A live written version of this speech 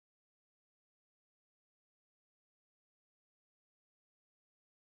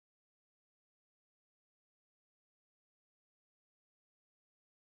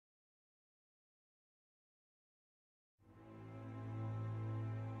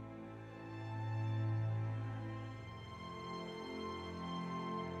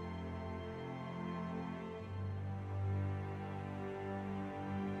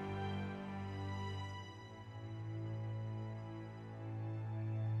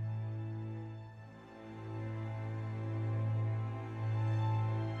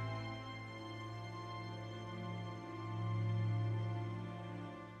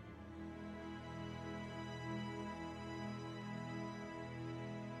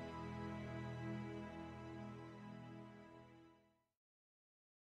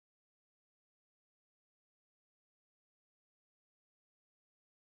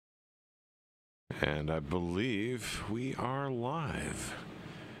And I believe we are live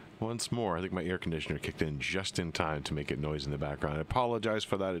once more. I think my air conditioner kicked in just in time to make it noise in the background. I apologize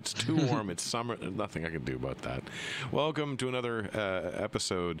for that. It's too warm. It's summer. There's nothing I can do about that. Welcome to another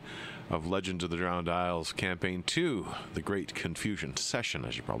episode of Legends of the Drowned Isles, Campaign 2, The Great Confusion. Session, I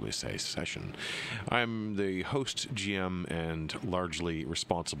should probably say. Session. I'm the host, GM, and largely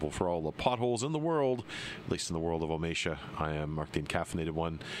responsible for all the potholes in the world, at least in the world of Ommatia. I am Mark the Encaffeinated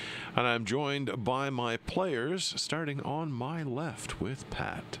One, and I'm joined by my players, starting on my left with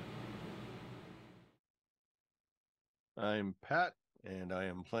Pat. I'm Pat, and I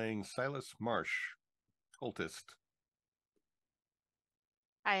am playing Silas Marsh, cultist.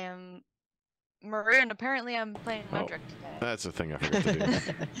 I am Maria, and apparently I'm playing Medric today. That's the thing I forgot to do.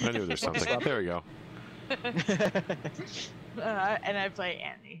 I knew there's something. There we go. And I play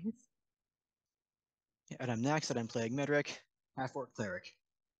Annie. And I'm next, and I'm playing Medric, half-orc cleric.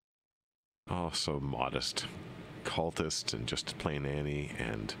 Oh, so modest. Cultist and just plain Annie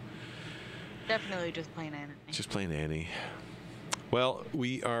and... Definitely just plain Annie. Just plain Annie. Well,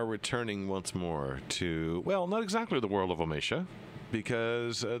 we are returning once more to, well, not exactly the world of Ommatia,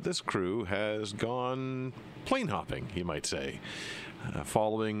 because this crew has gone plane hopping, you might say,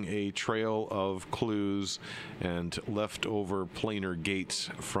 following a trail of clues and leftover planar gates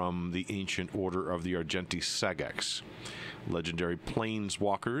from the ancient order of the Argentis Sagax, legendary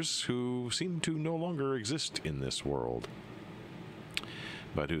planeswalkers who seem to no longer exist in this world,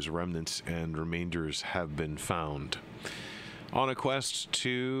 but whose remnants and remainders have been found. On a quest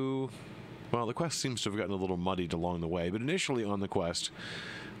to... Well, the quest seems to have gotten a little muddied along the way, but initially on the quest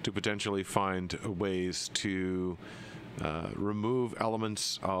to potentially find ways to remove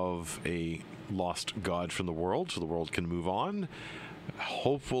elements of a lost god from the world so the world can move on.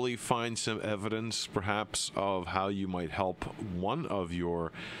 Hopefully find some evidence, perhaps, of how you might help one of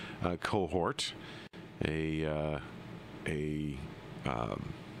your cohort,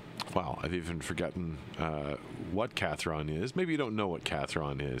 wow, I've even forgotten what Cathron is. Maybe you don't know what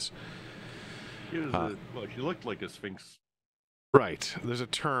Cathron is. Well, she looked like a sphinx. Right. There's a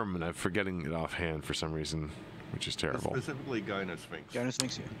term, and I'm forgetting it offhand for some reason, which is terrible. Specifically, Gyna Sphinx. Gyna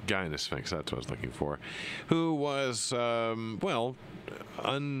Sphinx, yeah. Gyna Sphinx, that's what I was looking for. Who was, well,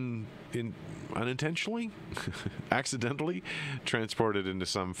 unintentionally, accidentally transported into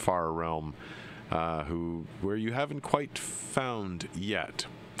some far realm where you haven't quite found yet.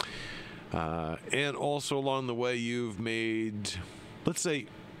 And also along the way, you've made, let's say,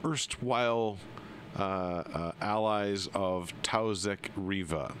 erstwhile allies of Tauzek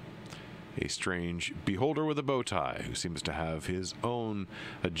Riva, a strange beholder with a bow tie who seems to have his own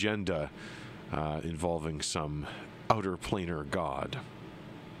agenda involving some outer planar god,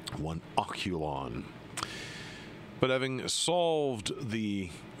 one Oculon. But having solved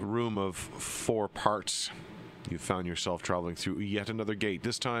the room of 4 parts, you found yourself traveling through yet another gate,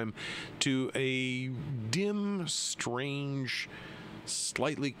 this time to a dim, strange,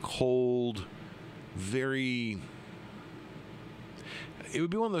 slightly cold, very... It would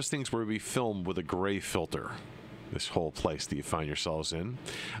be one of those things where it would be filmed with a gray filter, this whole place that you find yourselves in.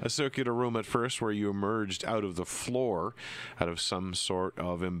 A circular room at first where you emerged out of the floor, out of some sort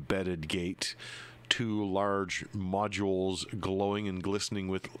of embedded gate. 2 large modules glowing and glistening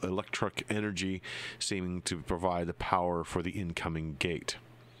with electric energy, seeming to provide the power for the incoming gate,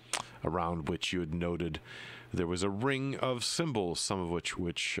 around which you had noted there was a ring of symbols, some of which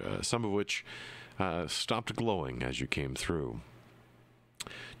stopped glowing as you came through.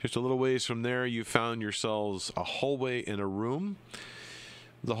 Just a little ways from there, you found yourselves a hallway in a room.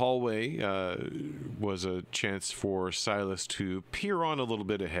 The hallway was a chance for Silas to peer on a little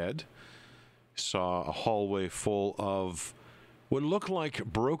bit ahead. Saw a hallway full of what looked like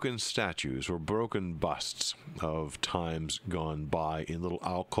broken statues or broken busts of times gone by in little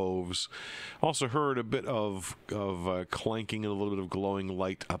alcoves. Also heard a bit of clanking and a little bit of glowing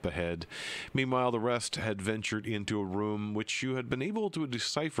light up ahead. Meanwhile, the rest had ventured into a room which you had been able to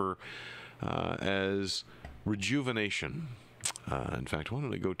decipher as rejuvenation. In fact, why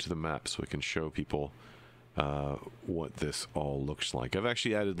don't I go to the map so I can show people what this all looks like. I've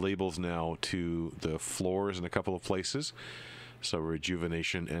actually added labels now to the floors in a couple of places. So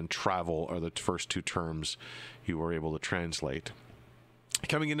rejuvenation and travel are the first 2 terms you were able to translate.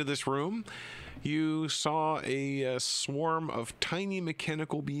 Coming into this room, you saw a swarm of tiny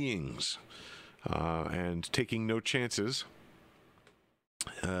mechanical beings. And taking no chances,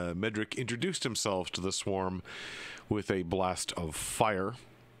 Medric introduced himself to the swarm with a blast of fire.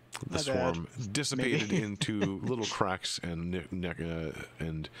 The swarm dissipated into little cracks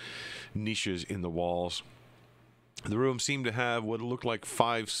and niches in the walls. The room seemed to have what looked like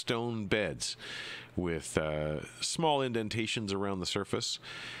 5 stone beds with small indentations around the surface.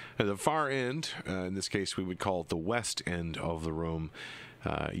 At the far end, in this case we would call it the west end of the room,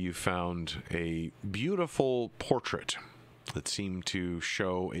 you found a beautiful portrait that seemed to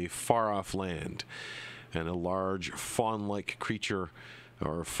show a far-off land and a large fawn-like creature,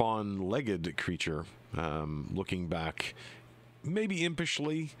 or fawn-legged creature, looking back, maybe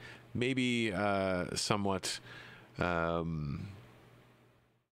impishly, maybe somewhat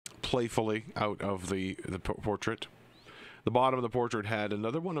playfully out of the portrait. The bottom of the portrait had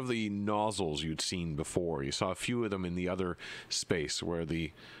another one of the nozzles you'd seen before. You saw a few of them in the other space where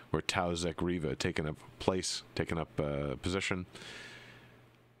Tauzek Riva had taken up position.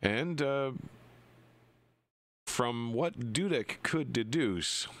 And from what Dudek could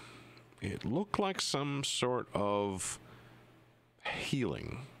deduce, it looked like some sort of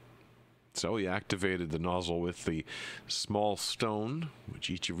healing. So he activated the nozzle with the small stone, which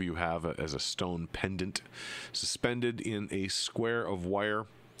each of you have as a stone pendant, suspended in a square of wire.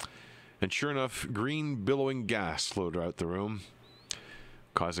 And sure enough, green billowing gas flowed out the room,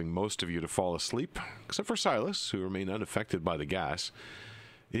 causing most of you to fall asleep, except for Silas, who remained unaffected by the gas.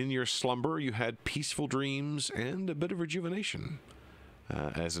 In your slumber, you had peaceful dreams and a bit of rejuvenation,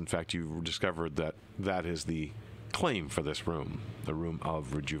 as in fact you discovered that that is the claim for this room, the room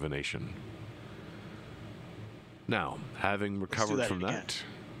of rejuvenation. Now, having recovered from that,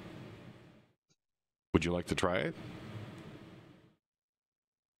 would you like to try it?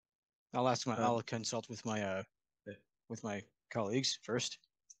 I'll consult with my colleagues first.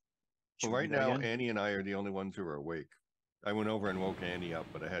 Well, right now, Annie and I are the only ones who are awake. I went over and woke Annie up,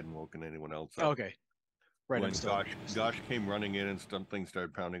 but I hadn't woken anyone else up. Oh, okay. Right. When Gosh came running in and something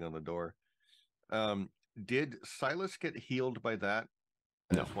started pounding on the door. Did Silas get healed by that?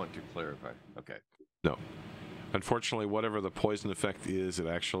 I just want to clarify. Okay. No. Unfortunately, whatever the poison effect is, it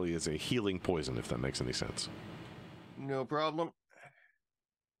actually is a healing poison, if that makes any sense. No problem.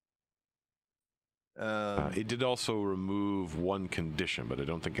 It did also remove one condition, but I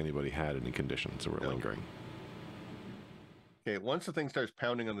don't think anybody had any conditions that were lingering. Okay, once the thing starts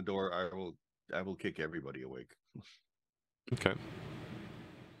pounding on the door, I will kick everybody awake. Okay.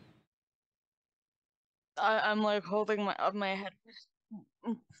 I'm like holding my head.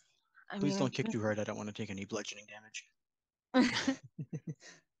 Please don't kick too hard. I don't want to take any bludgeoning damage.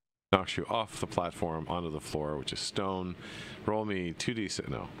 Knocks you off the platform onto the floor, which is stone. Roll me 2d6.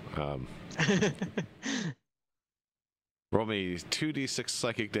 No. Roll me 2d6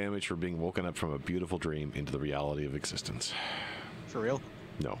 psychic damage for being woken up from a beautiful dream into the reality of existence. For real?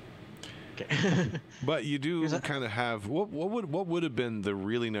 No. Okay. But you do kind of have what would have been the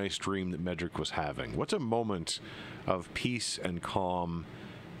really nice dream that Medric was having? What's a moment of peace and calm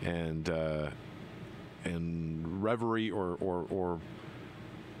and reverie or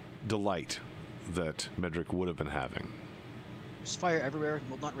delight that Medric would have been having? There's fire everywhere.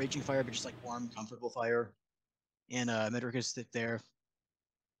 Well, not raging fire, but just like warm, comfortable fire. And Medric is there.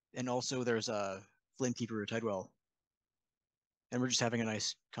 And also there's a Flamekeeper Tidewell. And we're just having a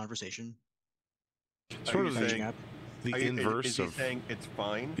nice conversation. Sort of the inverse is he saying it's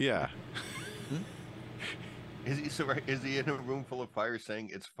fine? Yeah. Is he in a room full of fire saying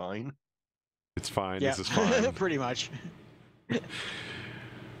it's fine? It's fine. Yeah. This is fine. Pretty much. This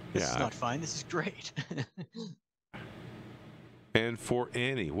Yeah. is not fine. This is great. And for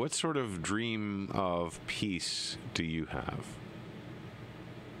Annie, what sort of dream of peace do you have?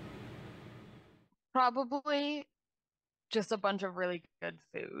 Probably just a bunch of really good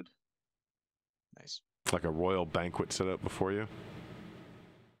food. Nice. Like a royal banquet set up before you?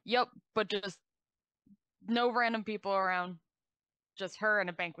 Yep, but just no random people around. Just her and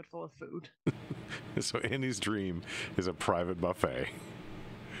a banquet full of food. So Annie's dream is a private buffet.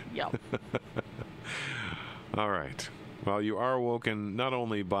 Yep. All right. Well, you are awoken not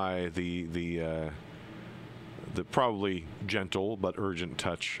only by the probably gentle but urgent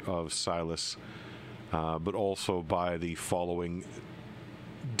touch of Silas, but also by the following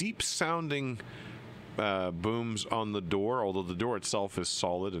deep-sounding booms on the door, although the door itself is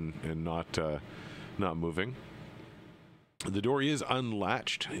solid and not moving. The door is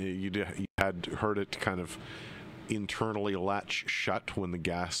unlatched. You had heard it kind of internally latch shut when the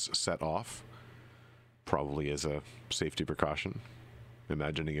gas set off, probably as a safety precaution.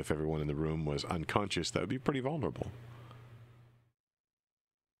 Imagining if everyone in the room was unconscious, that would be pretty vulnerable.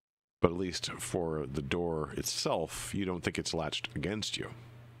 But at least for the door itself, you don't think it's latched against you.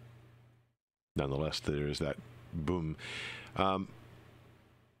 Nonetheless, there's that boom.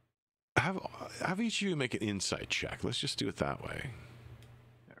 Have each of you make an insight check. Let's just do it that way.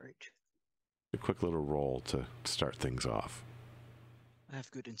 All right. A quick little roll to start things off. I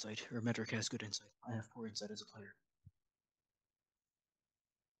have good insight, or Medric has good insight. I have poor insight as a player.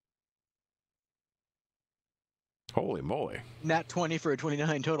 Holy moly. Nat 20 for a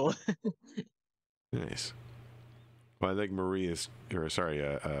 29 total. Nice. Well, I think Marie is, or sorry,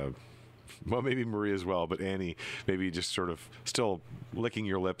 well, maybe Marie as well, but Annie, maybe just sort of still licking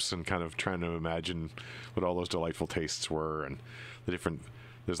your lips and kind of trying to imagine what all those delightful tastes were, and the different,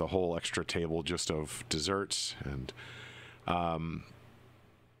 there's a whole extra table just of desserts, and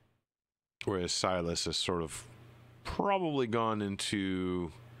whereas Silas has sort of probably gone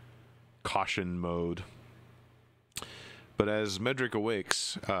into caution mode. But as Medric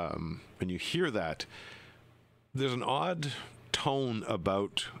awakes, and you hear that, there's an odd tone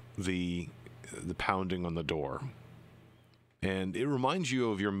about the pounding on the door. And it reminds you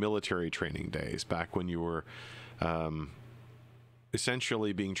of your military training days, back when you were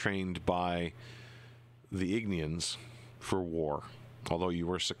essentially being trained by the Ignians for war. Although you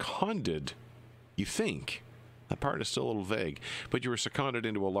were seconded, you think, that part is still a little vague, but you were seconded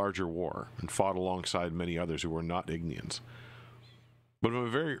into a larger war and fought alongside many others who were not Ignians. But from a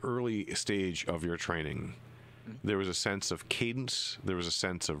very early stage of your training, there was a sense of cadence, there was a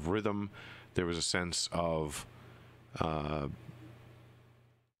sense of rhythm, there was a sense of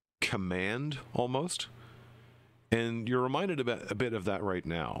command, almost. And you're reminded a bit of that right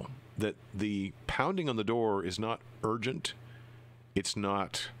now, that the pounding on the door is not urgent, it's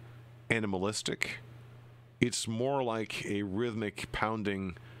not animalistic, it's more like a rhythmic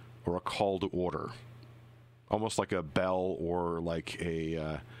pounding or a call to order. Almost like a bell or like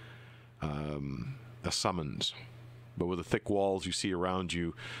a summons. But with the thick walls you see around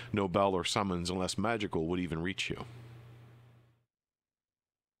you, no bell or summons, unless magical, would even reach you.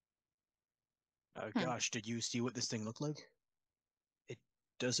 Gosh, did you see what this thing looked like? It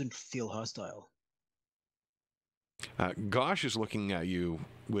doesn't feel hostile. Gosh is looking at you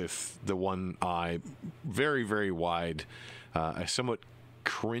with the one eye very, very wide, a somewhat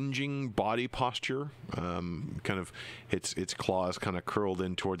cringing body posture, kind of its claws kind of curled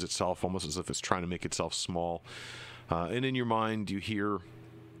in towards itself, almost as if it's trying to make itself small. And in your mind, you hear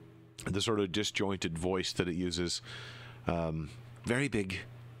the sort of disjointed voice that it uses. Very big,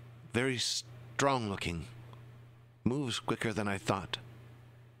 very strong looking, moves quicker than I thought.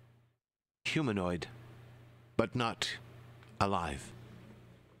 Humanoid, but not alive.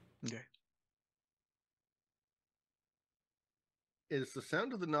 Okay. Is the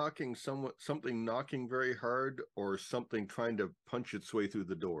sound of the knocking something knocking very hard, or something trying to punch its way through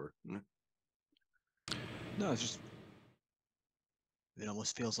the door? No, it's just... It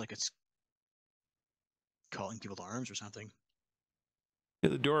almost feels like it's calling people to arms or something. Yeah,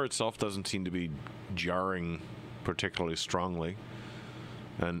 the door itself doesn't seem to be jarring particularly strongly.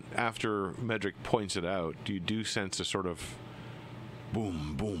 And after Medric points it out, you do sense a sort of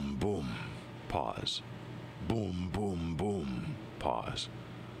boom, boom, boom, pause. Boom, boom, boom, pause.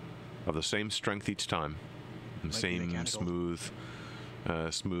 Of the same strength each time. And Like same mechanical.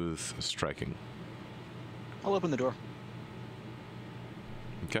 smooth striking. I'll open the door.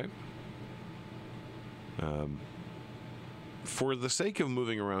 Okay. For the sake of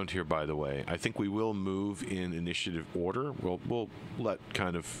moving around here, by the way, I think we will move in initiative order. We'll let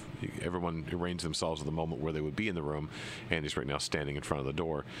kind of everyone arrange themselves at the moment where they would be in the room. Andy's right now standing in front of the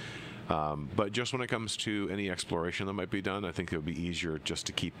door. But just when it comes to any exploration that might be done, I think it would be easier just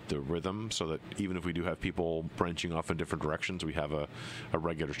to keep the rhythm, so that even if we do have people branching off in different directions, we have a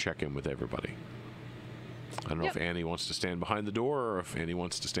regular check-in with everybody. I don't know if Annie wants to stand behind the door or if Annie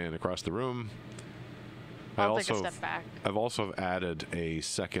wants to stand across the room. I'll take a step back. I've also added a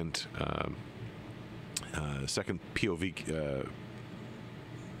second POV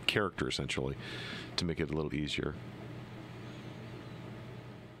character, essentially, to make it a little easier.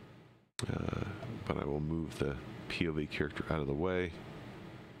 But I will move the POV character out of the way.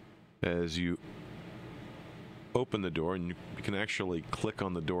 As you open the door, and you can actually click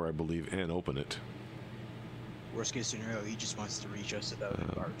on the door, I believe, and open it. Worst case scenario, he just wants to reach us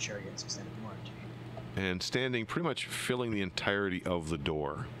about our chariots instead of more. And standing pretty much filling the entirety of the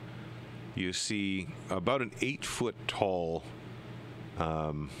door, you see about an 8-foot tall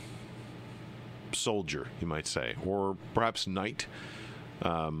soldier, you might say, or perhaps knight.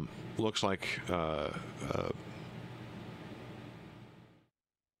 Looks like I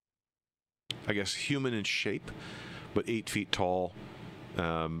guess human in shape, but 8 feet tall,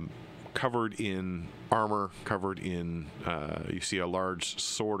 covered in armor, covered in you see a large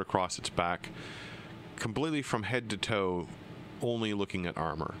sword across its back, completely from head to toe, only looking at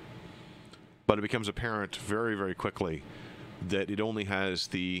armor. But it becomes apparent very, very quickly that it only has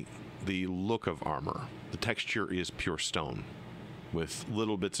the the look of armor. The texture is pure stone, with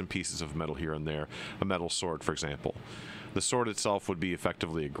little bits and pieces of metal here and there. A metal sword, for example. The sword itself would be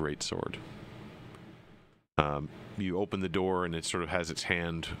effectively a great sword. You open the door, and it sort of has its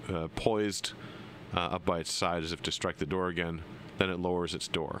hand poised up by its side as if to strike the door again. Then it lowers its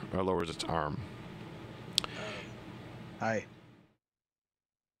arm. Hi.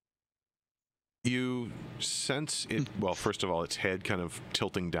 You sense it, well, first of all, its head kind of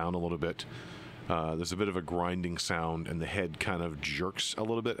tilting down a little bit. There's a bit of a grinding sound, and the head kind of jerks a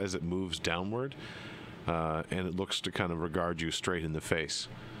little bit as it moves downward, and it looks to kind of regard you straight in the face.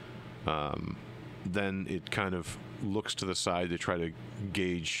 Then it kind of looks to the side to try to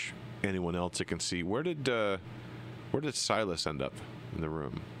gauge anyone else it can see. Where did Silas end up in the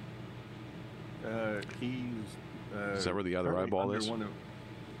room? Is that where the other eyeball is?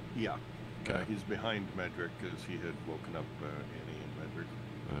 Yeah. Okay. He's behind Medric because he had woken up Annie and Medric.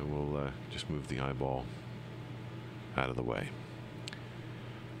 I will just move the eyeball out of the way.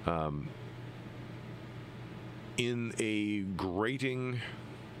 In a grating,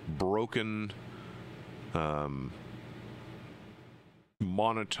 broken,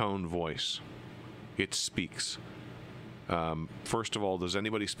 monotone voice, it speaks. First of all, does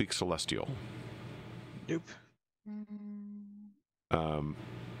anybody speak Celestial? Nope. No.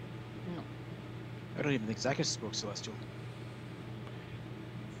 I don't even think Zacchus spoke Celestial.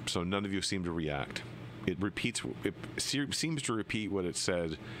 So none of you seem to react. It repeats. It seems to repeat what it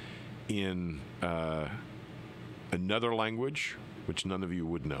said in another language, which none of you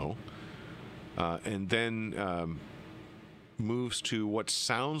would know, and then moves to what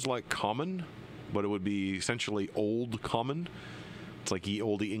sounds like Common, but it would be essentially Old Common. It's like ye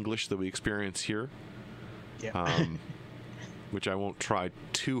olde English that we experience here. Yeah. Which I won't try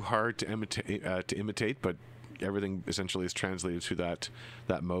too hard to imitate, but everything essentially is translated through that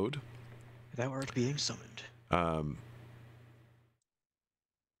mode. Thou art being summoned.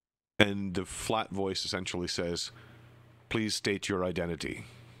 And the flat voice essentially says, "Please state your identity.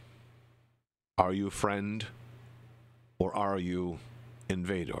 Are you friend, or are you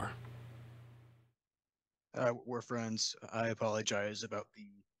invader?" We're friends. I apologize about the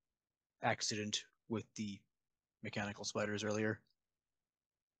accident with the mechanical spiders earlier.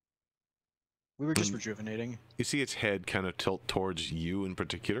 We were just rejuvenating. You see its head kind of tilt towards you in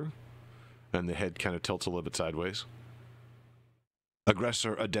particular, and the head kind of tilts a little bit sideways.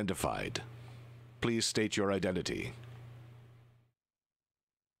 "Aggressor identified. Please state your identity."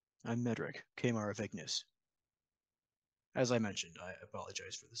 I'm Medric, Kamar of Ignis. As I mentioned, I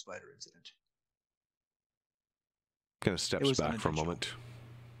apologize for the spider incident. Kind of steps was back for a unintentional. moment.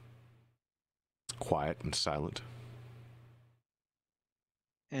 Quiet and silent.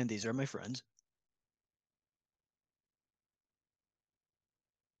 And these are my friends.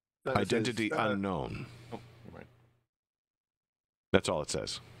 Identity unknown. Oh, never mind. That's all it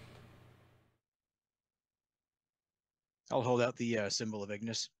says. I'll hold out the symbol of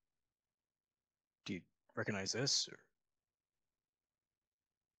Ignis. Do you recognize this? Or...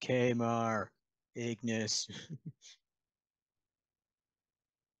 Kamar, Ignis.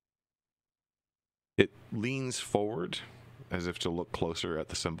 It leans forward as if to look closer at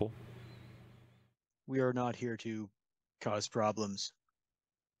the symbol. We are not here to cause problems.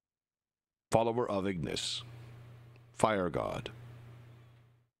 Follower of Ignis. Fire God.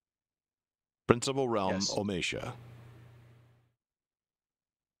 Principal realm, Yes. Ommatia.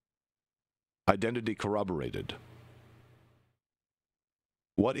 Identity corroborated.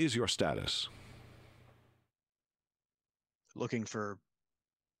 What is your status? Looking for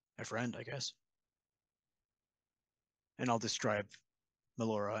a friend, I guess. And I'll describe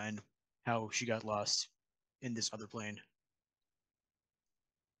Melora and how she got lost in this other plane.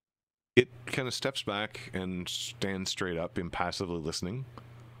 It kind of steps back and stands straight up, impassively listening.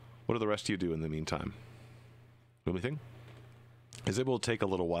 What do the rest of you do in the meantime? Anything? Is it will take a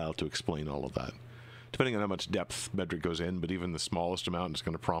little while to explain all of that, depending on how much depth Medric goes in. But even the smallest amount is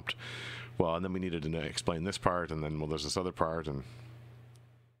going to prompt. Well, and then we needed to explain this part, and then there's this other part, and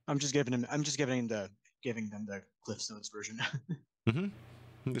I'm just giving them the Cliff's Notes version,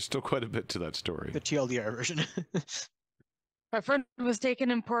 there's still quite a bit to that story. the TLDR version. My friend was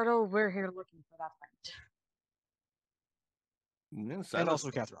taken in Portal. We're here looking for that friend. And then And Silas,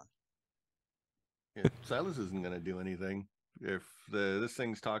 also Catherine. yeah, Silas isn't going to do anything. If this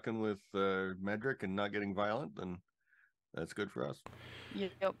thing's talking with Medric and not getting violent, then that's good for us.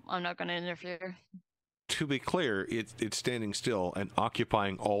 Yep, I'm not going to interfere. To be clear, it's standing still and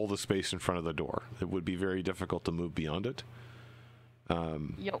occupying all the space in front of the door. It would be very difficult to move beyond it.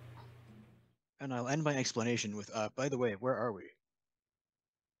 Yep. And I'll end my explanation with, by the way, where are we?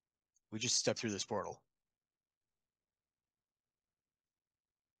 We just stepped through this portal.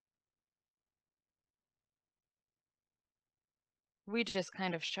 We just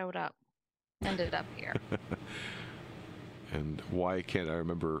kind of showed up, ended up here. And why can't I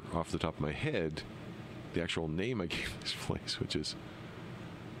remember off the top of my head the actual name I gave this place, which is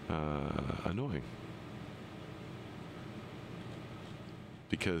annoying.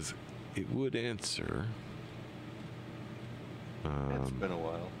 Because it would answer. It's been a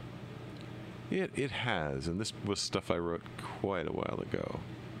while. It has, and this was stuff I wrote quite a while ago.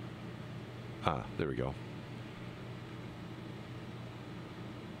 Ah, there we go.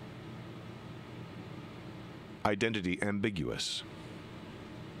 Identity ambiguous.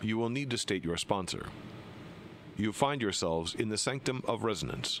 You will need to state your sponsor. You find yourselves in the sanctum of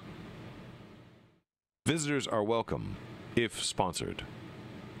resonance. Visitors are welcome, if sponsored.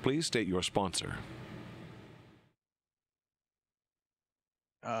 Please state your sponsor.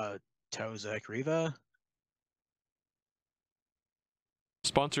 Tauzak Riva?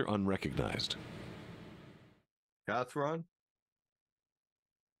 Sponsor unrecognized. Cathron?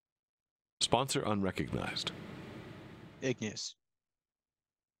 Sponsor unrecognized. Ignis.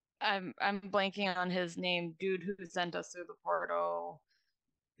 I'm blanking on his name. Dude who sent us through the portal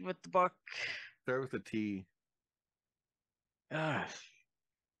with the book. Start with a T. Ah,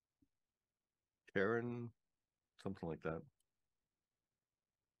 Karen? Something like that.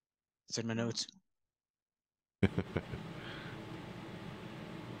 it's in my notes.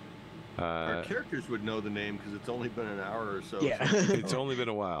 Our characters would know the name because it's only been an hour or so. Yeah. It's only been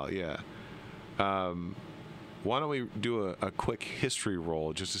a while, yeah. Why don't we do a quick history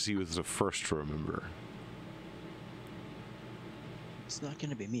roll just to see who's the first to remember? It's not going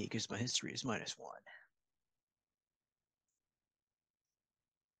to be me because my history is -1.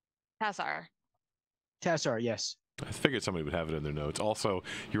 Tassar. Tassar, yes. I figured somebody would have it in their notes. Also,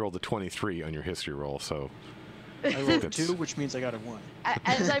 you rolled a 23 on your history roll, so I rolled a That's- 2, which means I got a 1.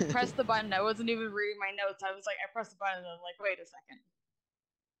 As I pressed the button, I wasn't even reading my notes. I was like, I pressed the button and I'm like, wait a second.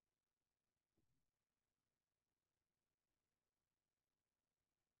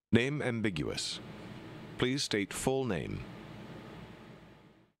 name ambiguous. Please state full name.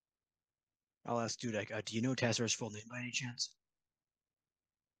 I'll ask Dudek, do you know Tassar's full name by any chance?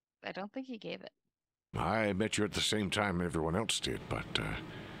 I don't think he gave it. I met you at the same time everyone else did, but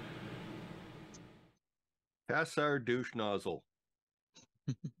Cassar douche nozzle.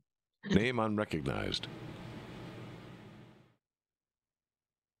 name unrecognized.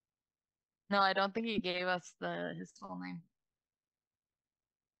 No, I don't think he gave us his full name.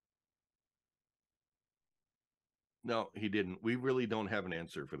 No, he didn't. We really don't have an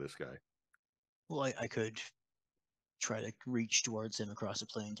answer for this guy. Well, I could try to reach towards him across the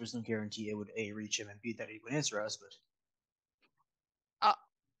plains. There's no guarantee I would A, reach him, and B, that he would answer us, but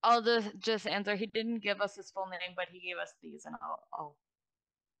I'll just answer. He didn't give us his full name, but he gave us these, and I'll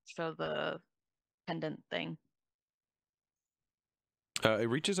show the pendant thing. It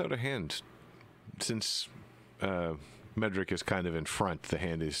reaches out a hand. Since Medric is kind of in front, the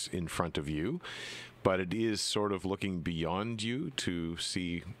hand is in front of you, but it is sort of looking beyond you to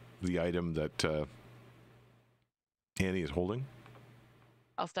see the item that Annie is holding.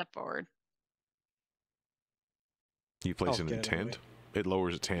 I'll step forward. You place Oh, it in get its out of the hand. It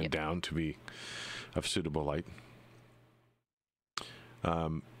lowers its hand Yep. down to be of suitable light.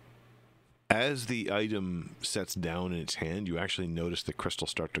 As the item sets down in its hand, you actually notice the crystal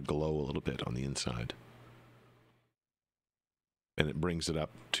start to glow a little bit on the inside. And it brings it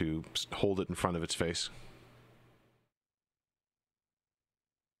up to hold it in front of its face.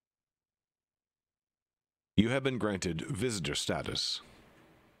 You have been granted visitor status,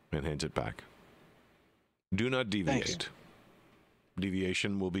 and hands it back. Do not deviate. Thanks.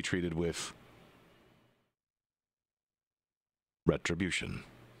 Deviation will be treated with retribution.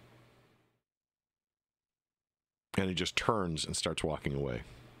 And he just turns and starts walking away.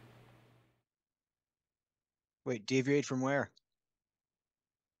 wait, deviate from where?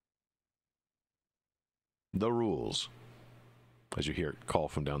 The rules. As you hear it call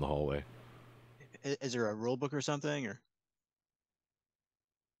from down the hallway. Is there a rule book or something? Or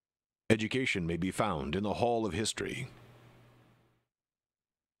Education may be found in the Hall of History.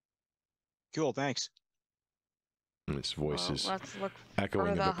 cool, thanks. And its voice Well, is let's look echoing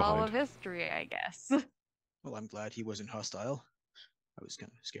for a the bit Hall behind. of History, I guess. Well, I'm glad he wasn't hostile. I was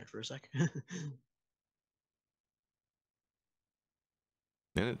kind of scared for a sec.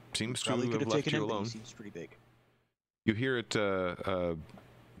 And it seems to Probably could have have left taken you him, but alone. he seems pretty big. You hear it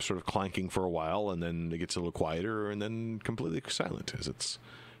sort of clanking for a while, and then it gets a little quieter, and then completely silent as it's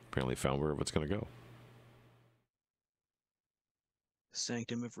apparently found where it's going to go.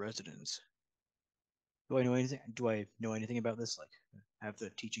 Sanctum of Residence. Do I know anything? Do I know anything about this? Like, have the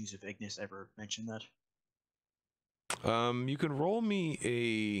teachings of Ignis ever mentioned that? You can roll me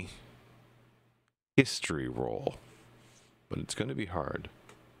a history roll, but it's going to be hard.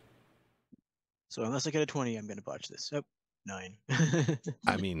 So unless I get a 20, I'm gonna botch this. Oh, 9.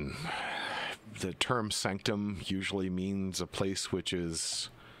 I mean, the term sanctum usually means a place which is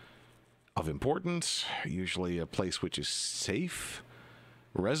of importance, usually a place which is safe.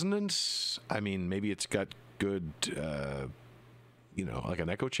 Resonance, I mean, maybe it's got good, like an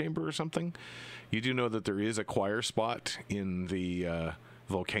echo chamber or something. You do know that there is a choir spot in the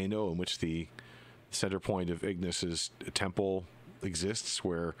volcano in which the center point of Ignis's temple exists,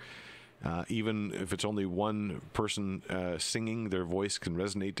 where even if it's only one person singing, their voice can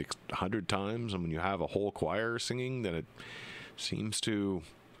resonate 100 times. And when you have a whole choir singing, then it seems to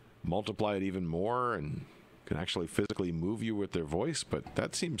multiply it even more and can actually physically move you with their voice, but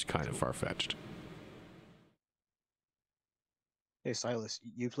that seems kind of far-fetched. Hey Silas,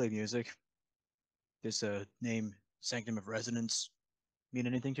 you play music. Does the name Sanctum of Resonance mean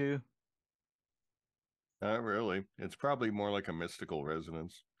anything to you? Not really. It's probably more like a mystical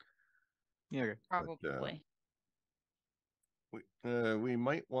resonance. Yeah, okay. Probably. We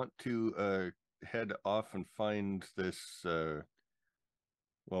might want to head off and find this,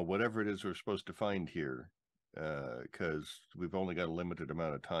 whatever it is we're supposed to find here, because we've only got a limited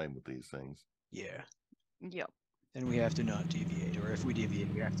amount of time with these things. Yeah. Yep. And we have to not deviate, or if we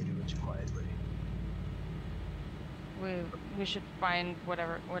deviate, we have to do it quietly. We should find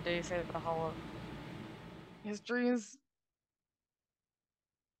whatever. What did you say? The Hall of Histories.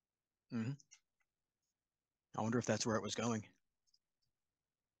 Mm-hmm. I wonder if that's where it was going.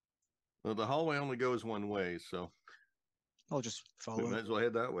 Well, the hallway only goes one way, so I'll just follow we him. might as well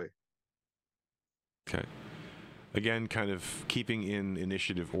head that way. Okay. Again, kind of keeping in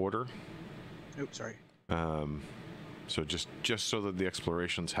initiative order. Oh, sorry. So just so that the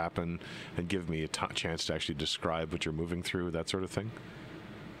explorations happen and give me a chance to actually describe what you're moving through, that sort of thing.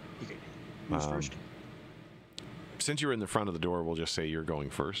 Okay. Who's first? Since you're in the front of the door, we'll just say you're going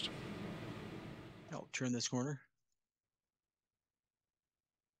first. I'll turn this corner.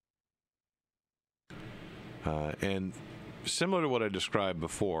 And similar to what I described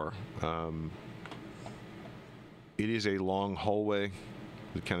before, it is a long hallway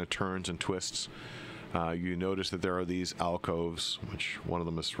that kind of turns and twists. You notice that there are these alcoves, which one of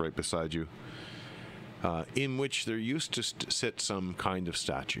them is right beside you, in which there used to sit some kind of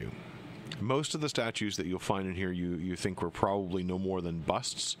statue. Most of the statues that you'll find in here you think were probably no more than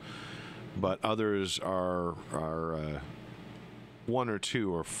busts, but others are one or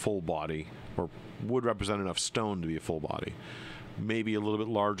two are full body, or would represent enough stone to be a full body. Maybe a little bit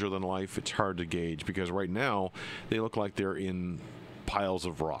larger than life. It's hard to gauge because right now they look like they're in piles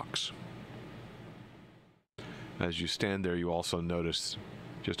of rocks. As you stand there, you also notice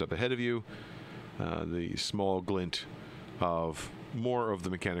just up ahead of you the small glint of more of the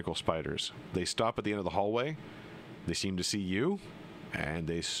mechanical spiders. They stop at the end of the hallway. They seem to see you, and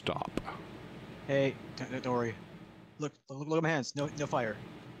they stop. Hey, don't worry. Look at my hands. No fire.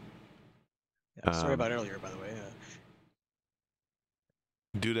 Yeah, sorry about earlier, by the way.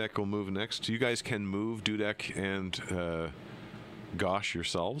 Dudek will move next. You guys can move, Dudek and Gosh,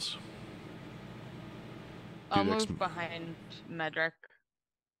 yourselves. I'll Dudek's move behind Medric.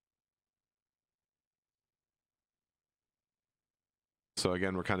 So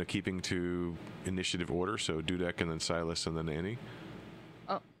again, we're kind of keeping to initiative order. So Dudek and then Silas and then Annie.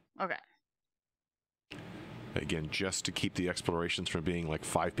 Oh, okay. Again, just to keep the explorations from being like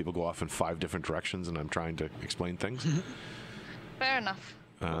 5 people go off in 5 different directions and I'm trying to explain things. Fair enough.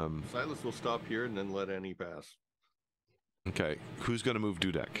 Silas will stop here and then let Annie pass. Okay, who's going to move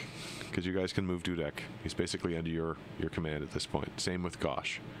Dudek? Because you guys can move Dudek. He's basically under your command at this point. Same with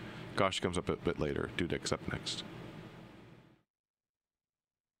Gosh. Gosh comes up a bit later. Dudek's up next.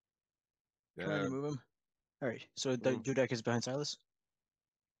 Trying to move him. All right. So the Dudek is behind Silas.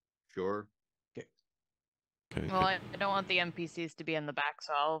 Sure. Okay. Well, I don't want the NPCs to be in the back,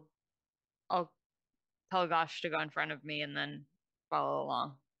 so I'll tell Gosh to go in front of me and then follow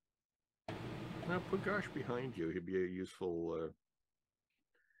along. Now put Gosh behind you. He'd be a useful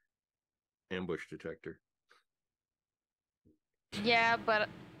ambush detector. Yeah, but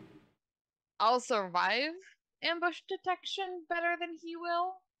I'll survive ambush detection better than he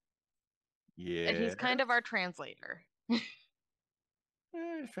will. Yeah. And he's kind of our translator. He's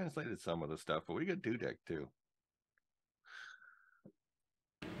translated some of the stuff, but we got Dudek too.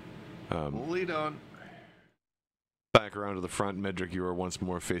 Lead on. Back around to the front, Medric, you are once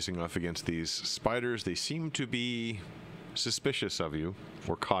more facing off against these spiders. They seem to be suspicious of you,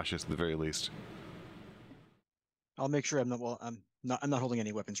 or cautious at the very least. I'll make sure I'm not. Well, I'm not holding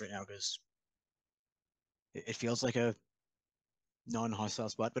any weapons right now because it feels like a non-hostile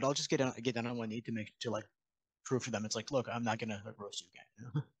spot. But I'll just get down on one knee to like prove to them it's like, look, I'm not gonna like, roast you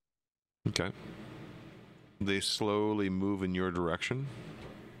again. Okay. They slowly move in your direction,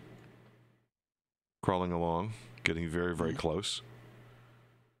 crawling along, getting very, very close.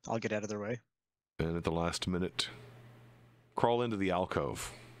 I'll get out of their way. And at the last minute, crawl into the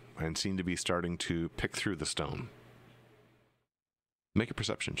alcove and seem to be starting to pick through the stone. Make a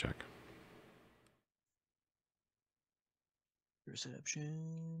perception check.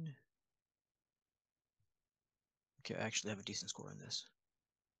 Perception. Okay, I actually have a decent score on this.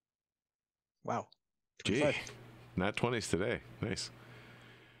 Wow. Gee, 25. nat 20s today. Nice.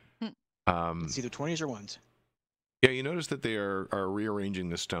 It's either 20s or 1s. Yeah, you notice that they are rearranging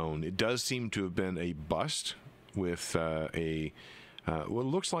the stone. It does seem to have been a bust with what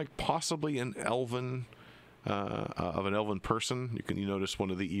looks like possibly an elven of an elven person. You notice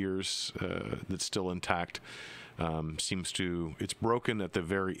one of the ears that's still intact. It's broken at the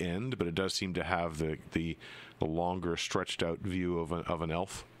very end, but it does seem to have the longer stretched out view of an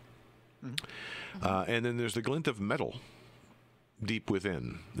elf. And then there's the glint of metal deep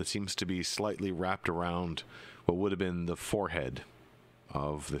within that seems to be slightly wrapped around what would have been the forehead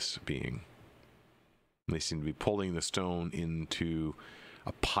of this being. And they seem to be pulling the stone into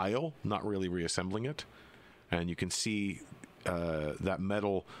a pile, not really reassembling it. And you can see that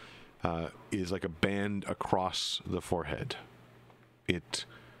metal is like a band across the forehead. It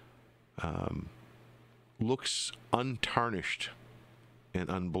looks untarnished and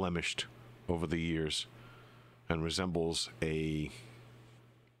unblemished over the years and resembles a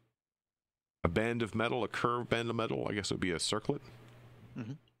band of metal, a curved band of metal. I guess it would be a circlet.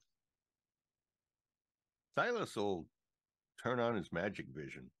 Silas will turn on his magic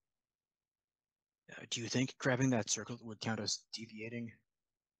vision. Do you think grabbing that circlet would count as deviating?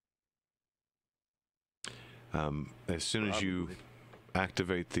 As soon as you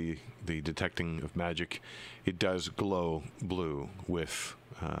activate the detecting of magic, it does glow blue with,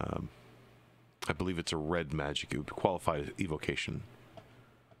 I believe it's a red magic. It would qualify as evocation.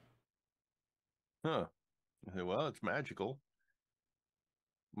 Huh. Well, it's magical.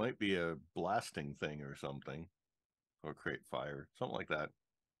 Might be a blasting thing or something. Or create fire. Something like that.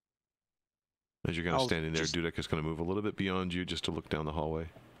 As you're kind of standing there, Dudek is going to move a little bit beyond you just to look down the hallway.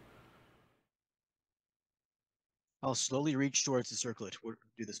 I'll slowly reach towards the circlet.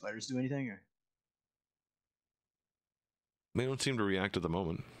 Do the spiders do anything? Or? They don't seem to react at the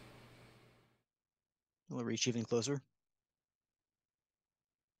moment. I'll reach even closer.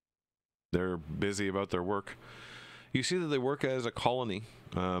 They're busy about their work. You see that they work as a colony.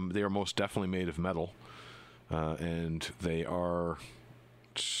 They are most definitely made of metal. And they are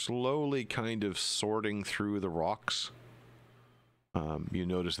slowly kind of sorting through the rocks. You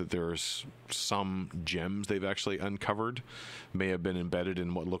notice that there's some gems they've actually uncovered. May have been embedded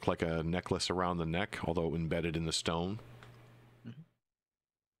in what looked like a necklace around the neck, although embedded in the stone.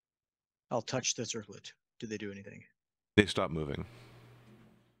 I'll touch the circlet. Do they do anything? They stop moving.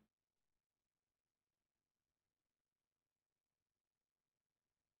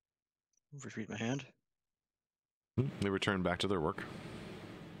 Retreat my hand. They return back to their work.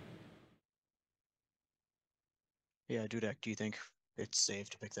 Yeah, Dudek, do you think it's safe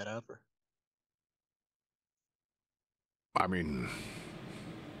to pick that up? Or? I mean,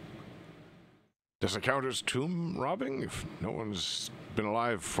 does it count as tomb robbing if no one's been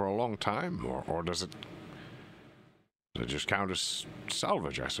alive for a long time? Or does it just count as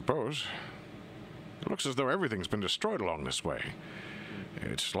salvage, I suppose? It looks as though everything's been destroyed along this way.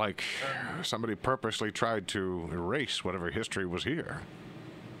 It's like somebody purposely tried to erase whatever history was here.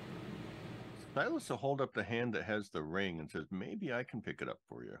 Silas will hold up the hand that has the ring and says, maybe I can pick it up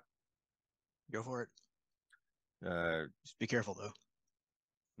for you. Go for it. Just be careful,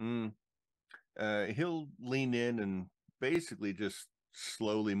 though. He'll lean in and basically just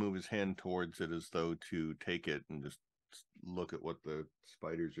slowly move his hand towards it as though to take it and just look at what the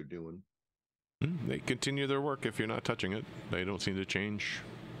spiders are doing. They continue their work if you're not touching it. They don't seem to change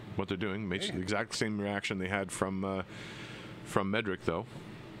what they're doing. Makes the exact same reaction they had from Medric, though.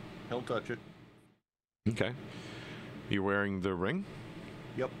 He'll touch it. Okay. You're wearing the ring?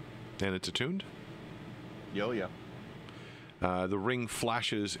 Yep. And it's attuned? Oh, yeah. The ring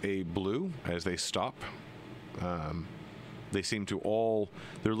flashes a blue as they stop. They seem to all,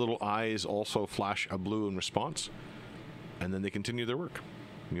 their little eyes also flash a blue in response. And then they continue their work.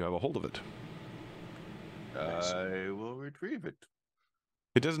 You have a hold of it. I will retrieve it.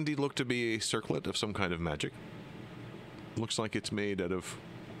 It does indeed look to be a circlet of some kind of magic. looks like it's made out of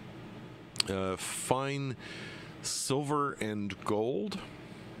fine silver and gold.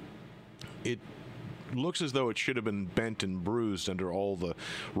 It looks as though it should have been bent and bruised under all the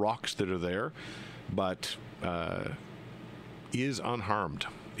rocks that are there, but is unharmed,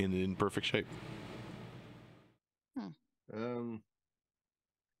 in perfect shape.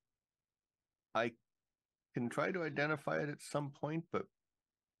 I can try to identify it at some point, but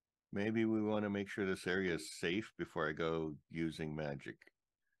maybe we want to make sure this area is safe before I go using magic.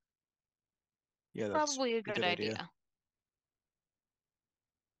 Yeah, that's Probably a good idea.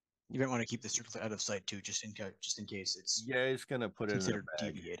 You might want to keep the circlet out of sight too, just in case it's Yeah, he's gonna put it in a considered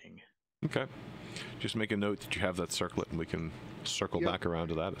bag. deviating. Okay. Just make a note that you have that circlet, and we can circle back around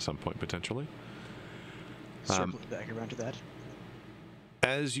to that at some point, potentially. Circle back around to that.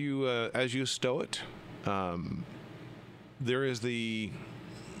 As you stow it, there is the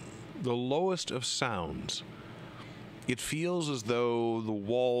lowest of sounds. It feels as though the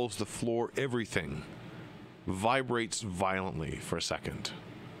walls, the floor, everything vibrates violently for a second.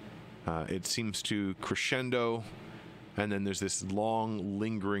 It seems to crescendo, and then there's this long,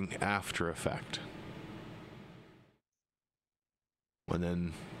 lingering after effect. And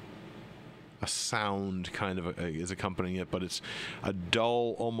then a sound kind of is accompanying it, but it's a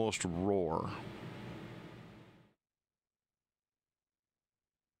dull, almost roar.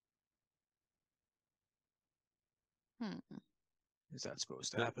 Is that supposed Is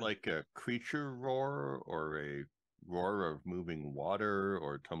to that happen? like a creature roar or a roar of moving water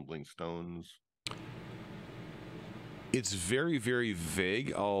or tumbling stones? It's very, very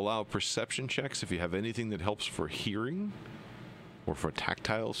vague. I'll allow perception checks if you have anything that helps for hearing or for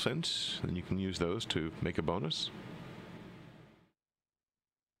tactile sense, then you can use those to make a bonus.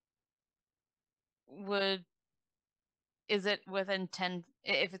 Is it within 10?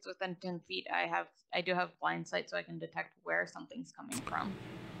 If it's within 10 feet, I do have blind sight, so I can detect where something's coming from.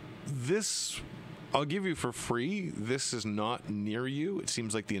 This, I'll give you for free. This is not near you. It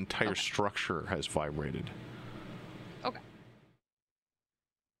seems like the entire structure has vibrated. Okay.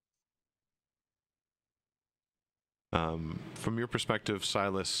 From your perspective,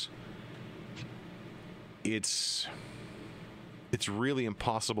 Silas, it's really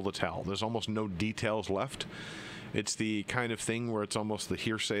impossible to tell. There's almost no details left. It's the kind of thing where it's almost the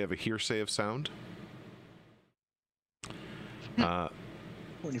hearsay of a hearsay of sound.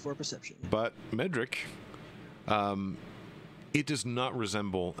 24 perception. But Medric, it does not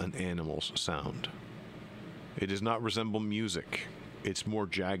resemble an animal's sound. It does not resemble music. It's more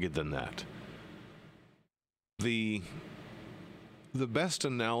jagged than that. The best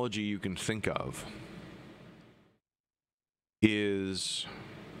analogy you can think of is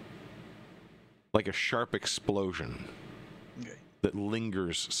like a sharp explosion that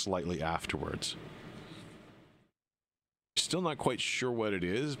lingers slightly afterwards. Still not quite sure what it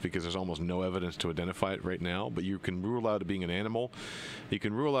is because there's almost no evidence to identify it right now, but you can rule out it being an animal. You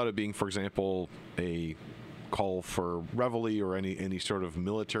can rule out it being, for example, a call for reveille or any sort of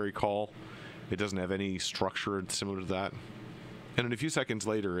military call. It doesn't have any structure similar to that. And in a few seconds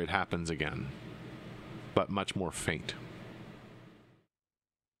later, it happens again, but much more faint.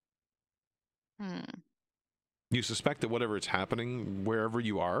 You suspect that whatever is happening, wherever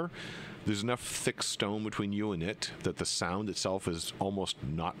you are, there's enough thick stone between you and it that the sound itself is almost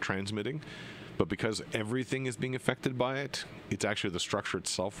not transmitting. But because everything is being affected by it, it's actually the structure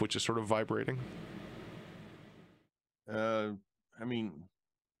itself which is sort of vibrating. I mean,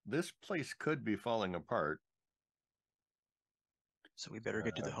 this place could be falling apart. So we better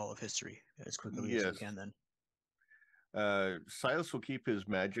get to the Hall of History as quickly as we can then. Silas will keep his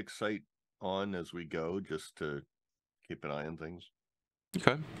magic sight on as we go, just to keep an eye on things.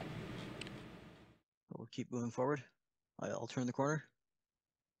 Okay. We'll keep moving forward. I'll turn the corner.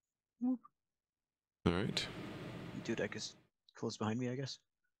 All right. Dudek is close behind me, I guess.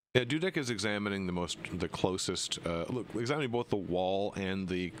 Yeah, Dudek is examining the closest, examining both the wall and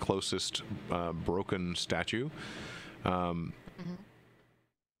the closest broken statue.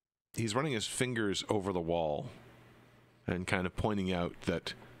 He's running his fingers over the wall and kind of pointing out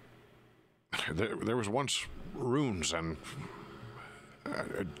that there was once runes and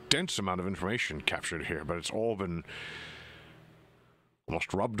a dense amount of information captured here, but it's all been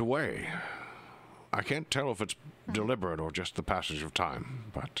almost rubbed away. I can't tell if it's deliberate or just the passage of time,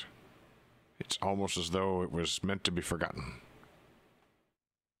 but it's almost as though it was meant to be forgotten.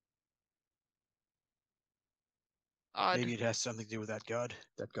 Odd. Maybe it has something to do with that god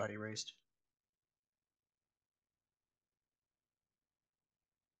erased.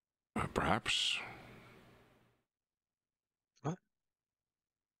 Perhaps.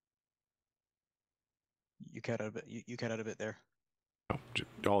 You You cut out a bit. You cut out a bit there. Oh,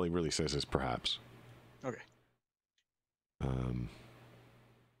 all he really says is perhaps. Okay. Oh,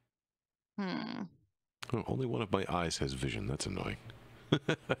 only one of my eyes has vision. That's annoying.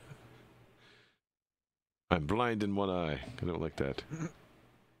 I'm blind in one eye. I don't like that.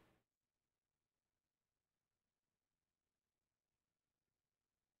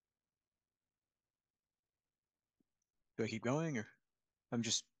 Do I keep going, or I'm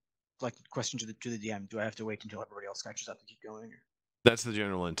just like question to the DM? Do I have to wait until everybody else catches up to keep going? Or? That's the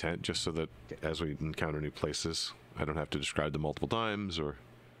general intent, just so that as we encounter new places, I don't have to describe them multiple times. Or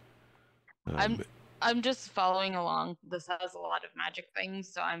I'm just following along. This has a lot of magic things,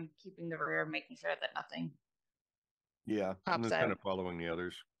 so I'm keeping the rear, making sure that nothing. Yeah, I'm just kind of following the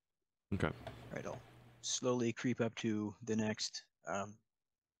others. Okay. Right, I'll slowly creep up to the next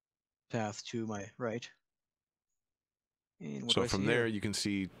path to my right. And what So do I from see there, here? you can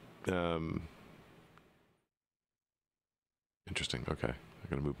see. Interesting. Okay, I'm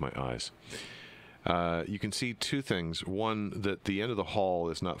going to move my eyes. You can see two things. One, that the end of the hall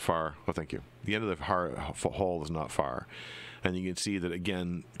is not far. Oh, thank you. The end of the hall is not far. And you can see that,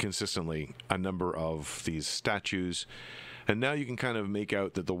 again, consistently, a number of these statues. And now you can kind of make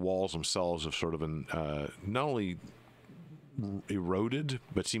out that the walls themselves have sort of been not only eroded,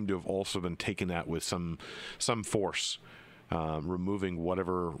 but seem to have also been taken at with some force, removing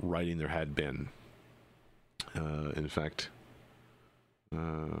whatever writing there had been. In fact,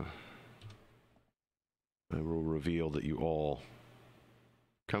 I will reveal that you all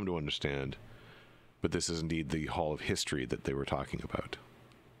come to understand, but this is indeed the Hall of History that they were talking about,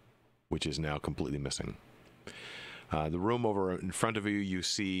 which is now completely missing. The room over in front of you, you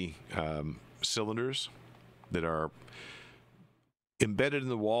see cylinders that are embedded in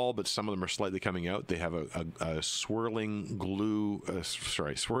the wall, but some of them are slightly coming out. They have a swirling glue,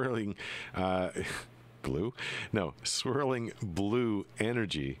 swirling glue? No, swirling blue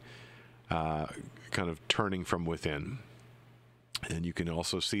energy kind of turning from within. And you can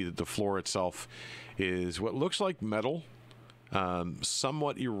also see that the floor itself is what looks like metal,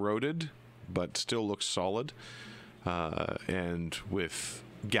 somewhat eroded, but still looks solid, and with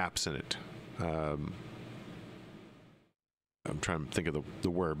gaps in it. I'm trying to think of the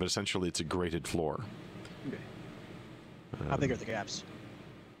word, but essentially it's a grated floor. Okay. How big are the gaps?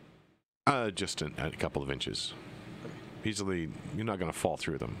 Just a couple of inches. Okay. Easily, you're not going to fall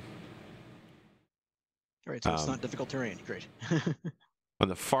through them. All right, so it's not difficult terrain. Great. On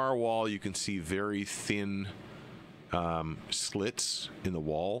the far wall, you can see very thin slits in the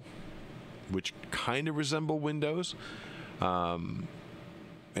wall, which kind of resemble windows. And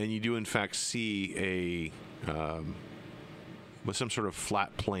you do, in fact, see with some sort of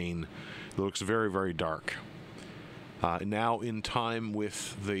flat plane that looks very, very dark. Now, in time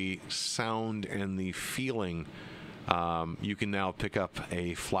with the sound and the feeling, you can now pick up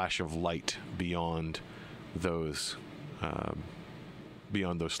a flash of light beyond those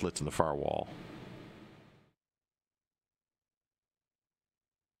slits in the far wall.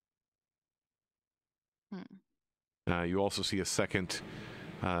 You also see a second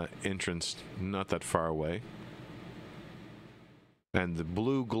entrance not that far away. And the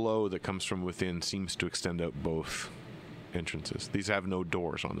blue glow that comes from within seems to extend out both entrances. These have no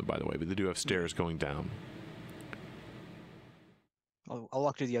doors on them, by the way, but they do have stairs going down. I'll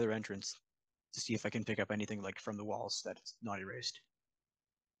walk to the other entrance to see if I can pick up anything like from the walls that's not erased.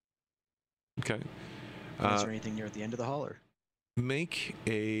 Okay. Is there anything near at the end of the hall, or? Make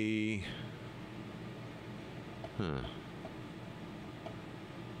a...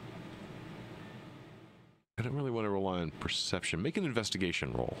 I don't really want to rely on perception. Make an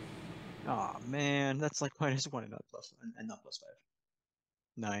investigation roll. Oh man, that's like -1 and not +5.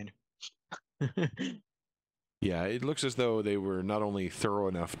 9. Yeah, it looks as though they were not only thorough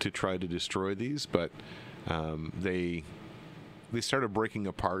enough to try to destroy these, but they started breaking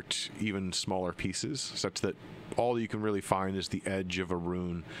apart even smaller pieces, such that all you can really find is the edge of a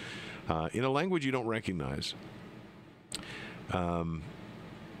rune in a language you don't recognize. But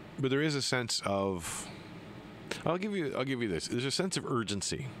there is a sense of... I'll give you this. There's a sense of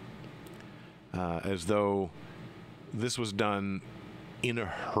urgency, as though this was done in a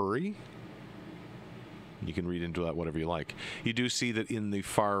hurry. You can read into that whatever you like. You do see that in the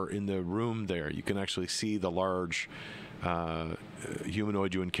room there, you can actually see the large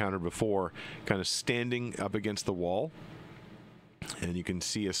humanoid you encountered before, kind of standing up against the wall, and you can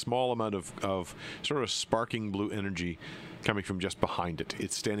see a small amount of sort of sparking blue energy coming from just behind it.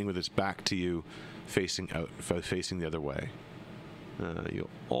 It's standing with its back to you, facing the other way. You'll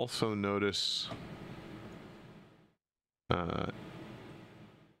also notice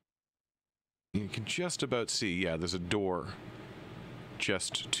You can just about see, yeah, there's a door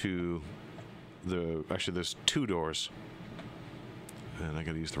just to the, actually there's two doors, and I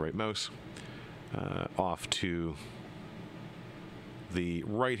gotta use the right mouse, off to the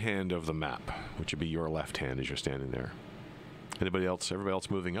right hand of the map, which would be your left hand as you're standing there. Everybody else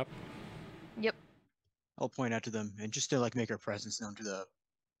moving up? Yep. I'll point out to them, and just to like make our presence known to the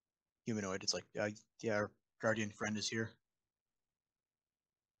humanoid, it's like, yeah, our guardian friend is here.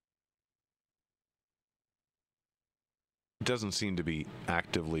 It doesn't seem to be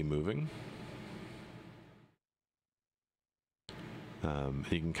actively moving.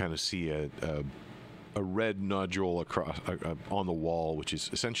 You can kind of see a red nodule across on the wall, which is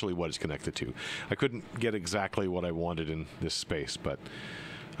essentially what it's connected to. I couldn't get exactly what I wanted in this space, but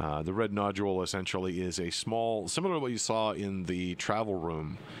the red nodule essentially is a small, similar to what you saw in the travel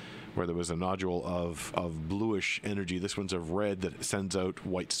room, where there was a nodule of bluish energy. This one's of red that sends out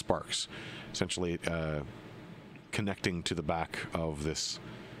white sparks, essentially connecting to the back of this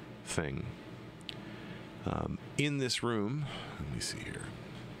thing. In this room, let me see here.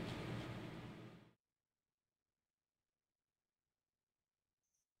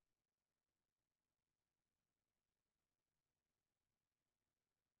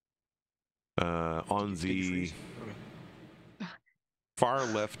 On the far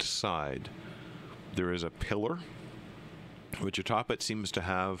left side, there is a pillar, which atop it seems to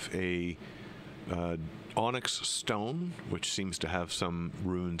have a onyx stone, which seems to have some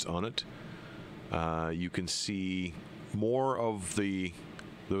runes on it. You can see more of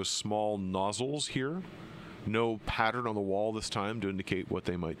those small nozzles here. No pattern on the wall this time to indicate what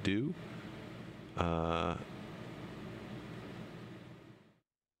they might do.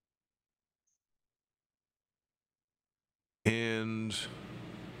 And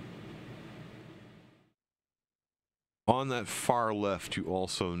on that far left, you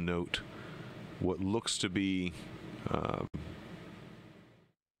also note what looks to be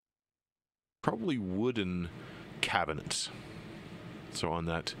probably wooden cabinets. So on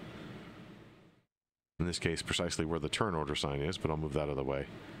that, in this case, precisely where the turn order sign is, but I'll move that out of the way.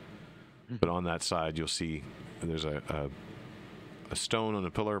 But on that side, you'll see there's a stone on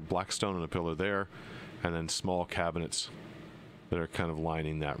a pillar, black stone on a pillar there, and then small cabinets that are kind of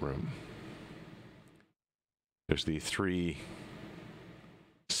lining that room. There's the 3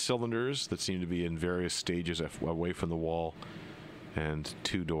 cylinders that seem to be in various stages away from the wall, and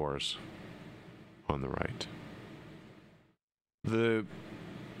 2 doors on the right. The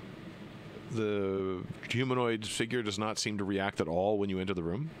humanoid figure does not seem to react at all when you enter the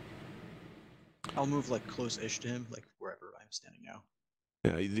room. I'll move like close-ish to him, like wherever I'm standing now.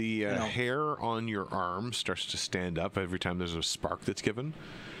 The hair on your arm starts to stand up every time there's a spark that's given.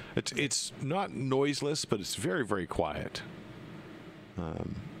 It's not noiseless, but it's very, very quiet.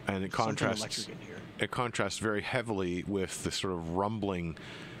 And it contrasts very heavily with the sort of rumbling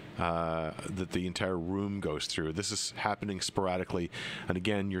that the entire room goes through. This is happening sporadically, and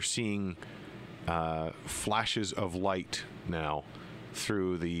again, you're seeing flashes of light now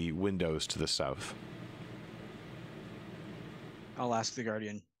through the windows to the south. I'll ask the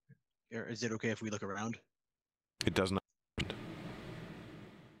guardian, is it okay if we look around? It does not.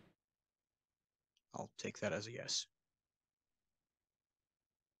 I'll take that as a yes.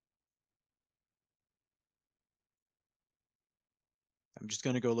 I'm just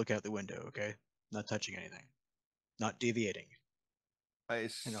going to go look out the window, okay? Not touching anything. Not deviating. I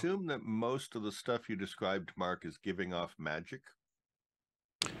assume that most of the stuff you described, Mark, is giving off magic.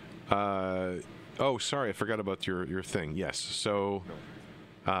 Oh, sorry, I forgot about your thing. Yes, so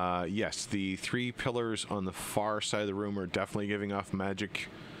yes, the 3 pillars on the far side of the room are definitely giving off magic.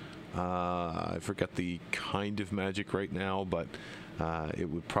 I forget the kind of magic right now, but it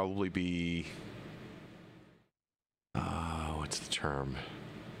would probably be what's the term?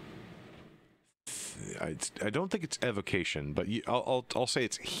 I don't think it's evocation, but I'll say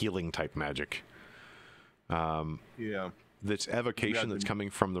it's healing type magic. Yeah. That's evocation that's coming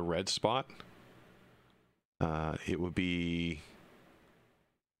from the red spot. It would be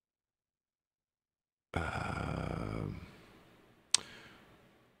I've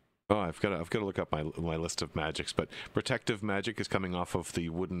got to look up my list of magics, but protective magic is coming off of the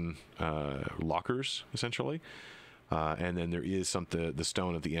wooden lockers essentially, and then there is the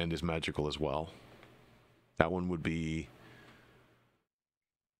stone at the end is magical as well. That one would be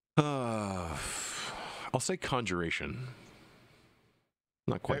I'll say conjuration.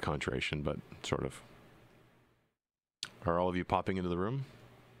 Not quite conjuration, but sort of. Are all of you popping into the room?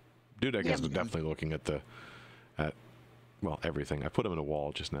 Dude, I guess is definitely looking at well, everything. I put him in a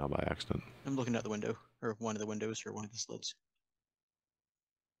wall just now by accident. I'm looking out the window, or one of the windows, or one of the slits.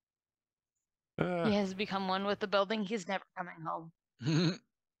 He has become one with the building. He's never coming home. Mhm.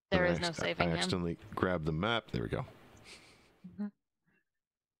 There I is no acc- saving I him. accidentally grabbed the map. There we go. Mhm.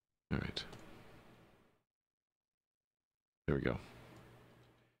 All right. There we go.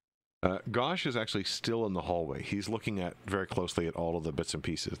 Gosh is actually still in the hallway. He's looking at very closely at all of the bits and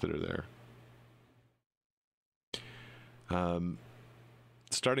pieces that are there.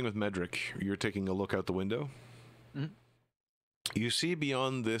 Starting with Medric, you're taking a look out the window. Mhm. You see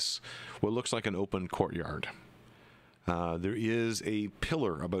beyond this what looks like an open courtyard. There is a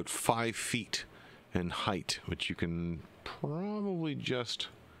pillar about 5 feet in height, which you can probably just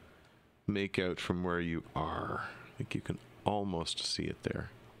make out from where you are. I think you can almost see it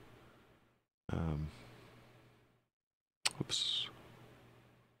there. Oops.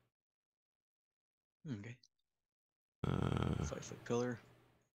 Okay. 5-foot pillar.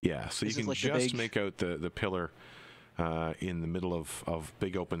 Yeah, so you Is it can like the just big- make out the pillar in the middle of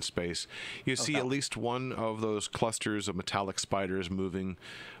big open space. You see that at one. least one of those clusters of metallic spiders moving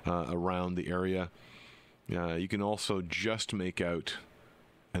around the area. You can also just make out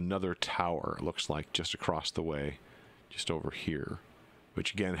another tower, it looks like, just across the way, just over here,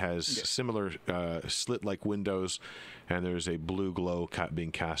 which again has similar slit-like windows, and there's a blue glow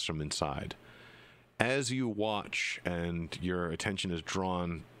being cast from inside. As you watch and your attention is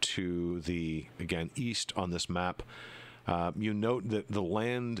drawn to the, again, east on this map, you note that the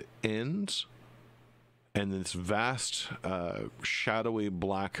land ends and this vast, shadowy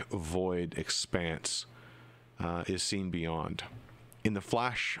black void expanse is seen beyond. In the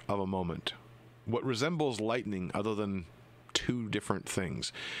flash of a moment, what resembles lightning other than two different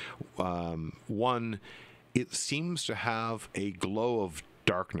things. One, it seems to have a glow of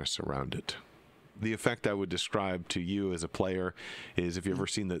darkness around it. The effect I would describe to you as a player is, if you've ever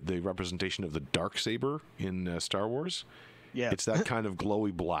seen the representation of the Darksaber in Star Wars, Yeah. it's that kind of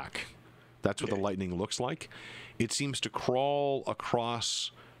glowy black. That's what the lightning looks like. It seems to crawl across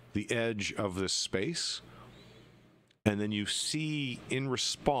the edge of this space, and then you see, in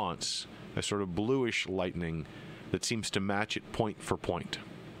response, a sort of bluish lightning that seems to match it point for point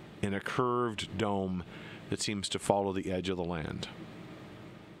in a curved dome that seems to follow the edge of the land.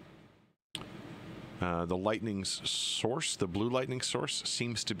 The lightning's source, the blue lightning source,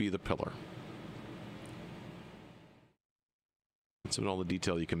 seems to be the pillar. That's all the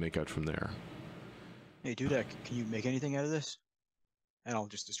detail you can make out from there. Hey, Dudek, can you make anything out of this? And I'll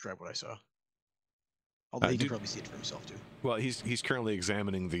just describe what I saw. Although he can probably see it for himself too. Well, he's currently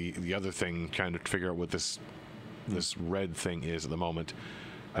examining the other thing, trying to figure out what this red thing is at the moment.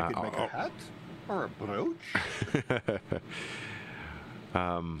 I could make a hat or a brooch.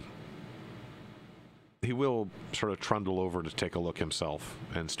 He will sort of trundle over to take a look himself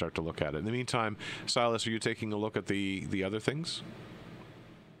and start to look at it. In the meantime, Silas, are you taking a look at the other things?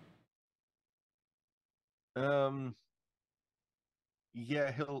 Yeah,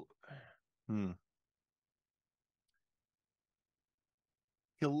 he'll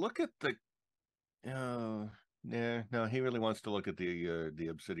look at the no, he really wants to look at the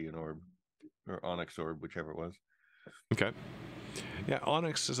obsidian orb or onyx orb, whichever it was. Okay. Yeah,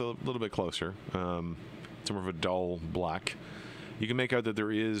 onyx is a little bit closer. It's more of a dull black. You can make out that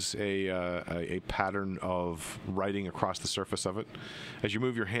there is a pattern of writing across the surface of it. As you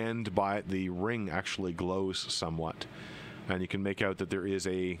move your hand by it, the ring actually glows somewhat. And you can make out that there is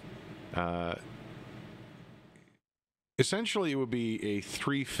essentially it would be a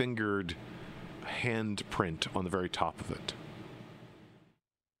 3-fingered handprint on the very top of it.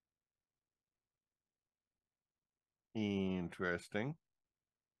 Interesting.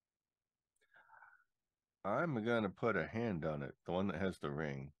 I'm gonna put a hand on it, the one that has the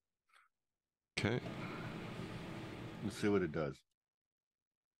ring. Okay. Let's see what it does.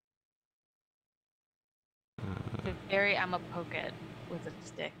 Very, I'm a poke it with a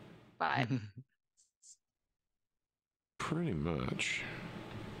stick vibe. Pretty much.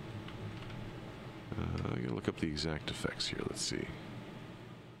 I gotta look up the exact effects here. Let's see.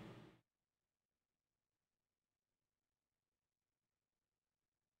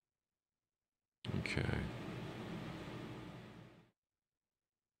 Okay.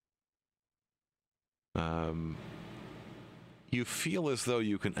 You feel as though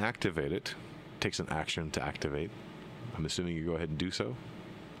you can activate it. It takes an action to activate. I'm assuming you go ahead and do so.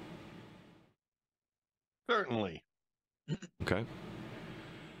 Certainly. Okay.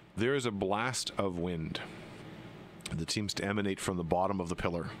 There is a blast of wind that seems to emanate from the bottom of the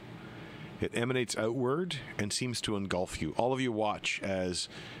pillar. It emanates outward and seems to engulf you. All of you watch as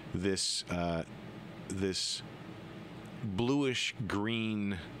this bluish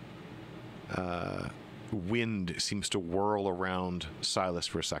green wind seems to whirl around Silas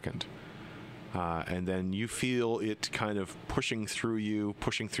for a second. And then you feel it kind of pushing through you,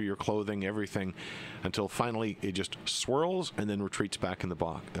 pushing through your clothing, everything, until finally it just swirls and then retreats back in the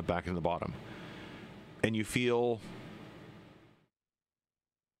back in the bottom. And you feel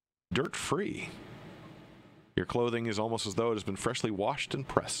dirt-free. Your clothing is almost as though it has been freshly washed and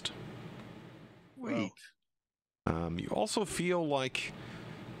pressed. Sweet. You also feel like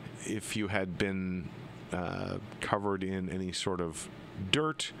if you had been covered in any sort of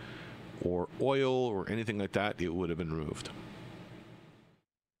dirt or oil or anything like that, it would have been removed.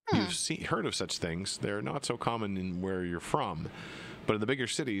 You've heard of such things. They're not so common in where you're from, but in the bigger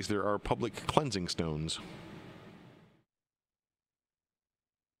cities, there are public cleansing stones.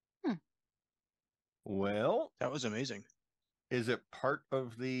 Well, That was amazing. is it part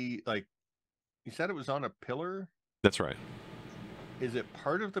of the, like, you said it was on a pillar? That's right. Is it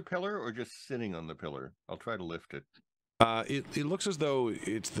part of the pillar or just sitting on the pillar? I'll try to lift it. It looks as though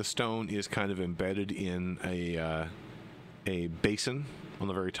the stone is kind of embedded in a basin on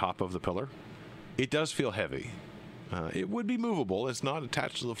the very top of the pillar. It does feel heavy. It would be movable. It's not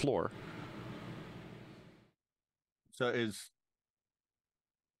attached to the floor. So is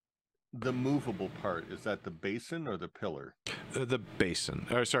the movable part, is that the basin or the pillar? The basin,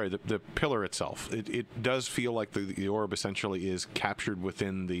 or sorry, the pillar itself. It does feel like the orb essentially is captured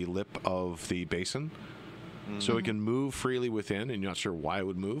within the lip of the basin. So it can move freely within, and you're not sure why it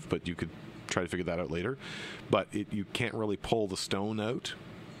would move, but you could try to figure that out later. But you can't really pull the stone out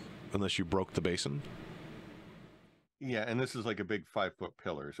unless you broke the basin. Yeah, and this is like a big 5-foot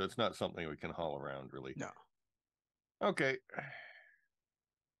pillar, so it's not something we can haul around, really. No. Okay.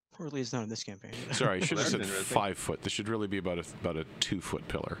 Or at least not in this campaign. Sorry, I should have That's said interesting. 5 foot. This should really be about a 2-foot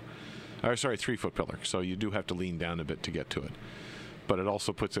pillar. Or sorry, 3-foot pillar. So you do have to lean down a bit to get to it. But it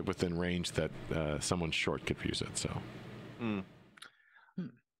also puts it within range that someone short could use it. So.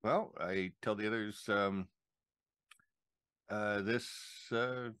 Well, I tell the others, this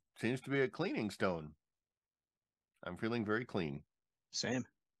seems to be a cleaning stone. I'm feeling very clean, Same.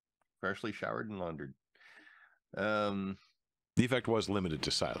 freshly showered and laundered. The effect was limited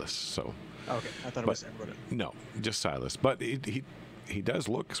to Silas, so Okay, I thought it was everybody. no, just Silas. But he does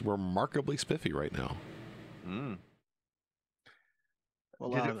look remarkably spiffy right now. Well,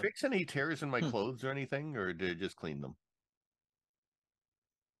 Did it fix any tears in my clothes or anything, or did it just clean them?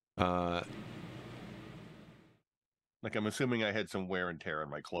 Like, I'm assuming I had some wear and tear on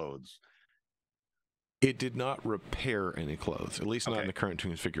my clothes. It did not repair any clothes, at least not in the current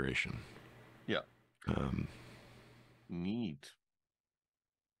configuration. Yeah. Neat.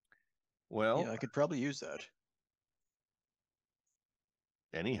 Well, yeah, I could probably use that.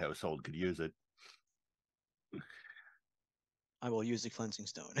 any household could use it. I will use the cleansing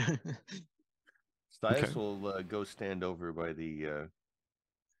stone. Stias will go stand over by the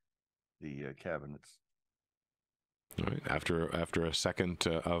cabinets. All right. After a second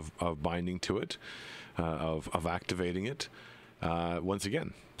of binding to it, of activating it, once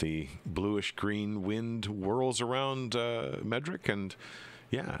again the bluish green wind whirls around Medric, and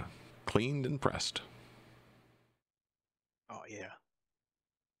cleaned and pressed. Oh yeah.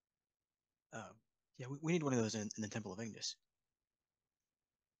 Yeah, we need one of those in the Temple of Ignis.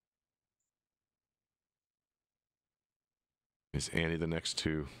 Is Annie the next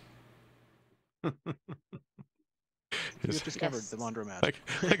to? We've discovered the laundromat.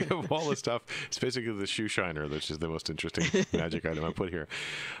 Like of all the stuff, it's basically the shoe shiner, which is the most interesting magic item I put here.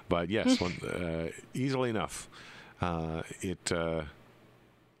 But yes, easily enough.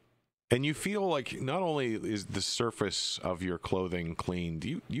 And you feel like not only is the surface of your clothing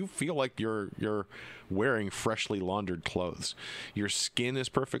cleaned, you feel like you're wearing freshly laundered clothes. Your skin is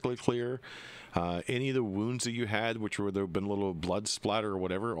perfectly clear. Any of the wounds that you had, which were there have been a little blood splatter or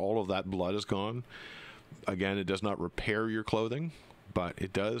whatever, all of that blood is gone. Again, it does not repair your clothing, but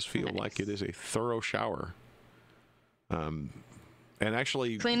it does feel like it is a thorough shower. And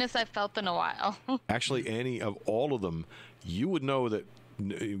actually, cleanest I've felt in a while. Actually, Annie, of all of them, you would know that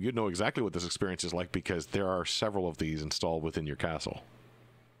you'd know exactly what this experience is like because there are several of these installed within your castle.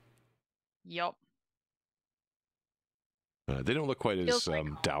 Yup. They don't look quite as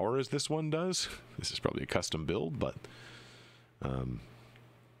dour as this one does. This is probably a custom build, but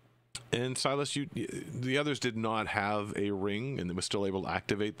and Silas, the others did not have a ring, and they were still able to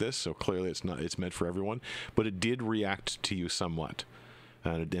activate this. So clearly, it's meant for everyone. But it did react to you somewhat,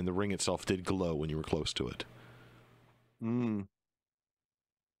 and the ring itself did glow when you were close to it.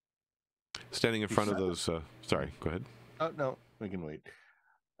 Standing in front of those. Sorry, go ahead. Oh no, we can wait.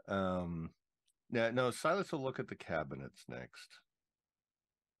 No, Silas will look at the cabinets next.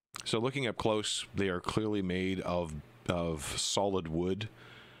 So looking up close, they are clearly made of solid wood.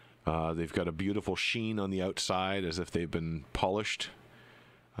 They've got a beautiful sheen on the outside as if they've been polished.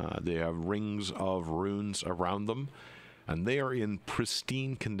 They have rings of runes around them, and they are in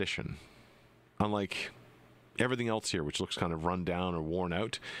pristine condition. Unlike everything else here, which looks kind of run down or worn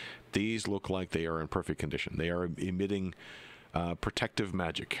out, these look like they are in perfect condition. They are emitting protective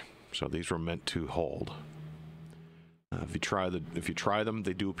magic, so these were meant to hold. If you try them,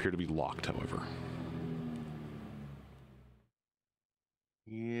 they do appear to be locked, however.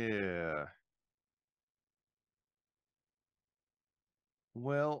 Yeah.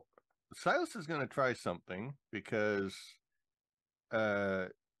 Well, Silas is going to try something because the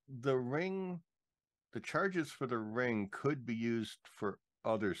charges for the ring could be used for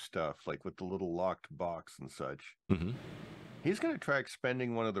other stuff, like with the little locked box and such. Mm-hmm. He's going to try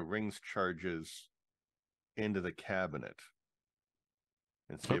expending one of the ring's charges into the cabinet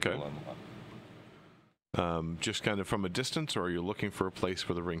and see if it'll unlock. Just kind of from a distance, or are you looking for a place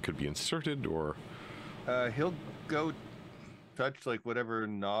where the ring could be inserted, or? He'll go touch like whatever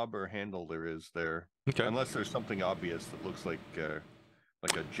knob or handle there is there. Okay. Unless there's something obvious that looks like a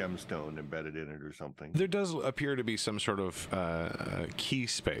gemstone embedded in it or something. There does appear to be some sort of key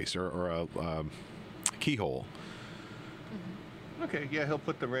space or a keyhole. Okay, yeah, he'll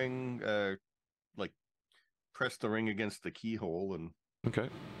put the ring, press the ring against the keyhole and... Okay.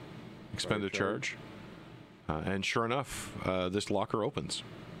 Expend a charge. And sure enough, this locker opens.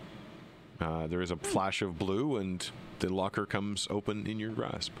 There is a flash of blue, and the locker comes open in your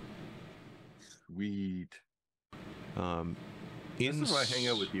grasp. Sweet. This is why I hang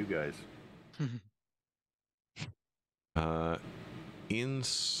out with you guys.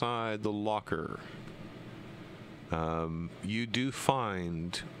 Inside the locker, you do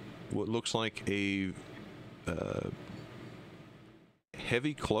find what looks like a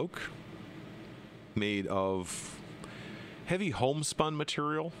heavy cloak made of heavy homespun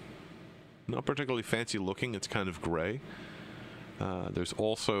material. Not particularly fancy looking, it's kind of gray. There's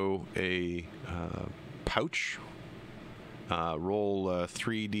also a pouch. Roll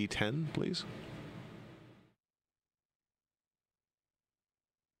 3d10, please.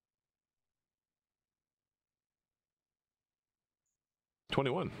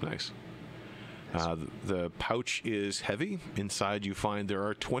 $21, nice. The pouch is heavy. Inside you find there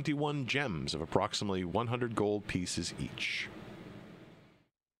are 21 gems of approximately 100 gold pieces each.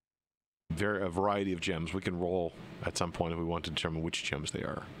 A variety of gems. We can roll at some point if we want to determine which gems they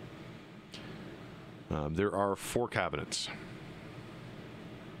are. There are 4 cabinets.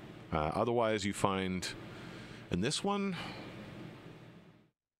 Otherwise, you find in this one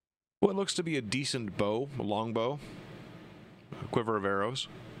what looks to be a decent bow, a long bow, a quiver of arrows.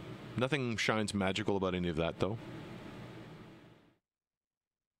 Nothing shines magical about any of that, though.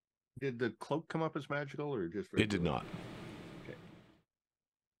 Did the cloak come up as magical or just regular? It did not. Okay.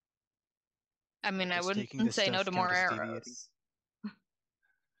 I mean, I wouldn't say no to more arrows.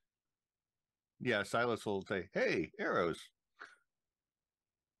 Yeah, Silas will say, "Hey, arrows."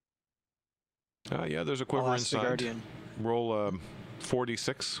 Yeah, there's a quiver inside. The Guardian. Roll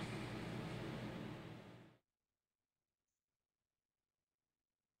 4d6.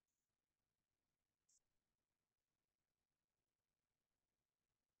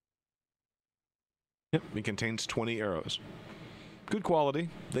 Yep, it contains 20 arrows. Good quality.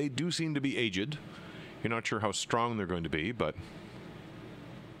 They do seem to be aged. You're not sure how strong they're going to be, but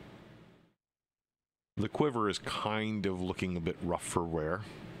the quiver is kind of looking a bit rough for wear.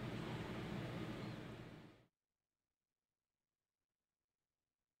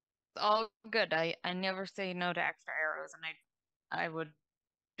 All good. I never say no to extra arrows, and I would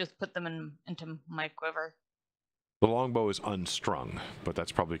just put them into my quiver. The longbow is unstrung, but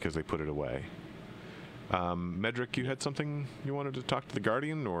that's probably because they put it away. Medric, you had something you wanted to talk to the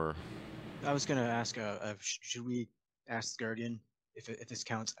Guardian, or? I was going to ask, should we ask the Guardian if this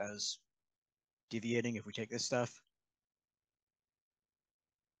counts as deviating if we take this stuff?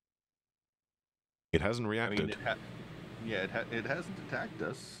 It hasn't reacted. I mean, it hasn't attacked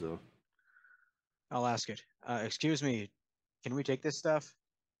us, so. I'll ask it. Excuse me, can we take this stuff?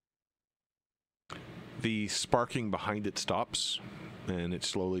 The sparking behind it stops, and it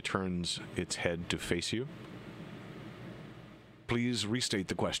slowly turns its head to face you. Please restate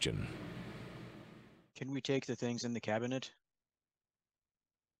the question. Can we take the things in the cabinet?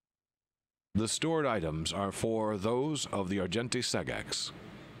 The stored items are for those of the Argenti Sagax.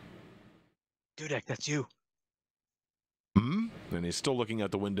 Dudek, that's you. Hmm? And he's still looking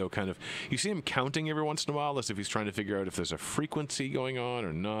out the window, kind of. You see him counting every once in a while as if he's trying to figure out if there's a frequency going on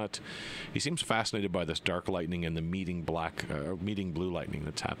or not. He seems fascinated by this dark lightning and the meeting blue lightning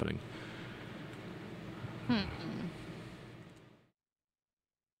that's happening.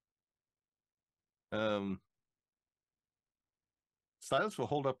 Silas will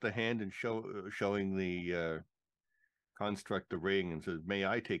hold up the hand and showing the construct the ring and says, "May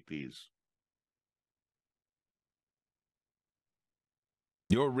I take these?"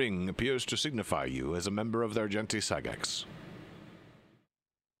 Your ring appears to signify you as a member of the Argenti Sagax.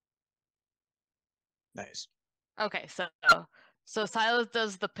 Nice. Okay, so Silas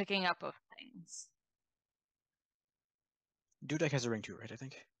does the picking up of things. Dudek has a ring too, right? I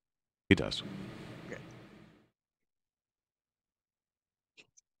think. He does.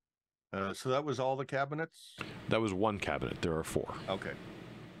 So that was all the cabinets? That was one cabinet. There are 4. Okay.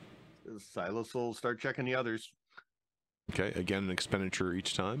 Silas will start checking the others. Okay, again, an expenditure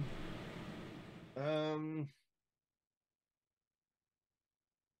each time. We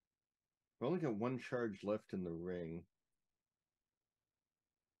only got 1 charge left in the ring.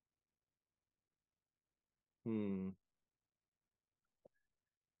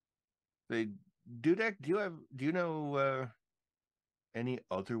 Dudek, do you know any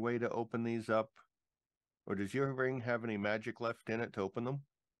other way to open these up? Or does your ring have any magic left in it to open them?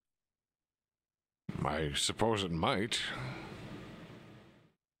 I suppose it might.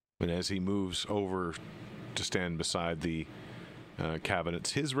 And as he moves over to stand beside the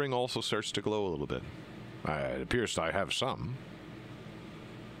cabinets, his ring also starts to glow a little bit. It appears I have some.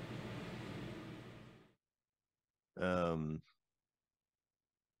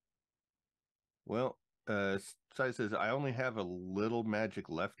 Well, Sai says, I only have a little magic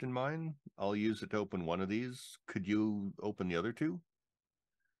left in mine. I'll use it to open one of these. Could you open the other 2?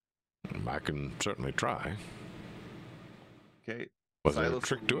 I can certainly try. Okay. Was there a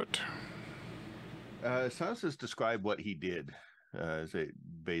trick to it? Silas has described what he did.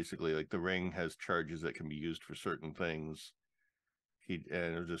 Basically, like the ring has charges that can be used for certain things. And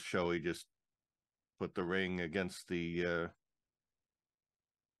it'll just show he just put the ring against the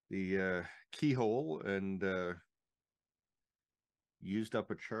keyhole and used up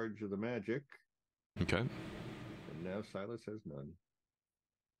a charge of the magic. Okay. And now Silas has none.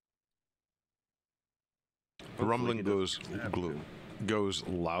 The rumbling goes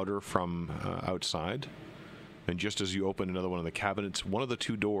louder from outside. And just as you open another one of the cabinets, one of the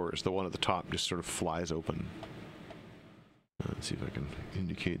 2 doors, the one at the top, just sort of flies open. Let's see if I can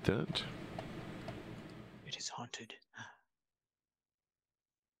indicate that. It is haunted.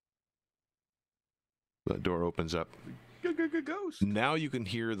 That door opens up. Ghost. Now you can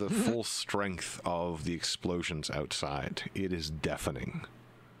hear the full strength of the explosions outside. It is deafening.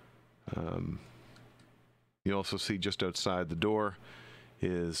 You also see just outside the door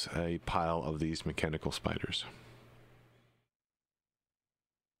is a pile of these mechanical spiders.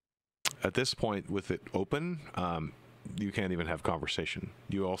 At this point, with it open, you can't even have conversation.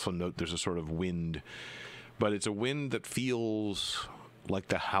 You also note there's a sort of wind, but it's a wind that feels like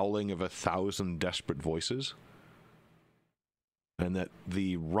the howling of 1,000 desperate voices, and that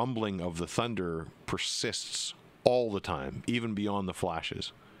the rumbling of the thunder persists all the time, even beyond the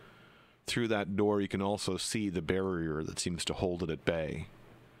flashes. Through that door, you can also see the barrier that seems to hold it at bay.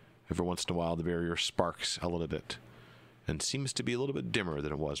 Every once in a while, the barrier sparks a little bit and seems to be a little bit dimmer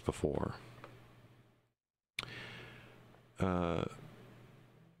than it was before.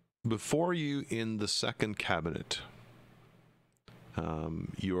 Before you, in the second cabinet,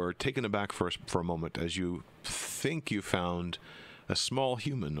 you are taken aback for a moment as you think you found a small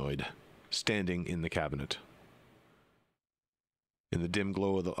humanoid standing in the cabinet. In the dim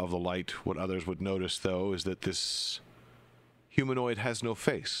glow of the light, what others would notice, though, is that this humanoid has no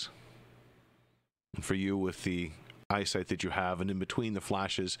face. And for you, with the eyesight that you have, and in between the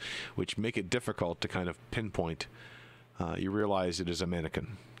flashes, which make it difficult to kind of pinpoint, you realize it is a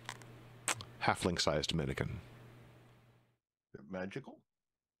mannequin. Halfling-sized mannequin. Magical?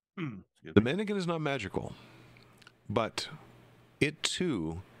 The mannequin is not magical, but it,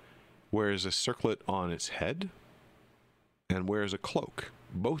 too, wears a circlet on its head and wears a cloak,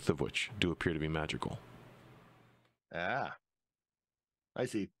 both of which do appear to be magical. Ah, I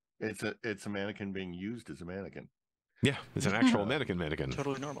see. It's a mannequin being used as a mannequin. Yeah, it's an actual mannequin.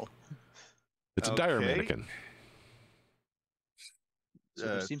 Totally normal. It's a dire mannequin. So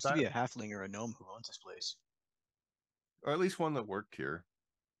there seems to be a halfling or a gnome who owns this place. Or at least one that worked here.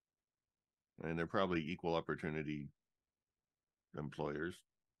 And they're probably equal opportunity employers.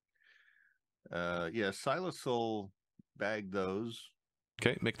 Yeah, Silas will bag those.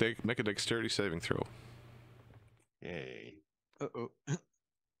 Okay, make a dexterity saving throw. Yay. Uh-oh. I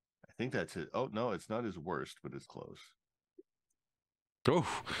think that's it. Oh, no, it's not his worst, but it's close. Oh,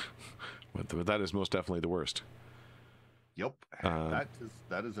 but that is most definitely the worst. Yep,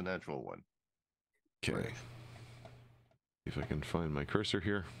 that is a natural one. Okay. Right. See if I can find my cursor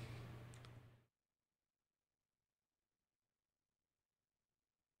here.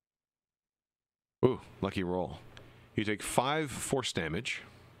 Ooh, lucky roll. You take 5 force damage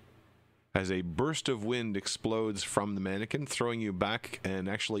as a burst of wind explodes from the mannequin, throwing you back and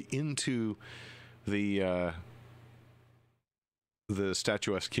actually into the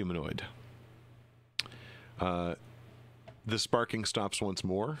statuesque humanoid. The sparking stops once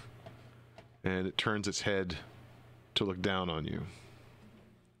more, and it turns its head to look down on you.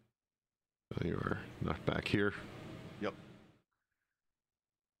 You are knocked back here. Yep.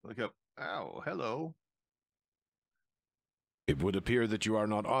 Look up. Ow, hello. It would appear that you are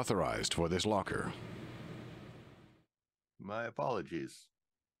not authorized for this locker. My apologies.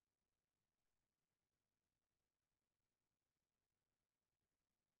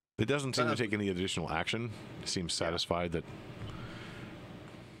 It doesn't seem to take any additional action. It seems satisfied that...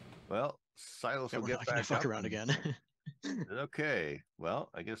 Well, Silas will We're get not gonna back fuck up around and- again. Okay. Well,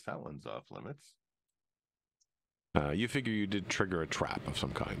 I guess that one's off limits. you figure you did trigger a trap of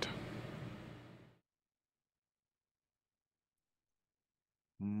some kind.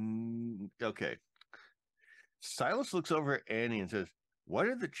 Okay. Silas looks over at Annie and says, "What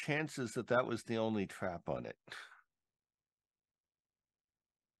are the chances that that was the only trap on it?"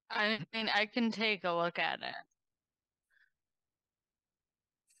 I mean, I can take a look at it.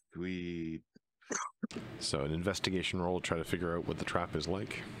 We So an investigation roll to try to figure out what the trap is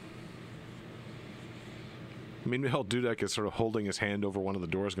like. Meanwhile, Dudek is sort of holding his hand over one of the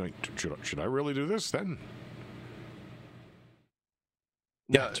doors going, should I really do this then?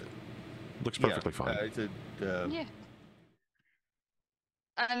 Yeah, it looks perfectly fine. I said, Yeah.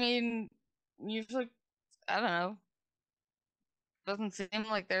 I mean, usually, I don't know. Doesn't seem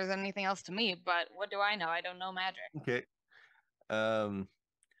like there's anything else to me, but what do I know? I don't know magic. okay.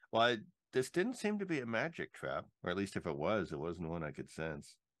 This didn't seem to be a magic trap, or at least if it wasn't one I could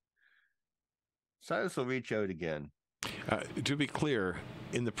sense. Silas will reach out again. To be clear,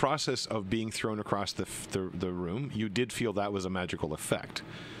 in the process of being thrown across the room, you did feel that was a magical effect,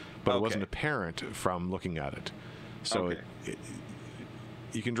 but it wasn't apparent from looking at it. So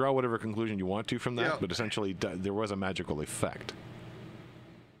you can draw whatever conclusion you want to from that, but essentially there was a magical effect.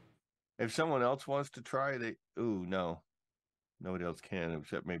 If someone else wants to try, no. Nobody else can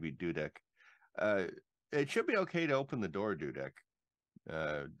except maybe Dudek. It should be okay to open the door, Dudek.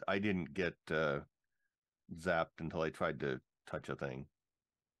 I didn't get zapped until I tried to touch a thing.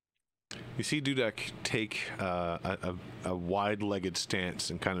 You see Dudek take a wide-legged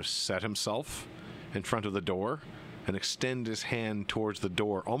stance and kind of set himself in front of the door and extend his hand towards the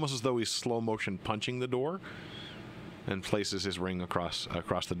door, almost as though he's slow motion punching the door, and places his ring across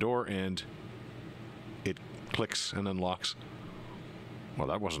the door, and it clicks and unlocks. Well,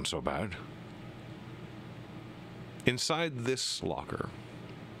 that wasn't so bad. Inside this locker,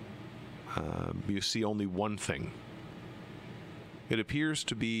 you see only one thing. It appears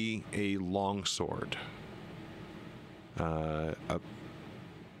to be a longsword. A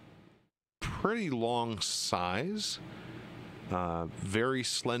pretty long size. Very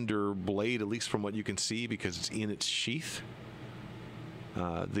slender blade, at least from what you can see, because it's in its sheath.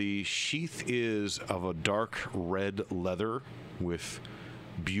 The sheath is of a dark red leather with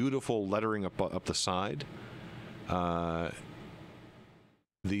beautiful lettering up the side.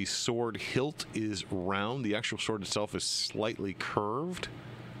 The sword hilt is round. The actual sword itself is slightly curved,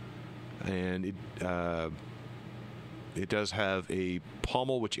 and it does have a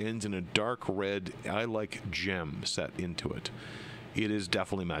pommel which ends in a dark red eye-like gem set into it. It is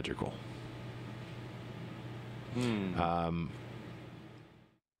definitely magical.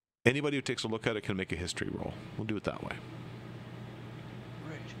 Anybody who takes a look at it can make a history roll. We'll do it that way.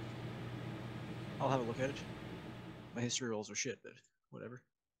 Right. I'll have a look at it. My history rolls are shit, but whatever.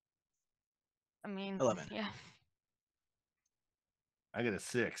 I mean, 11. yeah. I got a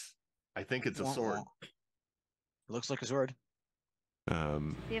 6. I think it's a sword. It looks like a sword.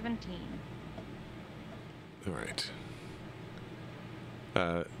 17. All right.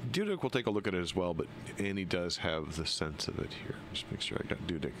 Dudek will take a look at it as well, but Annie does have the sense of it here. Just make sure I got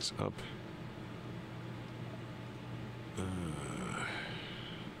Dudek's up.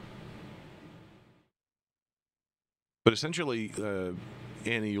 But essentially,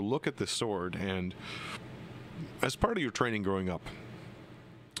 Annie, you look at the sword, and as part of your training growing up,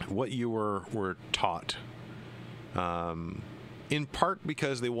 what you were taught, in part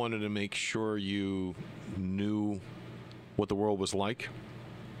because they wanted to make sure you knew what the world was like,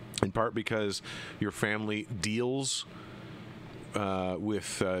 in part because your family deals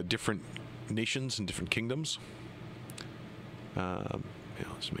with different nations and different kingdoms.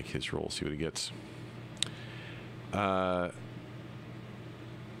 Let's make his roll, see what he gets.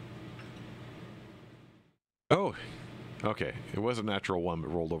 Okay, it was a natural 1,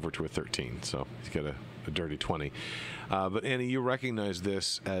 but rolled over to a 13, so he's got a dirty 20. But Annie, you recognize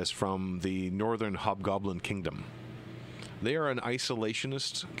this as from the Northern Hobgoblin Kingdom. They are an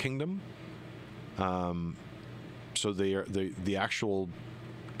isolationist kingdom. So they are the actual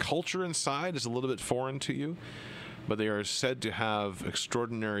culture inside is a little bit foreign to you, but they are said to have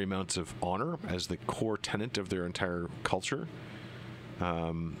extraordinary amounts of honor as the core tenet of their entire culture.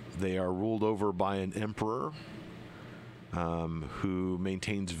 They are ruled over by an emperor who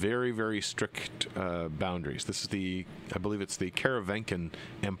maintains very, very strict boundaries. This is I believe it's the Caravancan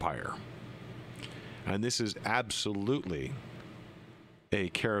Empire. And this is absolutely a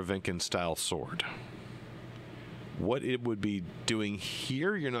Caravancan-style sword. What it would be doing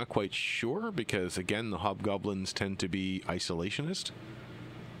here, you're not quite sure, because, again, the hobgoblins tend to be isolationist,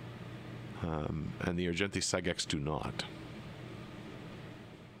 and the Argenti Sagex do not.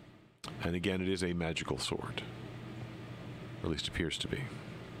 And again, it is a magical sword. Or at least appears to be.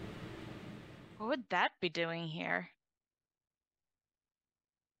 What would that be doing here?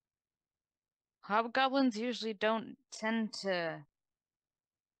 Hobgoblins usually don't tend to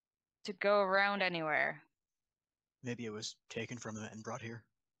go around anywhere. Maybe it was taken from them and brought here.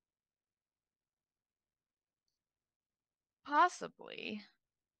 Possibly.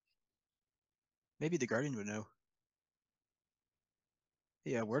 Maybe the Guardian would know.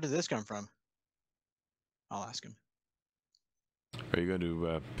 Yeah, where did this come from? I'll ask him. Are you going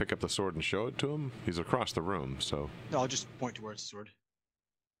to pick up the sword and show it to him? He's across the room, so... No, I'll just point towards the sword.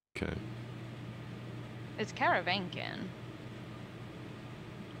 Okay. It's Caravancan.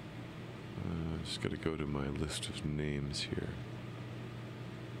 Just got to go to my list of names here.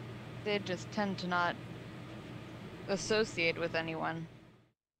 They just tend to not associate with anyone.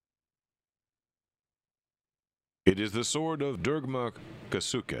 It is the sword of Durgma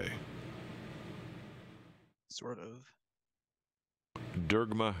Kasuke. Sort of.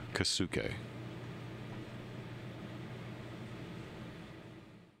 Durgma Kasuke.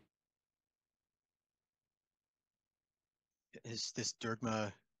 Is this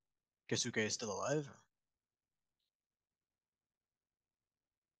Durgma Kasuke still alive?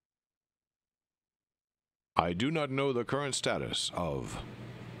 I do not know the current status of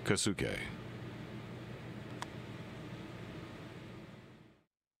Kasuke.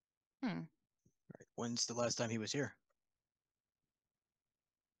 Right. When's the last time he was here?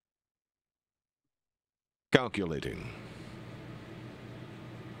 Calculating.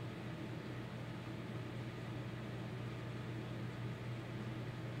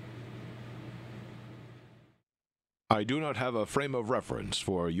 I do not have a frame of reference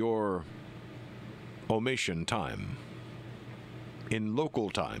for your Ommatia time. In local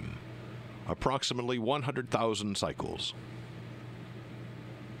time, approximately 100,000 cycles.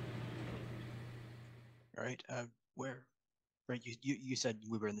 All right. Where? Right. You said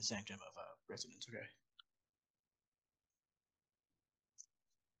we were in the sanctum of residence. Okay.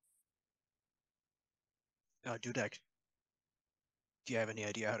 Dudek, do you have any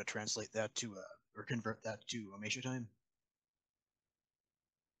idea how to translate that to or convert that to Ommatia time?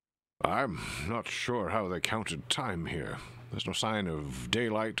 I'm not sure how they counted time here. There's no sign of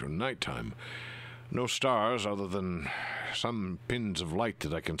daylight or nighttime. No stars other than some pins of light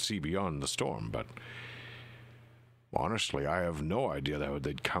that I can see beyond the storm, but honestly, I have no idea how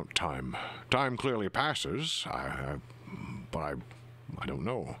they'd count time. Time clearly passes, but I don't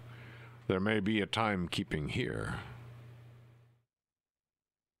know. There may be a timekeeping here.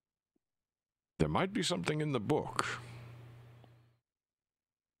 There might be something in the book.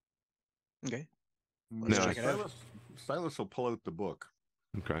 Okay. Let's No, check it out. Silas will pull out the book.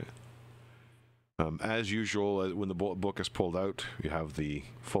 Okay. As usual, when the book is pulled out, you have the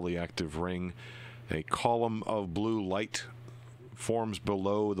fully active ring. A column of blue light forms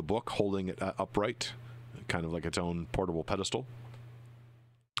below the book, holding it upright, kind of like its own portable pedestal.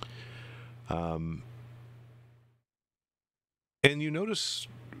 And you notice,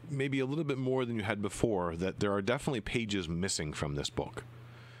 maybe a little bit more than you had before, that there are definitely pages missing from this book.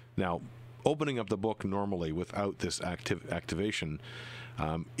 Now, opening up the book normally without this activation,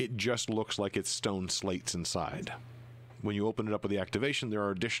 it just looks like it's stone slates inside. When you open it up with the activation, there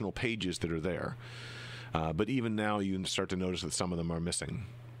are additional pages that are there. But even now, you start to notice that some of them are missing.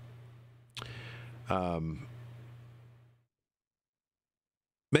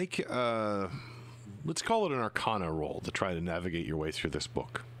 Let's call it an Arcana roll to try to navigate your way through this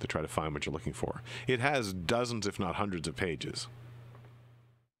book, to try to find what you're looking for. It has dozens, if not hundreds, of pages.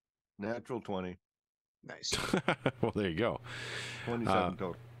 Natural 20. Nice. Well, there you go. 27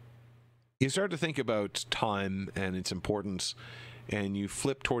 total. You start to think about time and its importance, and you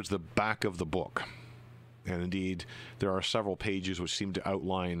flip towards the back of the book. And indeed, there are several pages which seem to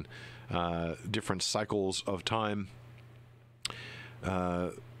outline different cycles of time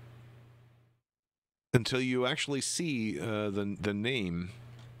until you actually see the name,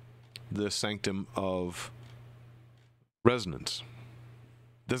 the Sanctum of Resonance.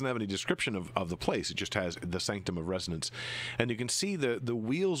 Doesn't have any description of the place. It just has the Sanctum of Resonance, and you can see the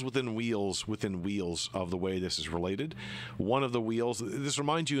wheels within wheels within wheels of the way this is related. One of the wheels, this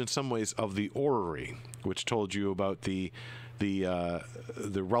reminds you in some ways of the orrery, which told you about the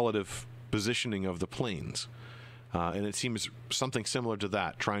relative positioning of the planes, and it seems something similar to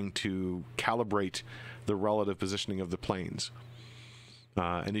that, trying to calibrate the relative positioning of the planes.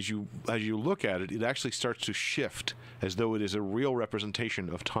 And as you look at it, it actually starts to shift as though it is a real representation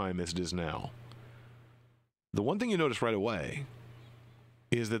of time as it is now. The one thing you notice right away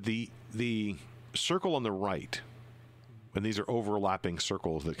is that the circle on the right, and these are overlapping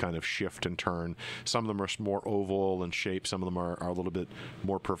circles that kind of shift and turn. Some of them are more oval in shape. Some of them are a little bit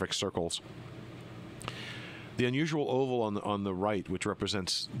more perfect circles. The unusual oval on the right, which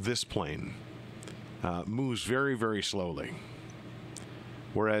represents this plane, moves very, very slowly.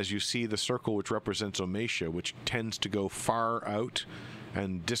 Whereas you see the circle which represents Ommatia, which tends to go far out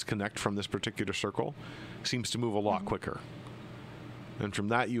and disconnect from this particular circle, seems to move a lot quicker. And from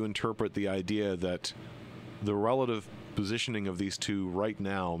that you interpret the idea that the relative positioning of these two right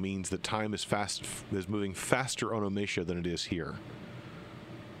now means that time is moving faster on Ommatia than it is here.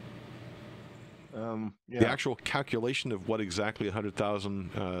 Yeah. The actual calculation of what exactly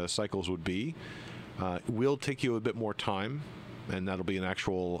 100,000 cycles would be will take you a bit more time. And that'll be an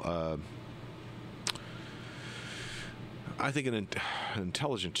actual, I think, an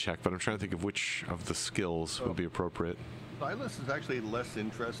intelligence check, but I'm trying to think of which of the skills would be appropriate. Silas is actually less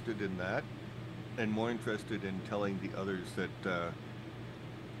interested in that and more interested in telling the others that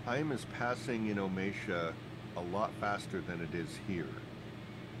time is passing in Ommatia a lot faster than it is here.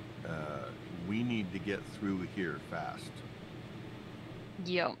 We need to get through here fast.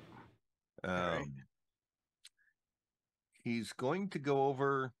 Yep. He's going to go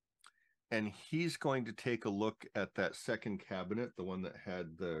over and he's going to take a look at that second cabinet, the one that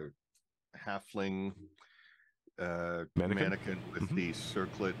had the halfling mannequin with the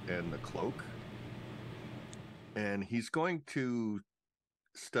circlet and the cloak. And he's going to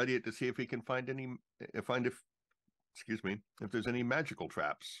study it to see if he can find if there's any magical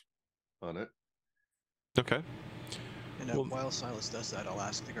traps on it. Okay. And while Silas does that, I'll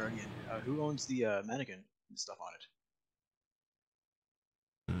ask the Guardian, who owns the mannequin and stuff on it?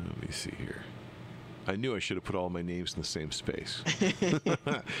 Let me see here. I knew I should have put all my names in the same space.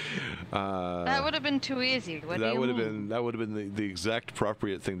 That would have been too easy. That would have been the exact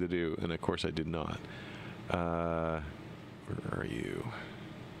appropriate thing to do, and of course I did not. Where are you?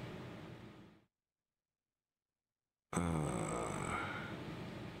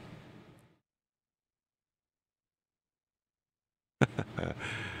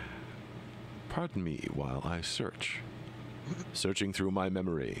 Pardon me while I search. Searching through my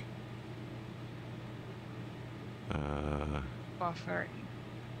memory. Buffering.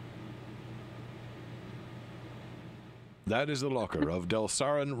 That is the locker of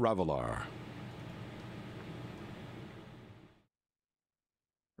Delsaran Ravelar.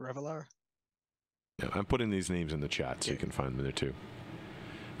 Revelar? Yeah, I'm putting these names in the chat so you can find them there too.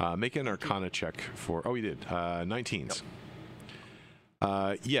 Make an Arcana check for... Oh, you did. 19s.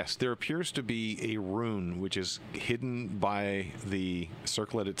 Yep. Yes, there appears to be a rune which is hidden by the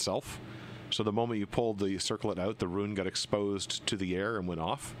circlet itself. So the moment you pulled the circlet out, the rune got exposed to the air and went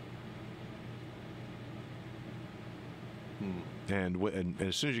off. And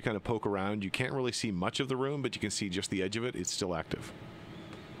as soon as you kind of poke around, you can't really see much of the rune, but you can see just the edge of it. It's still active.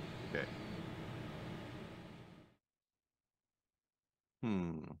 Okay.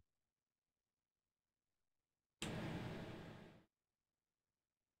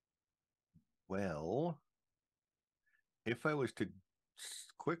 Well, if I was to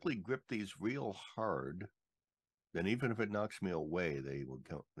quickly grip these real hard, then even if it knocks me away, they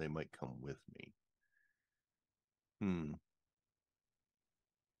might come with me.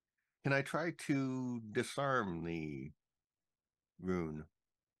 Can I try to disarm the rune?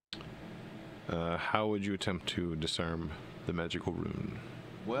 How would you attempt to disarm the magical rune?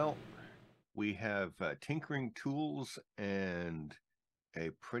 Well, we have tinkering tools and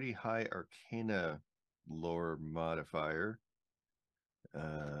a pretty high arcana lore modifier.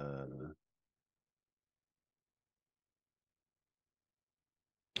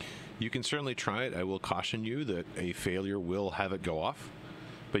 You can certainly try it. I will caution you that a failure will have it go off,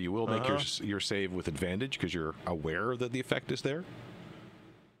 but you will make your save with advantage because you're aware that the effect is there.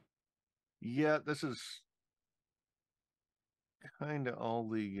 Yeah, this is kind of all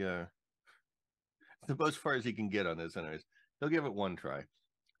the as far as he can get on this. Anyways, he'll give it one try.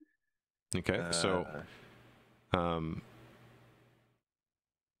 Okay, so I'll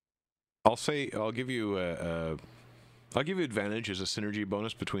give you advantage as a synergy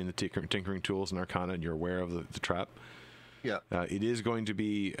bonus between the tinkering tools and Arcana, and you're aware of the trap. Yeah. It is going to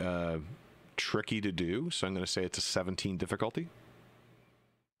be tricky to do, so I'm going to say it's a 17 difficulty.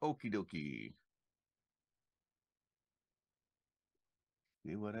 Okie dokie.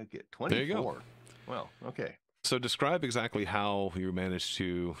 See what I get. 24. There you go. Well, okay. So describe exactly how you managed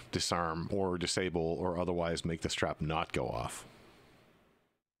to disarm or disable or otherwise make this trap not go off.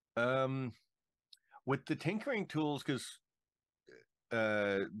 With the tinkering tools, because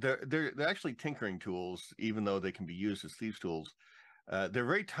they're actually tinkering tools, even though they can be used as thieves' tools. They're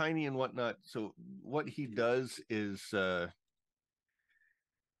very tiny and whatnot. So what he does is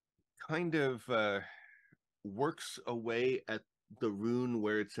kind of works away at the rune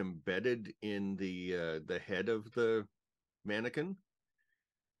where it's embedded in the head of the mannequin,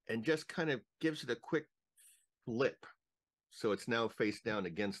 and just kind of gives it a quick flip, so it's now face down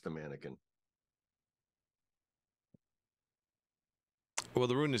against the mannequin. Well,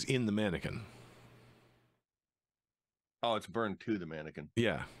 the rune is in the mannequin. Oh, it's burned to the mannequin.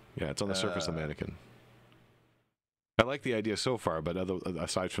 Yeah, it's on the surface of the mannequin. I like the idea so far, but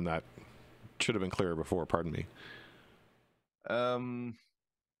aside from that, should have been clearer before. Pardon me.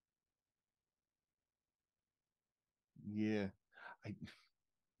 Yeah,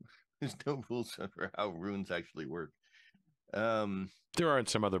 there's no rules for how runes actually work. There are in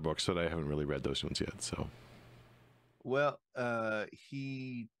some other books, but I haven't really read those ones yet. So, well, I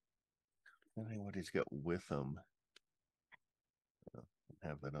don't know what he's got with him. I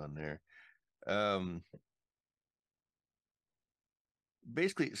have that on there.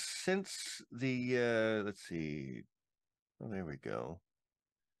 Basically, since the let's see. Oh, there we go.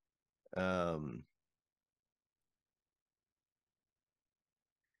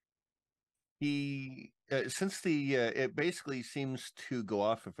 He since the it basically seems to go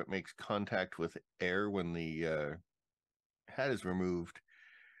off if it makes contact with air when the hat is removed.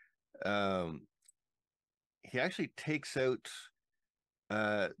 He actually takes out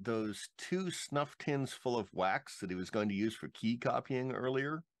those 2 snuff tins full of wax that he was going to use for key copying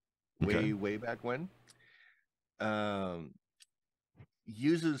earlier, Okay. way back when.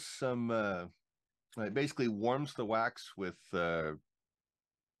 Uses some basically warms the wax with the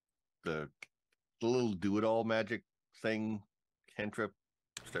little do-it-all magic thing, cantrip,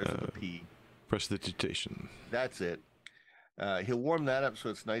 starts with a P. Prestidigitation. That's it. He'll warm that up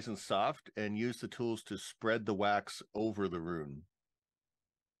so it's nice and soft, and use the tools to spread the wax over the rune,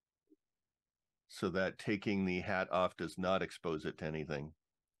 so that taking the hat off does not expose it to anything.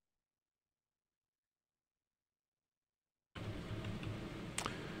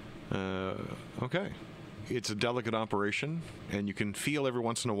 Okay. It's a delicate operation, and you can feel every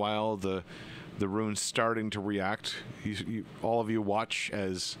once in a while the rune's starting to react. All of you watch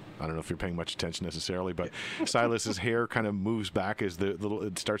as, I don't know if you're paying much attention necessarily, but Silas's hair kind of moves back as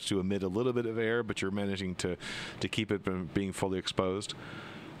it starts to emit a little bit of air, but you're managing to keep it from being fully exposed.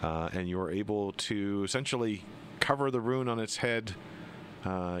 And you're able to essentially cover the rune on its head.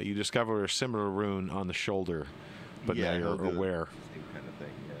 You discover a similar rune on the shoulder, but now you're aware. Same kind of thing.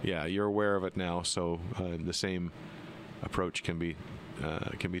 Yeah, you're aware of it now, so the same approach can be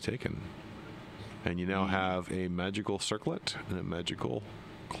taken. And you now have a magical circlet and a magical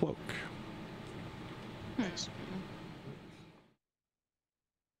cloak. Nice.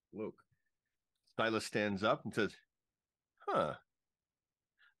 Look, Silas stands up and says, "Huh,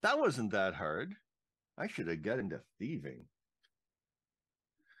 that wasn't that hard. I should have got into thieving."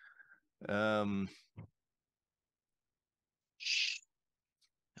 Shh.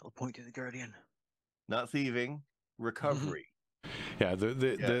 I'll point to the Guardian. Not thieving, recovery. Yeah,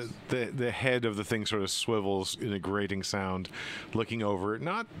 the head of the thing sort of swivels in a grating sound, looking over,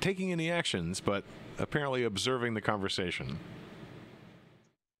 not taking any actions, but apparently observing the conversation.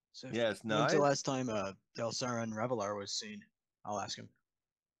 So Yes, no, when's the last time Delsara and Revelar was seen? I'll ask him.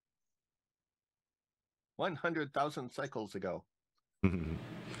 100,000 cycles ago, when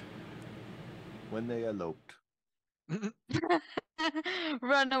they eloped.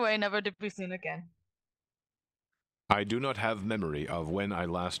 Run away, never to be seen again. I do not have memory of when I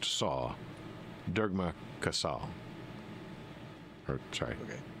last saw Durgma Kasal. Or, sorry.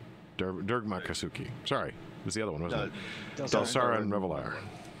 Okay. Durgma Kasuki. Sorry. It was the other one, wasn't it? Delsara. Delsara and Revelar.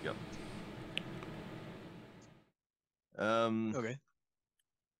 Yep. Okay.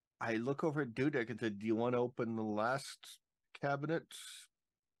 I look over at Dudek and said, "Do you want to open the last cabinet?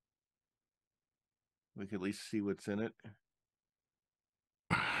 We can at least see what's in it."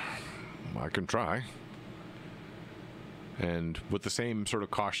 I can try. And with the same sort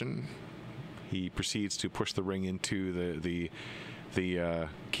of caution, he proceeds to push the ring into the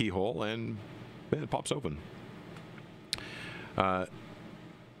keyhole, and it pops open.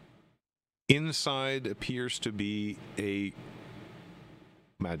 Inside appears to be a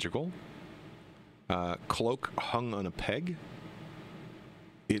magical cloak hung on a peg.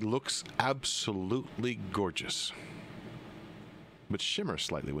 It looks absolutely gorgeous, but shimmers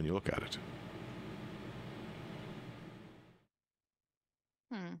slightly when you look at it.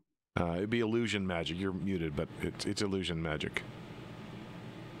 It'd be illusion magic. You're muted, but it's illusion magic.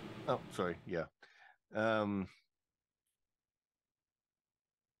 Oh, sorry. Yeah.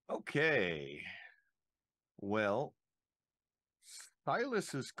 Okay. Well,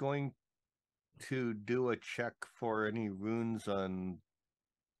 Silas is going to do a check for any runes on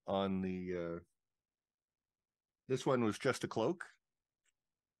the. This one was just a cloak.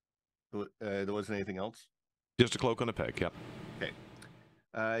 There wasn't anything else. Just a cloak on a peg. Yep. Okay.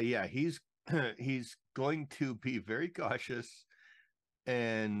 Yeah, he's he's going to be very cautious,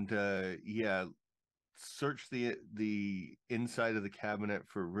 and search the inside of the cabinet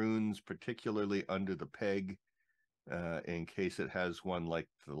for runes, particularly under the peg, in case it has one like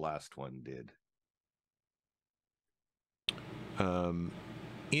the last one did.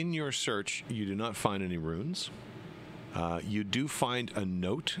 In your search, you do not find any runes. You do find a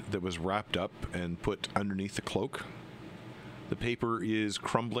note that was wrapped up and put underneath the cloak. The paper is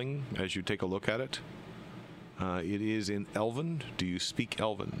crumbling as you take a look at it. It is in Elven. Do you speak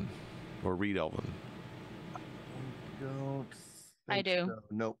Elven or read Elven? I do. So.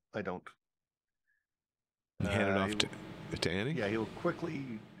 Nope, I don't. You hand it off to Annie? Yeah, he'll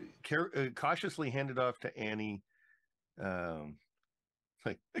quickly, cautiously hand it off to Annie.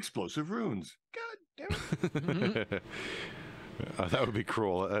 Like, explosive runes. God damn it. That would be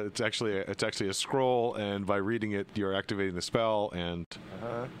cruel. It's actually a scroll, and by reading it, you're activating the spell. And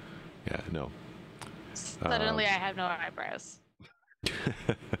yeah, no. Suddenly, I have no eyebrows.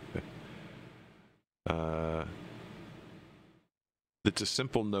 It's a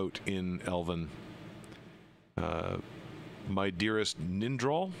simple note in Elven. My dearest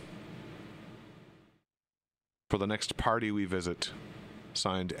Nindral, for the next party we visit,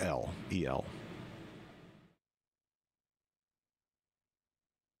 signed L, E-L.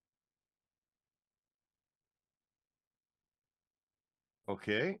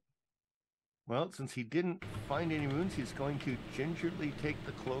 Okay. Well, since he didn't find any runes, he's going to gingerly take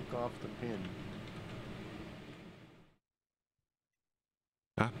the cloak off the pin.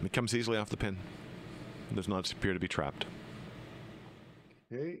 It comes easily off the pin. It does not appear to be trapped.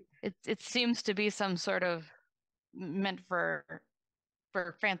 Okay. It seems to be some sort of meant for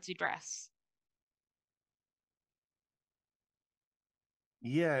fancy dress.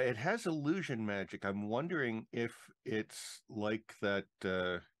 Yeah, it has illusion magic. I'm wondering if it's like that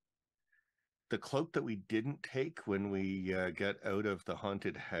the cloak that we didn't take when we get out of the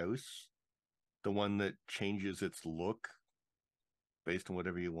haunted house, the one that changes its look based on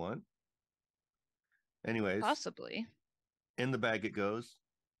whatever you want. Anyways, Possibly. in the bag it goes.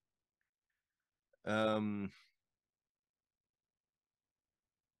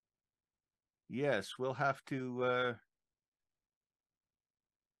 Yes, we'll have to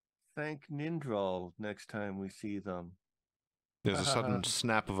thank Nindral next time we see them. There's a sudden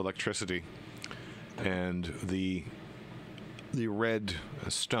snap of electricity, and the red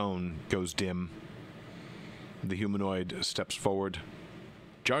stone goes dim. The humanoid steps forward.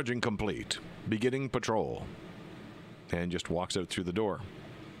 Charging complete. Beginning patrol. And just walks out through the door.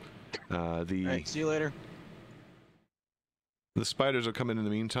 All right, see you later. The spiders will come in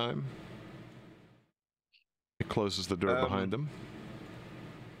the meantime. It closes the door behind them.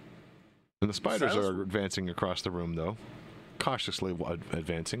 And the spiders are advancing across the room, though. Cautiously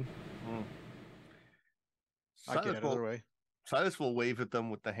advancing. I get out of the way. Silas will wave at them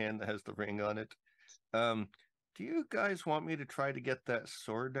with the hand that has the ring on it. Do you guys want me to try to get that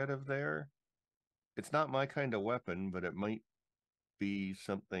sword out of there? It's not my kind of weapon, but it might be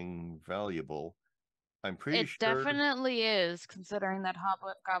something valuable. I'm pretty sure. It definitely is, considering that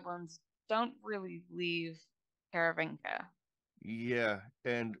hobgoblins don't really leave Karavinka. Yeah,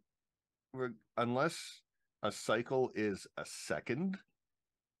 and unless a cycle is a second,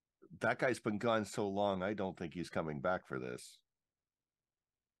 that guy's been gone so long, I don't think he's coming back for this.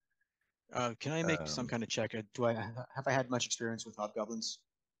 Can I make some kind of check? Have I had much experience with hobgoblins,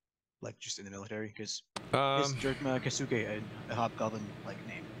 like just in the military? Because is Dirtma Kasuke a hobgoblin-like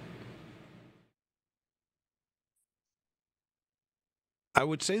name? I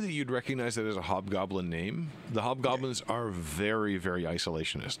would say that you'd recognize it as a hobgoblin name. The hobgoblins are very, very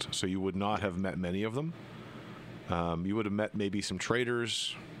isolationist, so you would not have met many of them. You would have met maybe some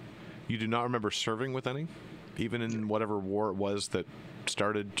traders. You do not remember serving with any, even in whatever war it was that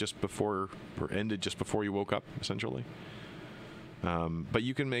started just before or ended just before you woke up, essentially. But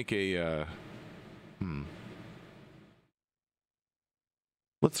you can make a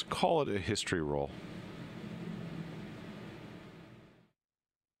let's call it a history roll.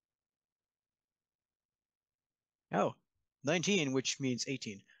 Oh, 19, which means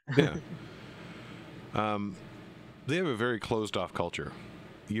 18. Yeah. They have a very closed-off culture.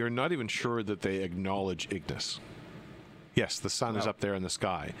 You're not even sure that they acknowledge Ignis. Yes, the sun is up there in the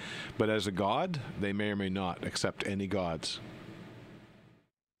sky, but as a god, they may or may not accept any gods.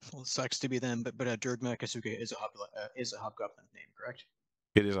 Well, it sucks to be them, but Durgma Kasuke is a hobgoblin name, correct?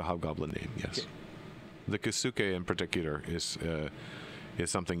 It is a hobgoblin name, yes. Okay. The Kasuke in particular is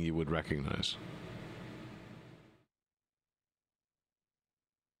something you would recognize.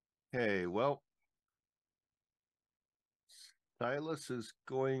 Okay, well, Silas is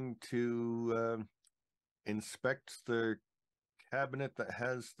going to inspect the cabinet that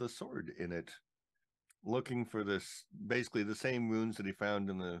has the sword in it, looking for this, basically the same runes that he found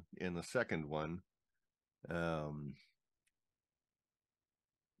in the second one.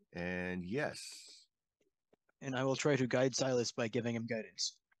 And yes. And I will try to guide Silas by giving him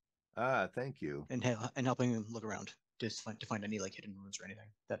guidance. Ah, thank you. And helping him look around to find any like hidden runes or anything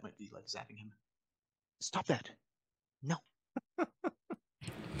that might be like zapping him. Stop that! No. Okay,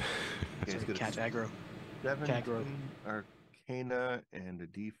 Sorry, cat aggro. 17 aggro. Arcana and a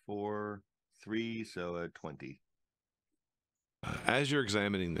D4, 3, so a 20. As you're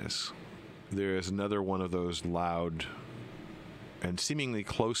examining this, there is another one of those loud and seemingly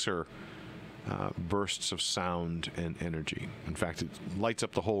closer bursts of sound and energy. In fact, it lights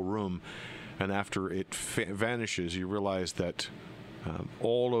up the whole room, and after it vanishes, you realize that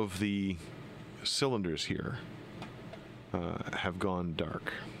all of the cylinders here have gone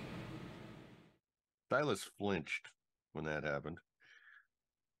dark. Silas flinched when that happened.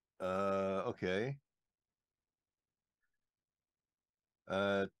 Okay.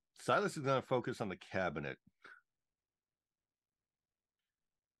 Silas is going to focus on the cabinet.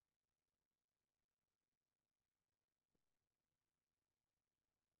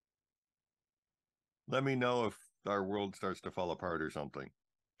 Let me know if our world starts to fall apart or something,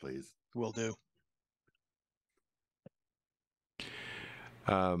 please. Will do.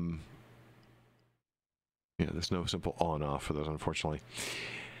 Yeah, there's no simple on-off for those, unfortunately.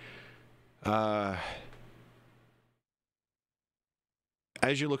 As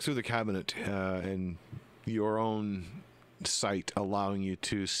you look through the cabinet and your own sight allowing you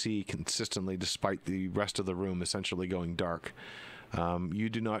to see consistently despite the rest of the room essentially going dark, you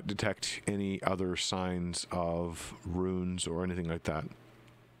do not detect any other signs of runes or anything like that.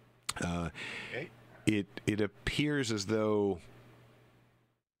 Okay. It appears as though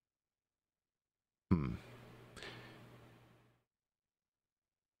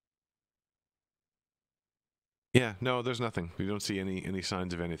yeah, no, there's nothing. We don't see any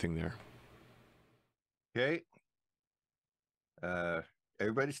signs of anything there. Okay.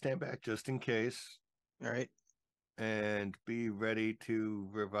 Everybody stand back just in case. All right. And be ready to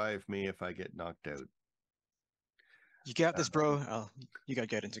revive me if I get knocked out. You got this, bro. Oh, you got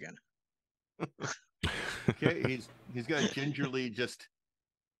guidance again. Okay, he's gonna gingerly just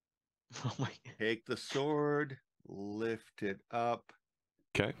Oh my. take the sword, lift it up.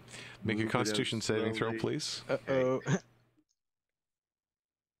 Okay. Make a Move it Constitution out saving throw, slowly. please. Uh-oh.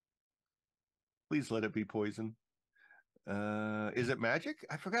 Please let it be poison. Is it magic?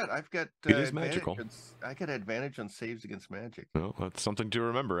 I forgot. I've got It is magical. I get advantage on saves against magic. No, that's something to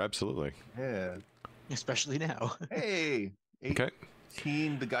remember. Absolutely. Yeah. Especially now. Hey. 18. Okay.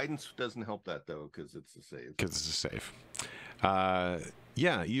 The guidance doesn't help that though, because it's a save. Because it's a save.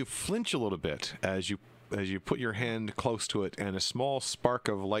 Yeah, you flinch a little bit as you put your hand close to it, and a small spark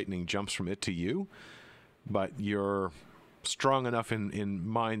of lightning jumps from it to you, but you're strong enough in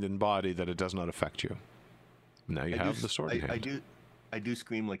mind and body that it does not affect you. Now you have the sword in hand. I do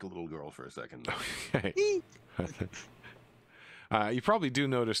scream like a little girl for a second. Okay. You probably do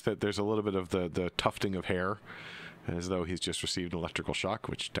notice that there's a little bit of the tufting of hair, as though he's just received an electrical shock,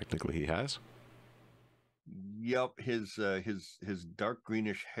 which technically he has. Yep, his dark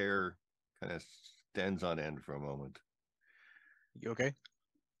greenish hair kind of stands on end for a moment. You okay?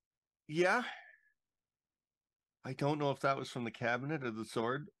 Yeah. I don't know if that was from the cabinet or the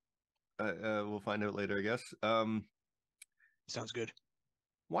sword. We'll find out later, I guess. Sounds good.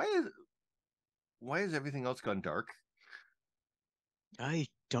 Why has everything else gone dark? I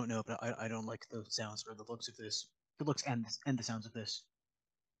don't know, but I don't like the sounds or the looks of this. The looks and the sounds of this.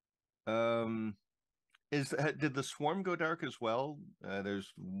 Did the swarm go dark as well?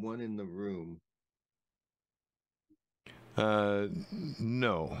 There's one in the room.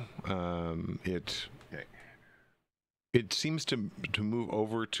 No. It Okay. it seems to move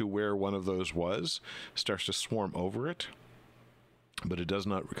over to where one of those was, starts to swarm over it, but it does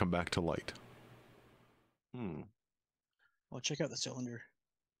not come back to light. Well, check out the cylinder.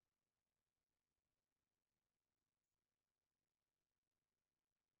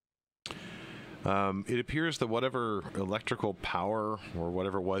 It appears that whatever electrical power or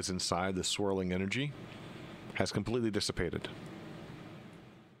whatever was inside the swirling energy has completely dissipated.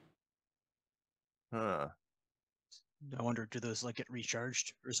 Huh. I wonder, do those like get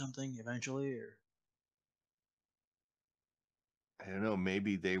recharged or something eventually, or? I don't know.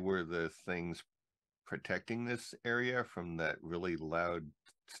 Maybe they were the things protecting this area from that really loud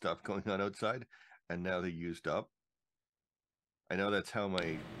stuff going on outside, and now they're used up. I know that's how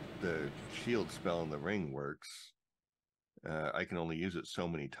the shield spell in the ring works. I can only use it so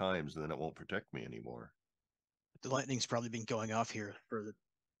many times, and then it won't protect me anymore. The lightning's probably been going off here for the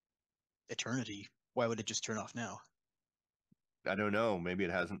eternity. Why would it just turn off now? I don't know. Maybe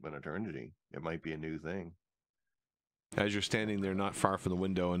it hasn't been eternity. It might be a new thing. As you're standing there not far from the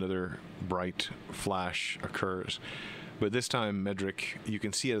window, another bright flash occurs. But this time, Medric, you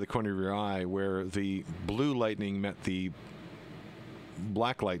can see out of the corner of your eye where the blue lightning met the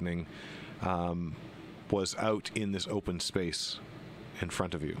black lightning was out in this open space in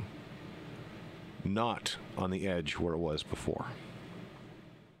front of you. Not on the edge where it was before.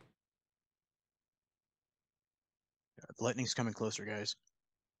 The lightning's coming closer, guys.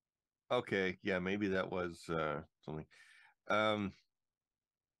 Okay, yeah, maybe that was something.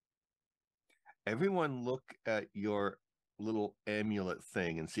 Everyone look at your little amulet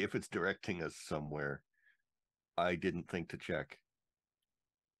thing and see if it's directing us somewhere. I didn't think to check.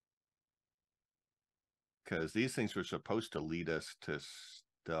 Because these things were supposed to lead us to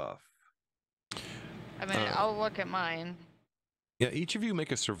stuff. I mean, I'll look at mine. Yeah, each of you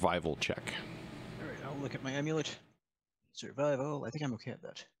make a survival check. All right, I'll look at my amulet. Survival. I think I'm okay at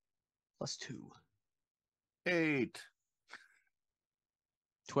that. +2. 8.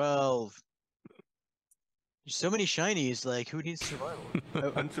 12. There's so many shinies. Like, who needs survival?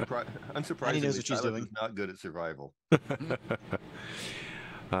 Unsurprisingly, knows what she's Silas doing. is not good at survival.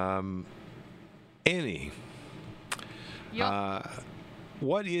 Annie, Yup.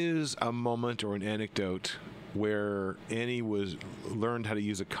 what is a moment or an anecdote where Annie learned how to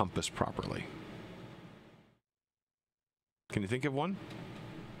use a compass properly? Can you think of one?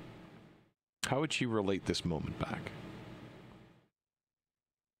 How would she relate this moment back?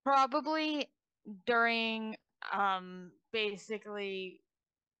 Probably during basically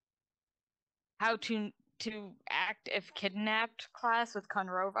how to act if kidnapped class with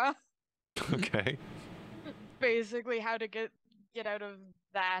Conrova. Okay. Basically how to get out of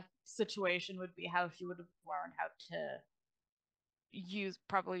that situation would be how she would have learned how to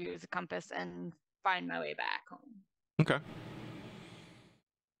probably use a compass and find my way back home. Okay.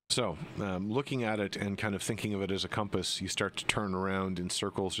 So, looking at it and kind of thinking of it as a compass, you start to turn around in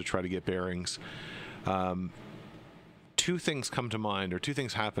circles to try to get bearings. Two things come to mind, or two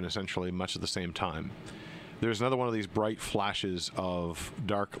things happen essentially much at the same time. There's another one of these bright flashes of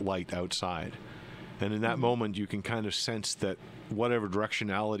dark light outside. And in that moment, you can kind of sense that whatever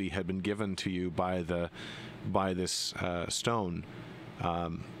directionality had been given to you by this stone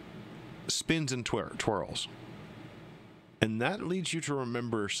spins and twirls. And that leads you to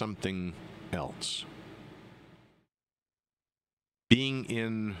remember something else. Being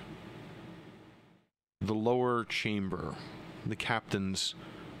in the lower chamber, the captain's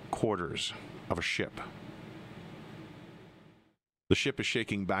quarters of a ship. The ship is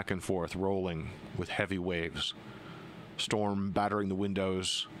shaking back and forth, rolling with heavy waves. Storm battering the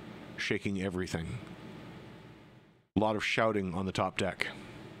windows, shaking everything. A lot of shouting on the top deck.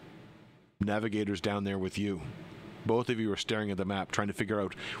 Navigators down there with you. Both of you are staring at the map, trying to figure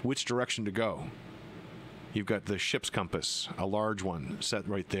out which direction to go. You've got the ship's compass, a large one, set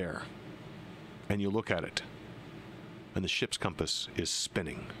right there. And you look at it, and the ship's compass is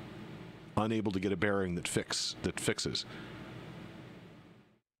spinning, unable to get a bearing that fixes.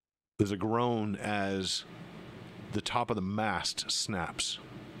 There's a groan as the top of the mast snaps.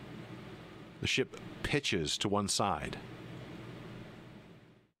 The ship pitches to one side.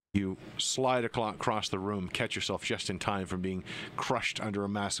 You slide across the room, catch yourself just in time from being crushed under a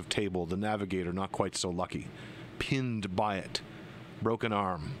massive table. The navigator, not quite so lucky, pinned by it, broken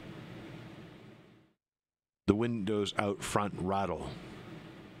arm. The windows out front rattle,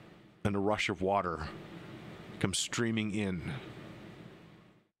 and a rush of water comes streaming in.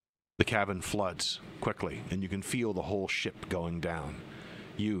 The cabin floods quickly, and you can feel the whole ship going down.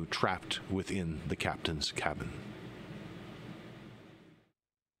 You trapped within the captain's cabin.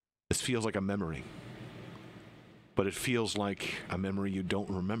 This feels like a memory, but it feels like a memory you don't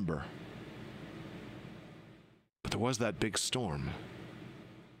remember. But there was that big storm.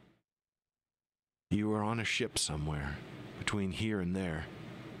 You were on a ship somewhere, between here and there,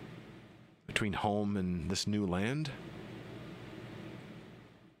 between home and this new land.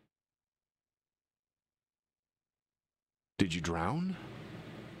 Did you drown?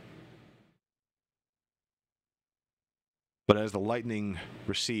 But as the lightning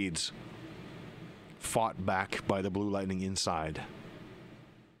recedes, fought back by the blue lightning inside,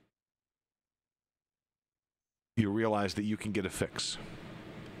 you realize that you can get a fix.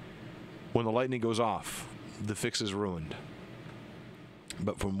 When the lightning goes off, the fix is ruined.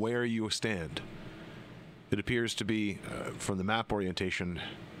 But from where you stand, it appears to be, from the map orientation,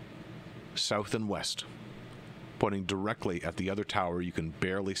 south and west, pointing directly at the other tower you can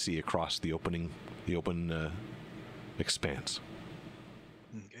barely see across the open expanse.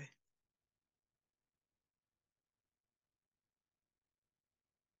 Okay.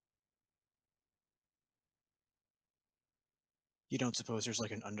 You don't suppose there's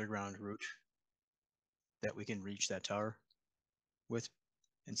like an underground route that we can reach that tower with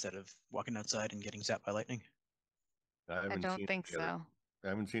instead of walking outside and getting zapped by lightning? I don't think so. I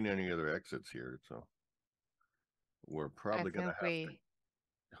haven't seen any other exits here, so we're probably going to have to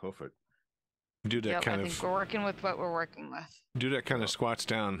hoof it. Dudek I think we're working with what we're working with. Dudek kind of squats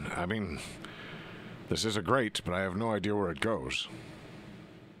down. I mean, this is a grate, but I have no idea where it goes.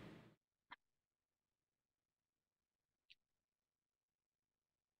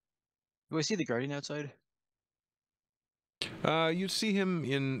 Do I see the guardian outside? You see him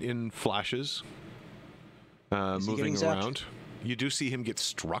in flashes, moving around. You do see him get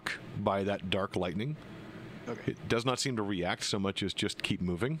struck by that dark lightning. Okay. It does not seem to react so much as just keep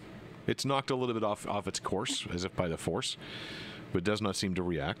moving. It's knocked a little bit off its course, as if by the force, but does not seem to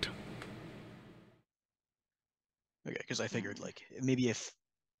react. Okay, because I figured like maybe if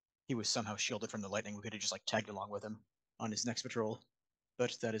he was somehow shielded from the lightning, we could have just like tagged along with him on his next patrol.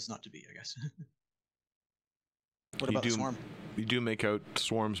 But that is not to be, I guess. What about the swarm? You do make out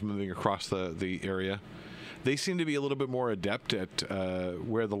swarms moving across the area. They seem to be a little bit more adept at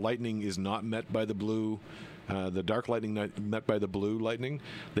where the lightning is not met by the blue, the dark lightning met by the blue lightning.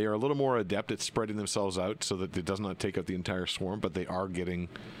 They are a little more adept at spreading themselves out so that it does not take out the entire swarm, but they are getting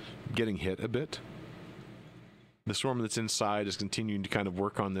hit a bit. The swarm that's inside is continuing to kind of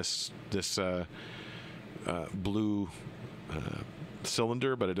work on this blue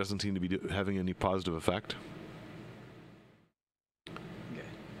cylinder, but it doesn't seem to be having any positive effect.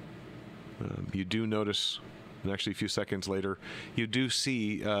 You do notice, and actually a few seconds later, you do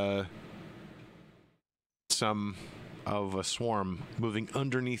see some of a swarm moving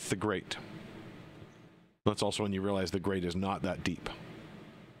underneath the grate. That's also when you realize the grate is not that deep.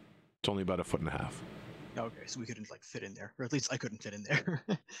 It's only about 1.5 feet. Okay, so we couldn't like fit in there, or at least I couldn't fit in there.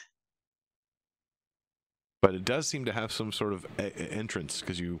 But it does seem to have some sort of entrance,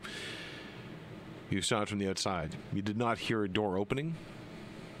 because you saw it from the outside. You did not hear a door opening.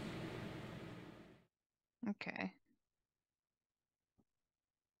 Okay.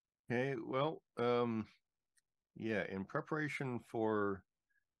 Okay, well, yeah, in preparation for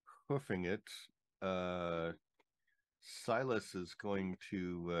hoofing it, Silas is going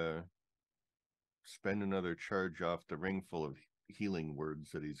to spend another charge off the ring full of healing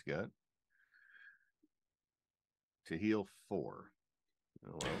words that he's got to heal 4.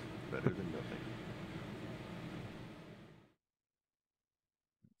 Oh, well, better than nothing.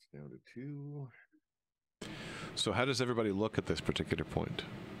 It's down to 2. So how does everybody look at this particular point?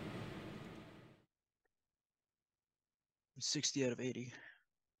 60 out of 80.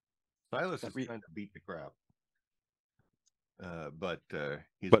 Silas is trying to beat the crap. But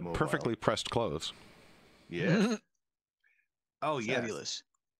he's but mobile. Perfectly pressed clothes. Yes. Oh, Fabulous.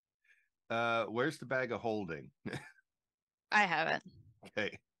 Yes. Where's the bag of holding? I have it.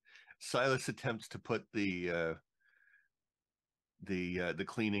 Okay. Silas attempts to put the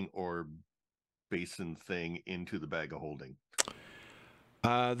cleaning orb basin thing into the bag of holding.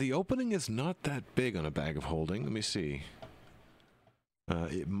 The opening is not that big on a bag of holding. Let me see.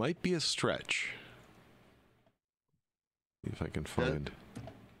 It might be a stretch. See if I can find.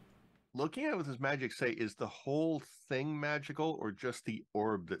 Looking at it with his magic, say, is the whole thing magical or just the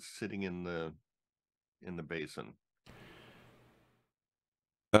orb that's sitting in the basin?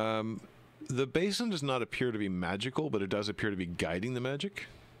 The basin does not appear to be magical, but it does appear to be guiding the magic.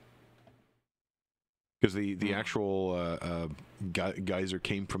 Because the actual geyser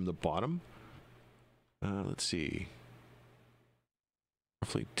came from the bottom. Let's see.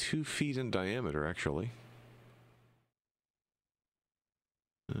 Roughly 2 feet in diameter, actually.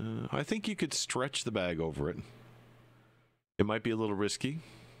 I think you could stretch the bag over it. It might be a little risky.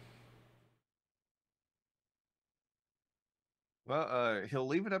 Well, he'll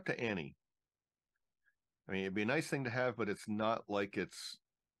leave it up to Annie. I mean, it'd be a nice thing to have, but it's not like it's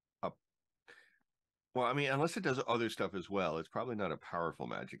a... Well, I mean, unless it does other stuff as well. It's probably not a powerful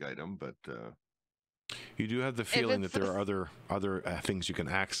magic item, but... You do have the feeling that there are other things you can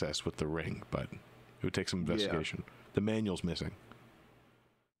access with the ring, but it would take some investigation. Yeah. The manual's missing.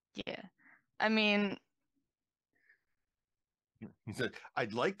 Yeah. I mean... He said,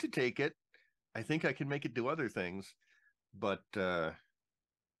 I'd like to take it. I think I can make it do other things, but... well,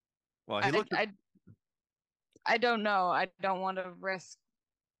 he looked... I don't know. I don't want to risk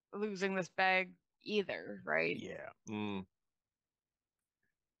losing this bag either, right? Yeah. Mm.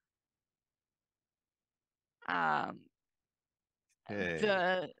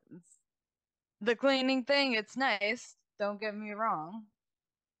 Hey. The cleaning thing, it's nice. Don't get me wrong.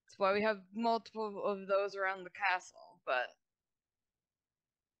 That's why we have multiple of those around the castle, but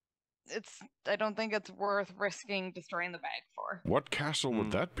I don't think it's worth risking destroying the bag for. What castle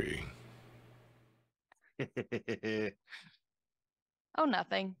would that be? Oh,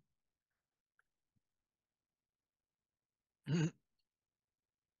 nothing. You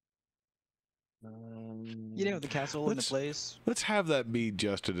know, the castle and the place. Let's have that be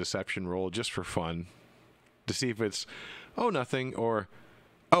just a deception roll, just for fun, to see if it's nothing or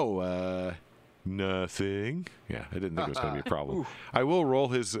nothing. Yeah, I didn't think it was going to be a problem. I will roll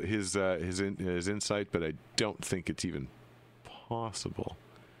his insight, but I don't think it's even possible.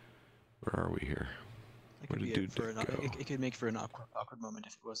 Where are we here? Where did dude go? It could make for an awkward moment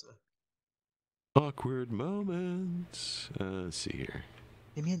if it was a awkward moment. Let's see here.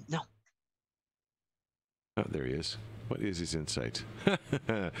 I mean, no. Oh, there he is. What is his insight?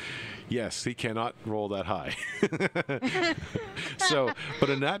 Yes, he cannot roll that high. So, but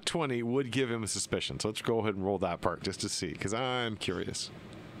a nat 20 would give him a suspicion. So let's go ahead and roll that part just to see, because I'm curious.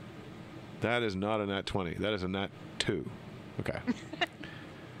 That is not a nat 20. That is a nat 2. Okay.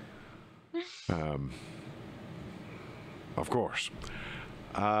 Of course.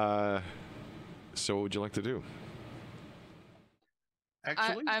 So what would you like to do?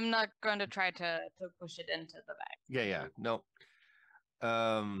 Actually, I'm not going to try to push it into the bag. Yeah, no.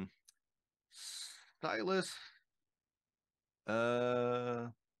 Silas,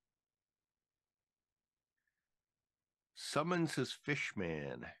 summons his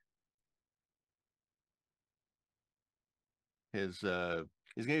fishman. He's going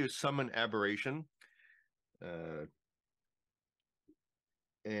to use summon aberration.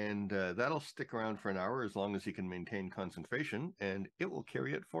 And that'll stick around for an hour as long as he can maintain concentration, and it will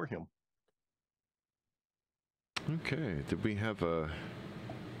carry it for him. Okay. Did we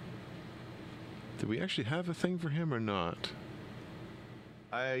actually have a thing for him or not?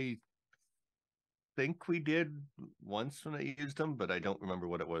 I think we did once when I used them, but I don't remember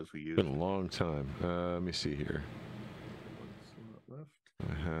what it was we used. It's been a long time. Let me see here. What's left?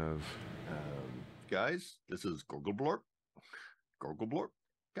 I have... guys, this is Gorgleblorp. Gorgleblorp.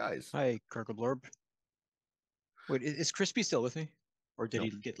 Guys. Hi, Gorgleblorp. Wait, is Crispy still with me? Or did he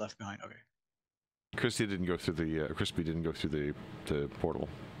get left behind? Okay. Crispy didn't go through the portal.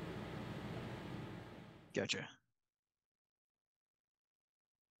 Gotcha.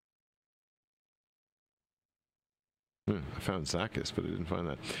 I found Zakis, but I didn't find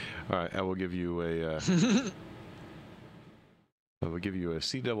that. All right, I will give you a... I will give you a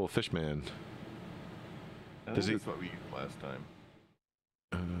Sea Devil Fishman. That's what we used last time.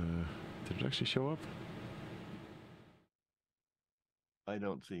 Did it actually show up? I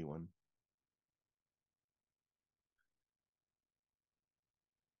don't see one.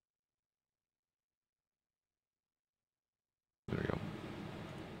 There we go.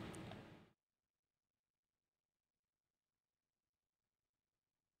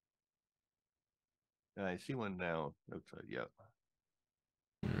 I see one now. Outside, yeah.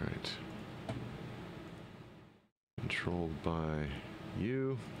 All right. Controlled by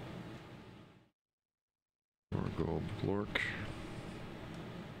you. Gorgleblorp.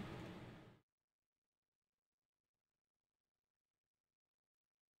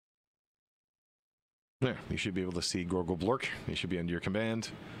 There, you should be able to see Gorgleblorp. He should be under your command.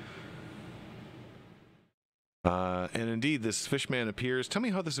 And indeed, this fishman appears. Tell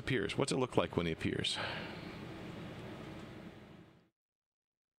me how this appears. What's it look like when he appears?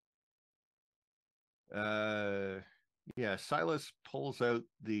 Yeah, Silas pulls out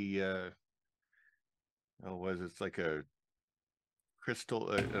the it's like a crystal,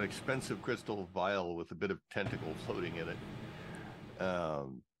 an expensive crystal vial with a bit of tentacle floating in it,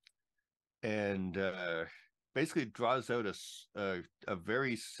 and basically draws out a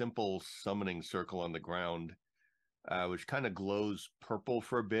very simple summoning circle on the ground, which kind of glows purple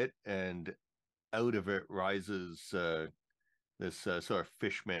for a bit, and out of it rises this sort of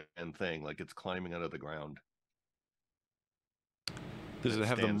fishman thing, like it's climbing out of the ground. Does it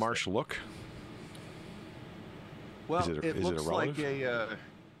have the marsh look? Well, it looks like a.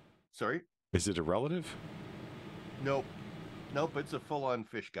 Sorry? Is it a relative? Nope. Nope, it's a full-on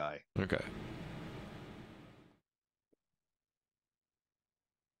fish guy. Okay.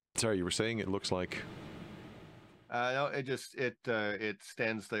 Sorry, you were saying it looks like... No, it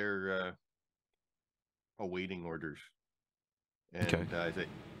stands there awaiting orders. And okay. I say,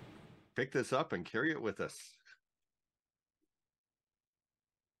 pick this up and carry it with us.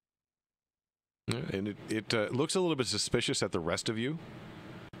 And it looks a little bit suspicious at the rest of you,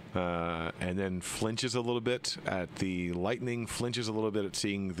 and then flinches a little bit at the lightning, flinches a little bit at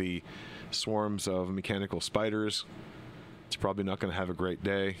seeing the swarms of mechanical spiders. It's probably not going to have a great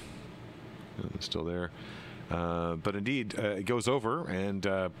day. It's still there. But indeed, it goes over and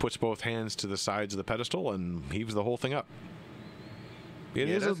puts both hands to the sides of the pedestal and heaves the whole thing up. It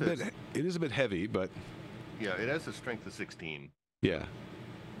is a bit heavy, but... Yeah, it has a strength of 16. Yeah.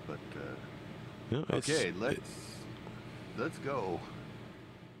 But... No, okay, let's go.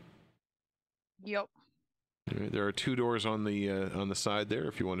 Yep. Right, there are 2 doors on the side there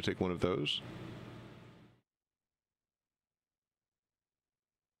if you want to take one of those.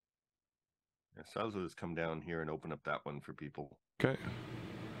 Yeah, so I'll just come down here and open up that one for people. Okay.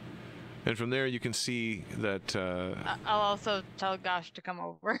 And from there you can see that... I'll also tell Gosh to come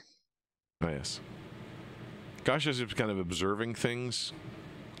over. Oh, yes. Gosh is just kind of observing things.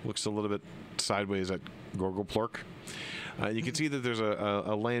 Looks a little bit sideways at Gorgleplork. You can see that there's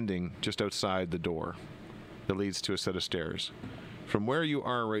a landing just outside the door that leads to a set of stairs. From where you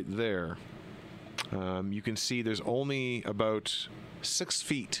are right there, you can see there's only about 6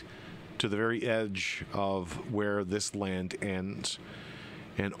 feet to the very edge of where this land ends.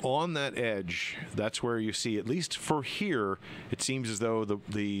 And on that edge, that's where you see, at least for here, it seems as though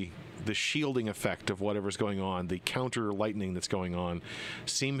the shielding effect of whatever's going on, the counter lightning that's going on,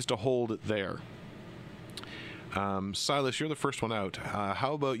 seems to hold it there. Silas, you're the first one out.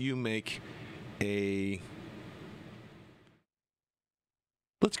 How about you make a...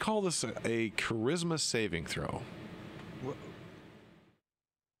 Let's call this a charisma saving throw.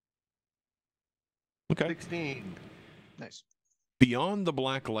 Okay. 16. Nice. Beyond the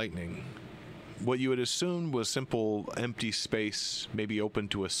black lightning, what you would assume was simple empty space, maybe open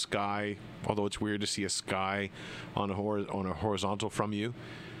to a sky, although it's weird to see a sky on a horizontal from you.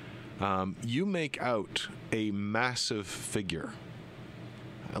 You make out a massive figure.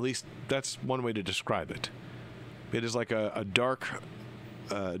 At least that's one way to describe it. It is like a darkness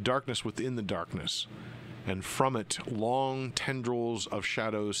within the darkness, and from it, long tendrils of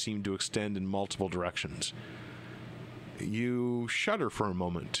shadows seem to extend in multiple directions. You shudder for a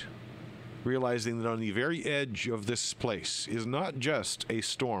moment, realizing that on the very edge of this place is not just a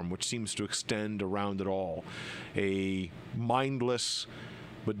storm which seems to extend around it all, a mindless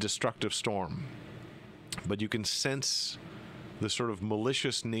but destructive storm, but you can sense the sort of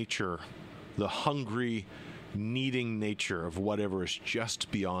malicious nature, the hungry, needing nature of whatever is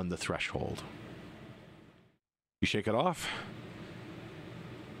just beyond the threshold. You shake it off?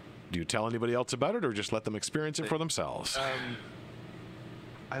 Do you tell anybody else about it, or just let them experience it for themselves?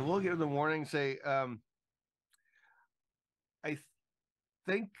 I will give them warning, say, I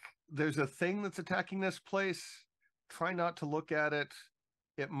think there's a thing that's attacking this place. Try not to look at it.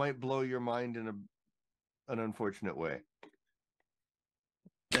 It might blow your mind in an unfortunate way.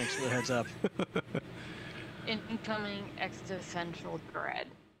 Thanks for the heads up. Incoming existential dread.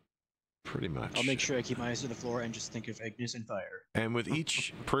 Pretty much. I'll make sure I keep my eyes to the floor and just think of Ignis and fire. And with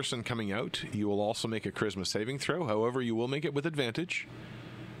each person coming out, you will also make a charisma saving throw. However, you will make it with advantage.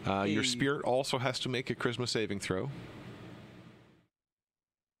 Your spirit also has to make a charisma saving throw.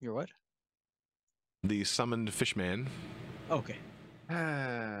 Your what? The summoned fishman. Okay.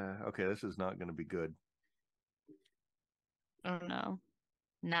 Okay, this is not going to be good. Oh no.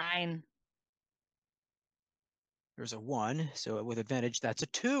 9. There's a 1, so with advantage, that's a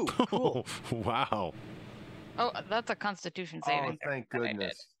 2. Cool. Wow. Oh, that's a Constitution saving. Oh, thank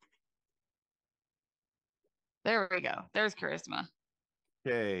goodness. There we go. There's charisma.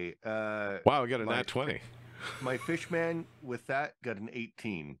 Okay. Wow, we got a nat 20. My fishman with that got an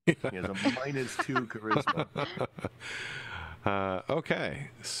 18. He has a -2 charisma. Okay,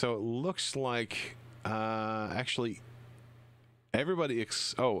 so it looks like actually everybody.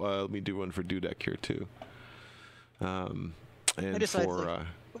 Let me do one for Dudek here too. And I decided, for like,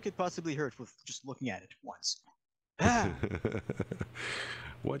 what could possibly hurt with just looking at it once? Ah,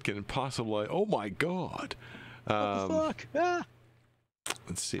 what can possibly? Oh my God! what the fuck? Ah.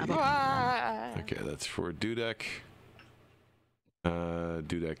 Let's see. Ah. Okay, that's for Dudek.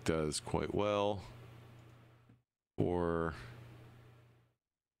 Dudek does quite well for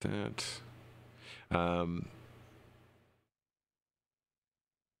that.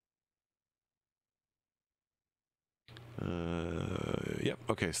 Yep.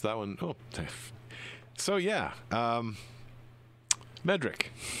 Okay, so that one. Oh, so yeah. Medric.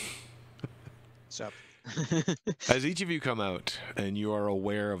 So, As each of you come out and you are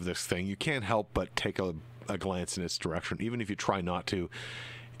aware of this thing, you can't help but take a glance in its direction, even if you try not to.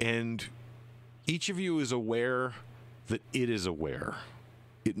 And each of you is aware that it is aware.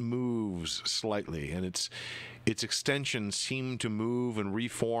 It moves slightly, and its extensions seem to move and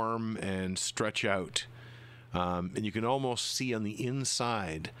reform and stretch out. And you can almost see on the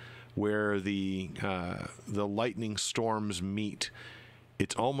inside where the lightning storms meet.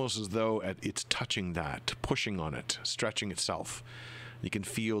 It's almost as though it's touching that, pushing on it, stretching itself. You can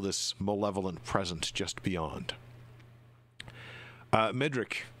feel this malevolent presence just beyond.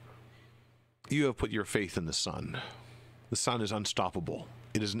 Medric, you have put your faith in the sun. The sun is unstoppable.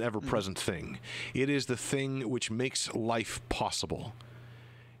 It is an ever-present thing. It is the thing which makes life possible.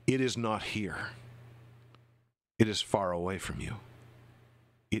 It is not here. It is far away from you.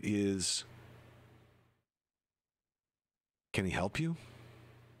 It is... Can he help you?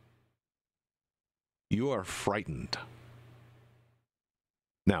 You are frightened.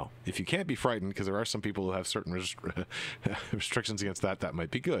 Now, if you can't be frightened, because there are some people who have certain restrictions against that, that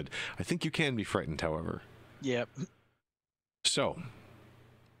might be good. I think you can be frightened, however. yep. So,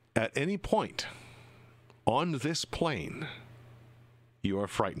 at any point on this plane, you are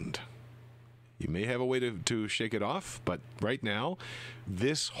frightened. You may have a way to shake it off, but right now,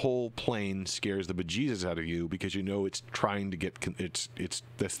 this whole plane scares the bejesus out of you because you know it's trying to get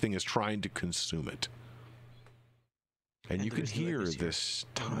this thing is trying to consume it. And you can hear this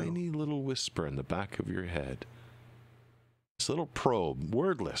tiny little whisper in the back of your head. This little probe,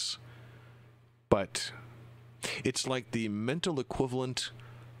 wordless, but it's like the mental equivalent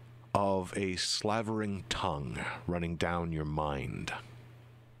of a slavering tongue running down your mind.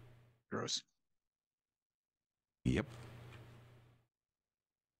 Gross. Yep.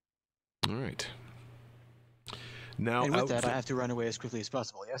 All right. Now, And with that, I have to run away as quickly as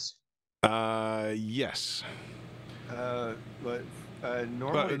possible, yes? yes. But But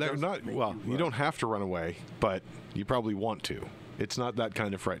normally they're not. Well, you don't have to run away, but you probably want to. It's not that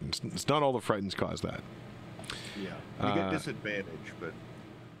kind of frightened. It's not all the frightens cause that. Yeah, you get disadvantage, but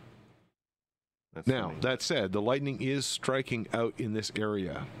that's now that said, the lightning is striking out in this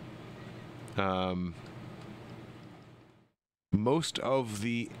area. Most of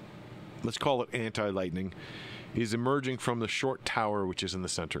the, let's call it anti-lightning, is emerging from the short tower which is in the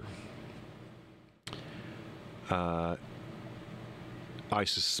center. I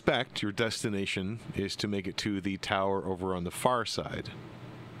suspect your destination is to make it to the tower over on the far side.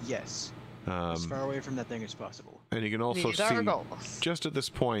 Yes. As far away from that thing as possible. And you can also These are see, goals. just at this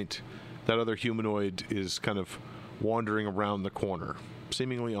point, that other humanoid is kind of wandering around the corner,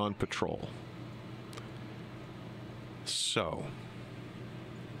 seemingly on patrol. So,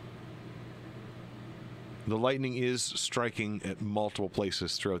 the lightning is striking at multiple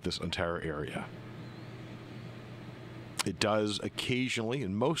places throughout this entire area. It does occasionally,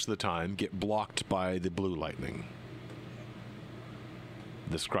 and most of the time, get blocked by the blue lightning.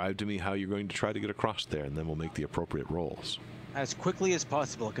 Describe to me how you're going to try to get across there, and then we'll make the appropriate rolls. As quickly as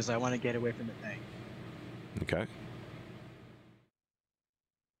possible, because I want to get away from the thing. Okay?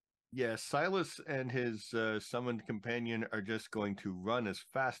 Yeah, Silas and his summoned companion are just going to run as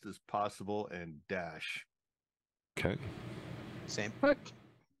fast as possible and dash. Okay. Same.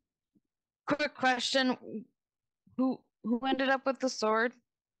 Quick question: Who ended up with the sword?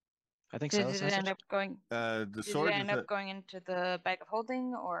 I think Did Silas it has end it. up going? The Did sword it is end up going into the bag of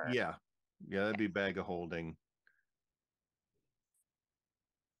holding, or? yeah, that'd be bag of holding.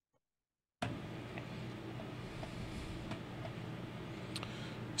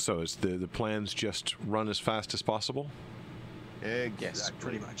 So is the plans just run as fast as possible? Exactly. Yes,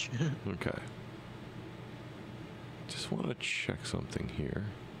 pretty much. Okay. Just want to check something here.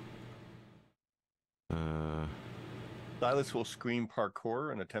 Silas will scream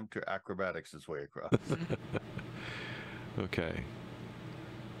parkour and attempt to acrobatics his way across. Okay.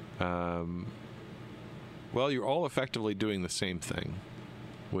 Well, you're all effectively doing the same thing,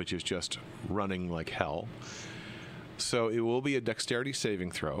 which is just running like hell. So it will be a dexterity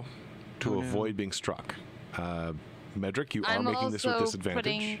saving throw to avoid being struck. Medric, you are making this with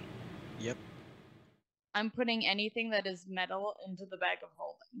disadvantage. Yep. I'm putting anything that is metal into the bag of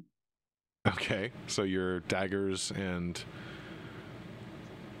holding. Okay, so your daggers and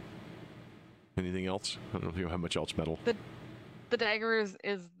anything else? I don't know if you have much else metal. The dagger is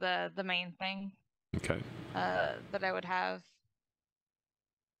the main thing. Okay. That I would have.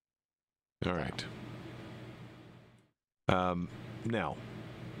 All right. Now,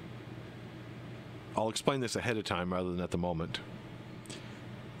 I'll explain this ahead of time rather than at the moment.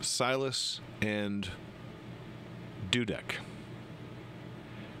 Silas and Dudek,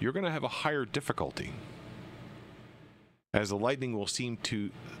 you're going to have a higher difficulty, as the lightning will seem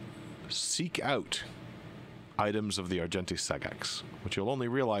to seek out items of the Argentis Sagax, which you'll only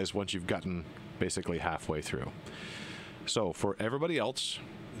realize once you've gotten basically halfway through. So for everybody else,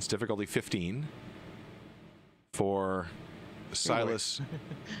 it's difficulty 15. For Silas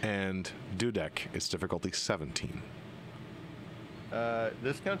and Dudek, it's difficulty 17.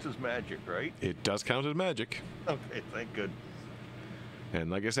 This counts as magic, right? It does count as magic. Okay, thank good. And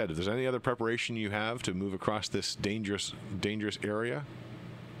like I said, if there's any other preparation you have to move across this dangerous area,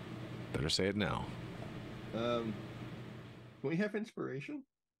 better say it now. Can we have inspiration?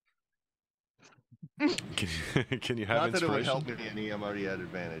 Can you have Not that inspiration? it would help me any. I'm already at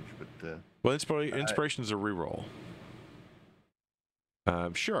advantage, but well, inspiration is a reroll.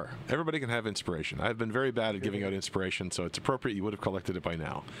 Sure, everybody can have inspiration. I've been very bad at giving out inspiration, so it's appropriate you would have collected it by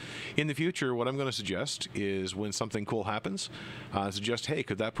now. In the future, what I'm going to suggest is when something cool happens, suggest, hey,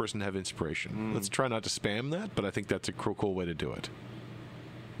 could that person have inspiration? Let's try not to spam that, but I think that's a cool way to do it.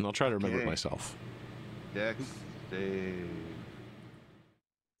 And I'll try to remember it myself. Dex save.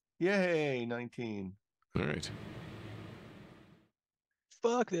 Yay, 19. All right.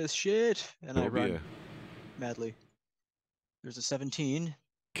 Fuck this shit. And I There'll be run madly. There's a 17.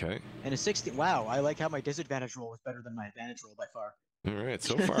 Okay. And a 16. Wow, I like how my disadvantage roll was better than my advantage roll by far. All right.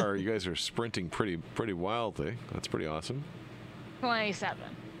 So far, you guys are sprinting pretty wildly. That's pretty awesome. 27.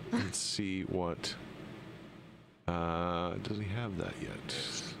 Let's see what. Does he have that yet?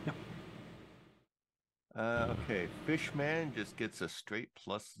 No. Okay, Fishman just gets a straight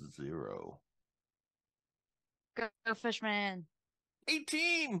 +0. Go Fishman.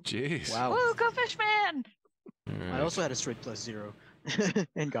 18! Jeez. Wow. Woo, go Fishman! All right. I also had a straight +0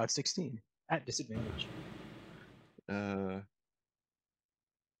 and got 16 at disadvantage.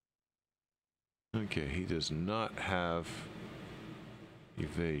 Okay, he does not have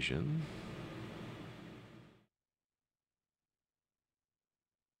evasion.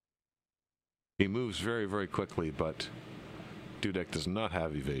 He moves very quickly, but Dudek does not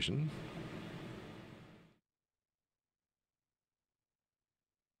have evasion.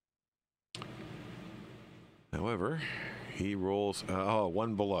 However, he rolls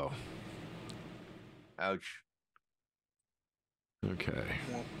one below. Ouch. Okay.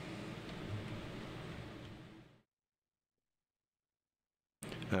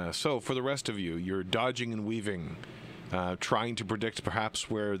 So for the rest of you, you're dodging and weaving, trying to predict perhaps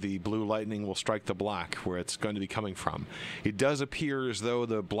where the blue lightning will strike the black, where it's going to be coming from. It does appear as though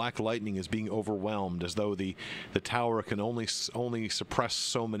the black lightning is being overwhelmed, as though the tower can only suppress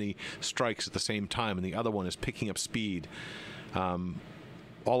so many strikes at the same time, and the other one is picking up speed.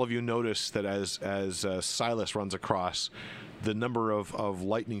 All of you notice that as Silas runs across, the number of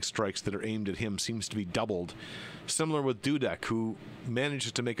lightning strikes that are aimed at him seems to be doubled. Similar with Dudek, who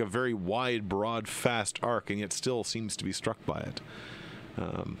manages to make a very wide, broad, fast arc, and yet still seems to be struck by it.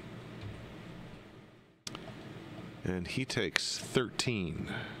 And he takes 13.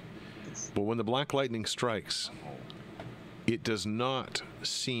 But when the black lightning strikes, it does not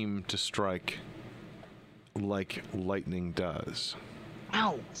seem to strike like lightning does.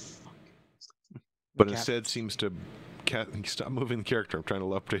 Ow! But instead seems to... Stop moving the character. I'm trying to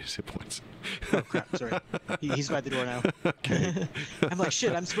update his hit points. Oh crap, sorry. He's by the door now. Okay. I'm like,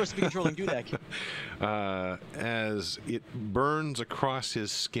 shit, I'm supposed to be controlling Dudek. As it burns across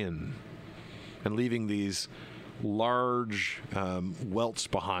his skin and leaving these large welts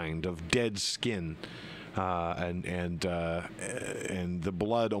behind of dead skin, and the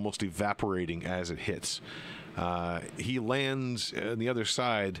blood almost evaporating as it hits. He lands on the other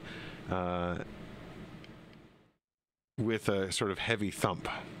side with a sort of heavy thump.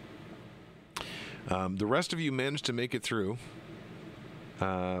 The rest of you managed to make it through.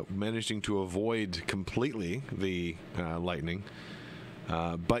 managing to avoid completely the lightning.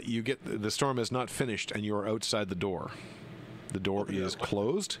 But the storm is not finished, and you're outside the door. The door is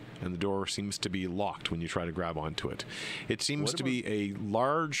closed, and the door seems to be locked when you try to grab onto it. It seems to be a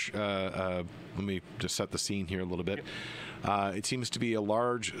large. Let me just set the scene here a little bit. It seems to be a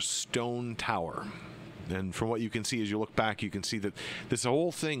large stone tower. And from what you can see as you look back, you can see that this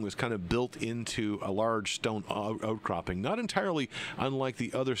whole thing was kind of built into a large stone outcropping, not entirely unlike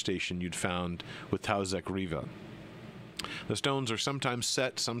the other station you'd found with Tauzek Riva. The stones are sometimes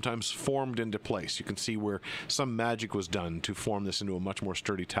set, sometimes formed into place. You can see where some magic was done to form this into a much more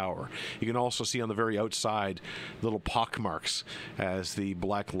sturdy tower. You can also see on the very outside little pockmarks as the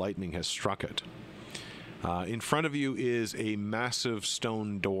black lightning has struck it. In front of you is a massive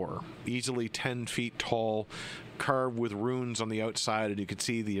stone door, easily 10 feet tall, carved with runes on the outside, and you can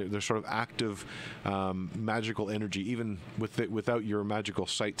see the sort of active magical energy. Even without your magical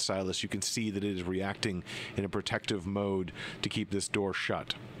sight, Silas, you can see that it is reacting in a protective mode to keep this door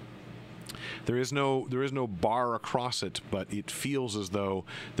shut. There is no bar across it, but it feels as though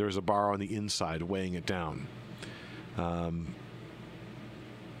there is a bar on the inside weighing it down.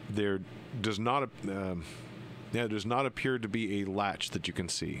 There does not appear to be a latch that you can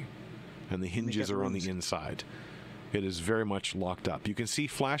see, and the hinges are on the inside. It is very much locked up. You can see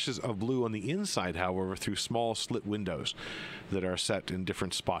flashes of blue on the inside, however, through small slit windows that are set in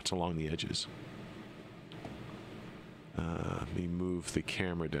different spots along the edges. Let me move the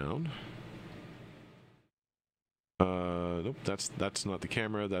camera down. Nope, that's not the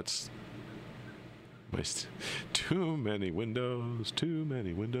camera. That's too many windows. Too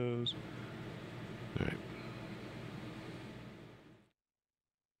many windows. All right.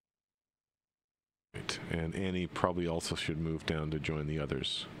 Right. And Annie probably also should move down to join the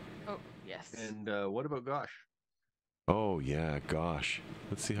others. Oh, yes. And what about Gosh? Oh, yeah, Gosh.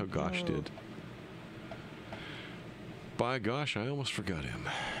 Let's see how Gosh did. By gosh, I almost forgot him.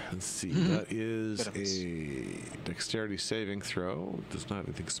 Let's see. That is a dexterity saving throw. Does not have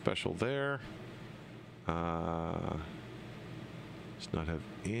anything special there. Does not have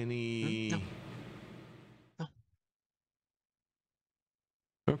any... No. No.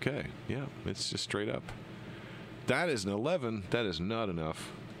 Okay, yeah, it's just straight up. That is an 11. That is not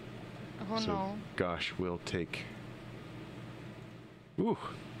enough. Oh, so, no. Gosh, we'll take... Ooh,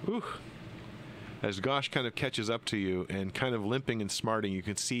 ooh. As Gosh kind of catches up to you and kind of limping and smarting, you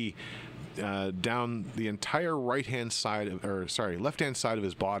can see down the entire left-hand side of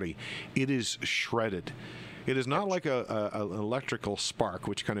his body, it is shredded. It is not like an electrical spark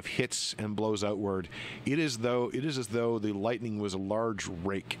which kind of hits and blows outward. It is as though the lightning was a large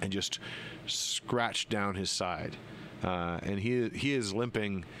rake and just scratched down his side, and he is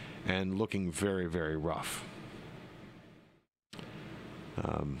limping and looking very, very rough.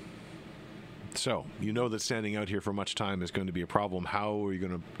 So, you know that standing out here for much time is going to be a problem. How are you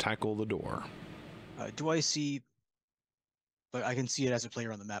going to tackle the door? Do I see... But I can see it as a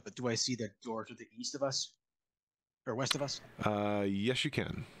player on the map, but do I see the door to the east of us? Or west of us? Yes, you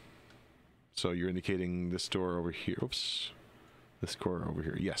can. So you're indicating this door over here. Oops. This door over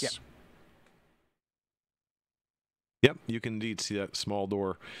here. Yes. Yep. Yep, you can indeed see that small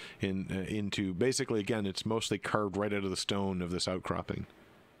door into... Basically, again, it's mostly carved right out of the stone of this outcropping.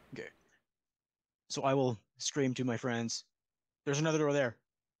 Okay. So I will scream to my friends, "There's another door there.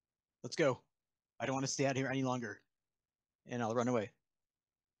 Let's go. I don't want to stay out here any longer." And I'll run away.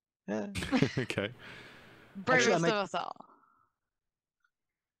 Okay. Bravest of us all.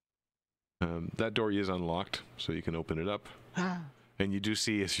 That door is unlocked, so you can open it up. And you do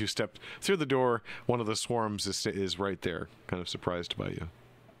see, as you step through the door, one of the swarms is right there, kind of surprised by you.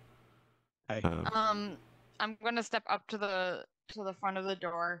 Hi. I'm going to step up to the front of the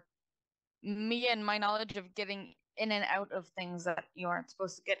door. Me and my knowledge of getting in and out of things that you aren't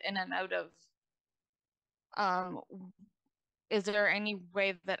supposed to get in and out of. Is there any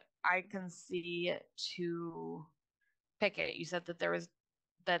way that I can see to pick it? You said that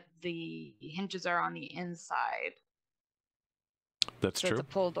that the hinges are on the inside. That's so true. It's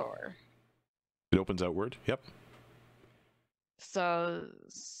a pull door. It opens outward. Yep. So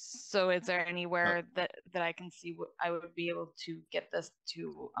is there anywhere that I can see I would be able to get this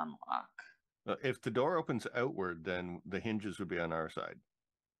to unlock? If the door opens outward, then the hinges would be on our side.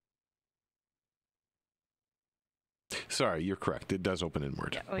 Sorry, you're correct. It does open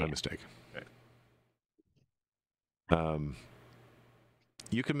inward. Yeah. My mistake. Okay.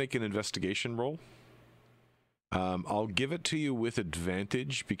 You can make an investigation roll. I'll give it to you with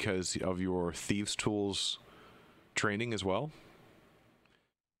advantage because of your Thieves' Tools training as well.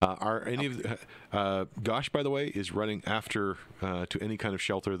 Are any of Gosh, by the way, is running after to any kind of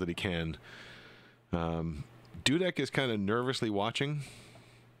shelter that he can. Dudek is kind of nervously watching,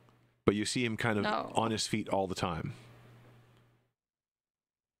 but you see him kind of No. on his feet all the time.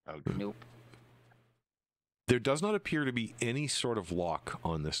 Oh, good. Nope. There does not appear to be any sort of lock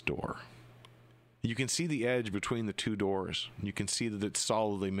on this door. You can see the edge between the two doors. You can see that it's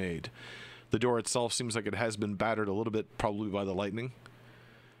solidly made. The door itself seems like it has been battered a little bit, probably by the lightning.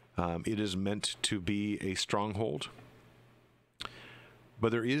 It is meant to be a stronghold.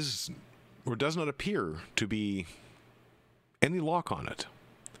 But there is, or does not appear to be, any lock on it.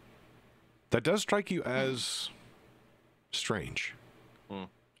 That does strike you as strange.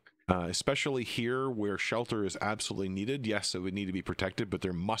 Especially here where shelter is absolutely needed. Yes, it would need to be protected, but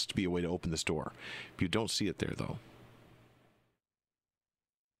there must be a way to open this door. You don't see it there, though.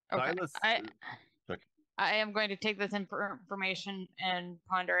 Okay. Silas, I am going to take this information and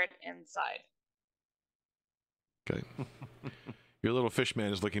ponder it inside. Okay. Your little fish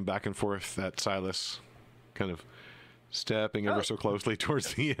man is looking back and forth at Silas, kind of stepping ever so closely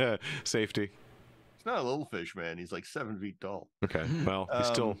towards the safety. It's not a little fish, man. He's like 7 feet tall. Okay. Well,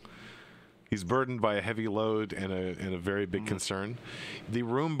 he's burdened by a heavy load and a very big concern. The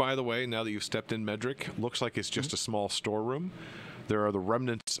room, by the way, now that you've stepped in, Medric, looks like it's just a small storeroom. There are the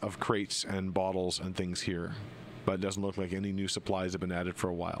remnants of crates and bottles and things here, but it doesn't look like any new supplies have been added for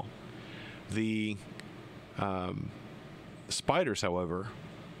a while. The spiders, however,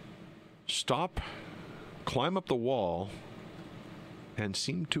 climb up the wall, and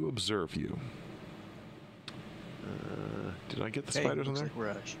seem to observe you. Did I get the spiders in there? Like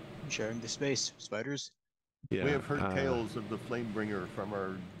we're sharing the space. Spiders. Yeah. We have heard tales of the Flamebringer from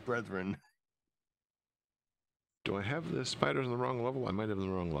our brethren. Do I have the spiders on the wrong level? I might have them on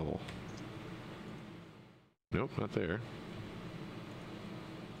the wrong level. Nope, not there.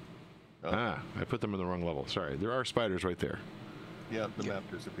 Oh. I put them in the wrong level. Sorry. There are spiders right there. Yeah, the map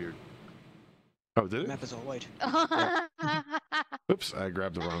disappeared. Oh, did The it? map is all white. Oops, I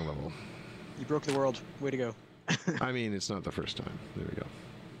grabbed the wrong level. You broke the world. Way to go. I mean, it's not the first time. There we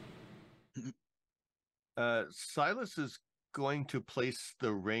go. Silas is going to place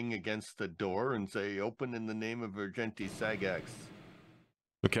the ring against the door and say, "Open in the name of Urgenti Sagax."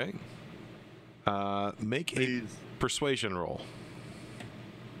 Okay. Make Please. a persuasion roll.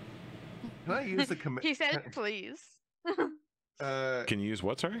 Can I use the command? He said, please. Can you use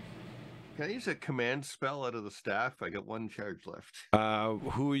what, sorry? Can I use a command spell out of the staff? I got one charge left.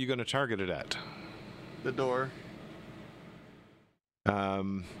 Who are you going to target it at? The door.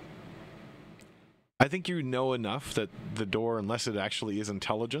 I think you know enough that the door, unless it actually is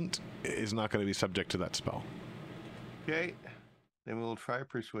intelligent, is not going to be subject to that spell. Okay. Then we'll try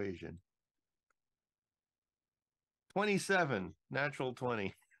persuasion. 27. Natural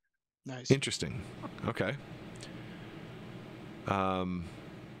 20. Nice. Interesting. Okay.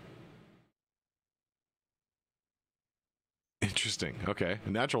 Interesting. Okay. A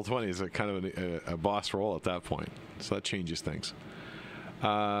natural 20 is a kind of a boss roll at that point. So that changes things.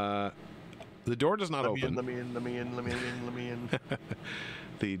 The door does not open. Let me in.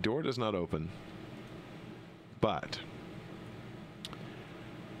 The door does not open. But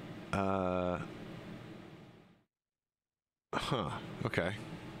okay.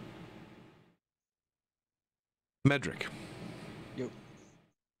 Medric. Yep.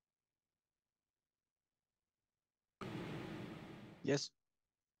 Yes.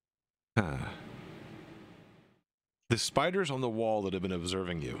 The spiders on the wall that have been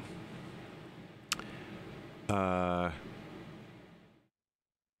observing you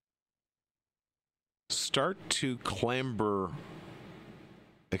start to clamber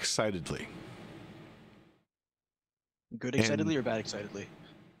excitedly. Good excitedly or bad excitedly?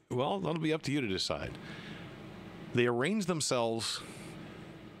 Well, that'll be up to you to decide. They arrange themselves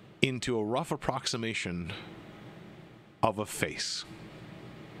into a rough approximation of a face.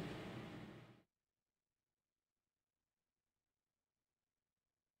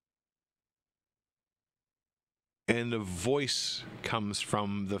 And a voice comes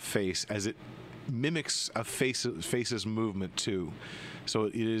from the face as it mimics a face's movement too. So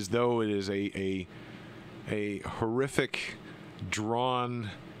it is though it is a horrific, drawn.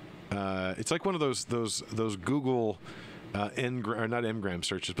 It's like one of those Google not engram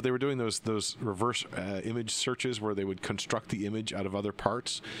searches, but they were doing those reverse image searches where they would construct the image out of other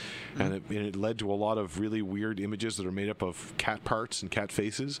parts, and it led to a lot of really weird images that are made up of cat parts and cat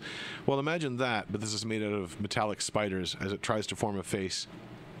faces. Well, imagine that, but this is made out of metallic spiders as it tries to form a face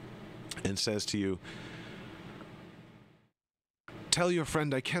and says to you, "Tell your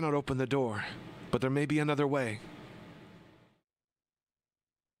friend I cannot open the door, but there may be another way."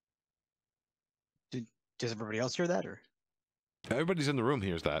 Does everybody else hear that, or? Everybody's in the room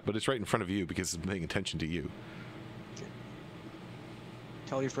hears that, but it's right in front of you because it's paying attention to you.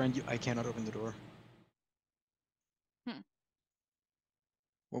 Tell your friend I cannot open the door.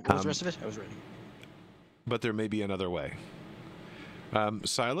 What was the rest of it? I was ready. But there may be another way.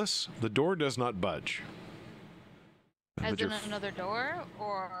 Silas, the door does not budge. As But in your another door,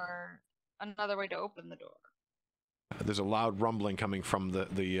 or another way to open the door? there's a loud rumbling coming from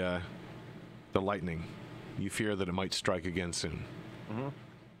the lightning. You fear that it might strike again soon. Mm-hmm.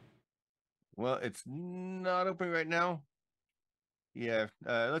 Well, it's not open right now. Yeah,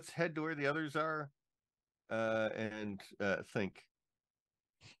 let's head to where the others are, and think.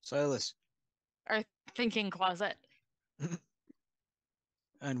 Silas. Our thinking closet.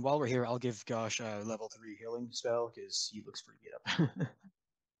 And while we're here, I'll give Gosh a level 3 healing spell because he looks pretty beat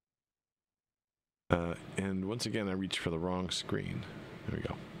up. And once again, I reached for the wrong screen. There we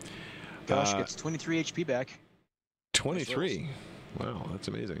go. Gosh gets 23 HP back. 23. Wow, that's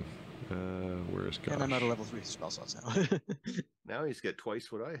amazing. Where is Gosh? And I'm out of level 3 spell slots now. Now he's got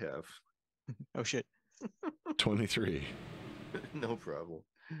twice what I have. Oh shit. 23. No problem.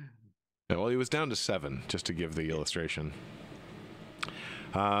 Yeah, well, he was down to 7, just to give the illustration.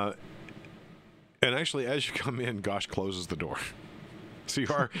 And actually, as you come in, Gosh closes the door. So you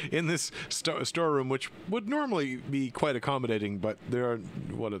are in this storeroom, which would normally be quite accommodating, but there are,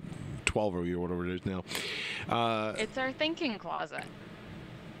 12 of you or whatever it is now. It's our thinking closet.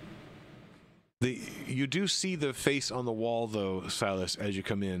 You do see the face on the wall, though, Silas, as you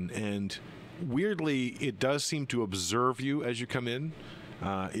come in, and weirdly, it does seem to observe you as you come in.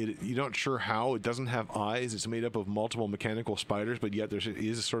 You're not sure how. It doesn't have eyes. It's made up of multiple mechanical spiders, but yet there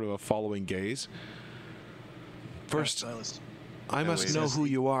is sort of a following gaze. First, Silas. I must know who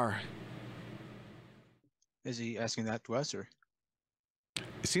you are. Is he asking that to us, or?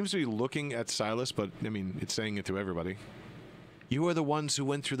 It seems to be looking at Silas, but, I mean, it's saying it to everybody. You are the ones who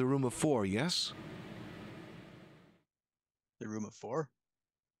went through the room of 4, yes? The room of 4?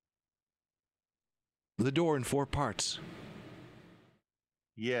 The door in 4 parts.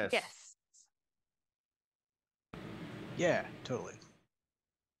 Yes. Yes. Yeah, totally.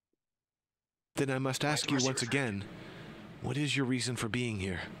 Then I must ask you once again, what is your reason for being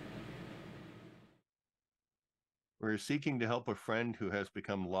here? We're seeking to help a friend who has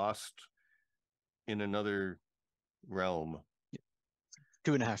become lost in another realm.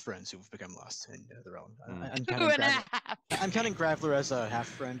 2.5 friends who've become lost in the realm. I'm Two counting and a half. I'm counting Graveler as a half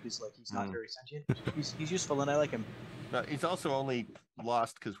friend because he's not very sentient. He's useful and I like him. He's also only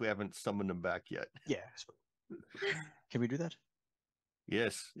lost because we haven't summoned him back yet. Yeah. Can we do that?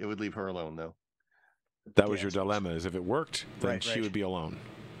 Yes, it would leave her alone though. That was your dilemma, is if it worked, then she right. would be alone.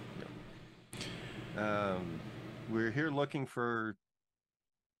 We're here looking for...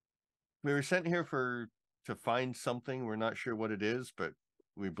 We were sent here to find something. We're not sure what it is, but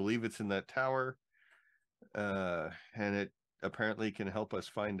we believe it's in that tower. And it apparently can help us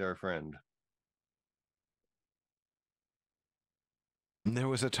find our friend. There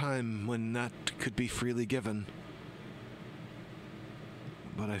was a time when that could be freely given.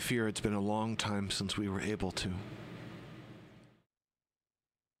 But I fear it's been a long time since we were able to.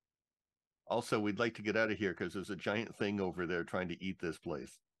 Also, we'd like to get out of here because there's a giant thing over there trying to eat this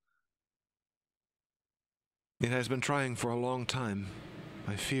place. It has been trying for a long time.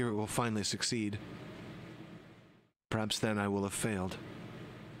 I fear it will finally succeed. Perhaps then I will have failed.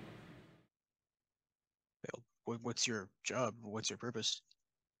 What's your job? What's your purpose?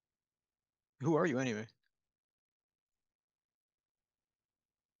 Who are you anyway?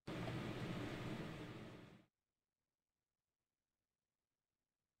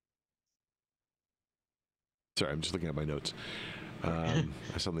 Sorry, I'm just looking at my notes. I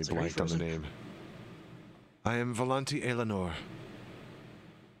suddenly blanked on the name. I am Volanti Eleanor.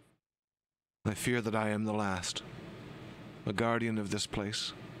 I fear that I am the last. A guardian of this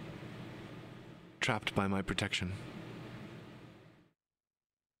place. Trapped by my protection.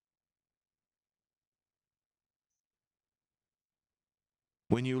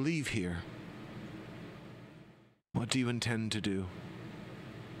 When you leave here, what do you intend to do?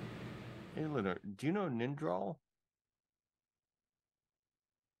 Eleanor, do you know Nindral?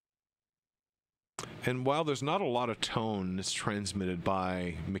 And while there's not a lot of tone that's transmitted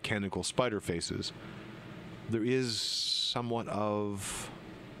by mechanical spider faces, there is somewhat of...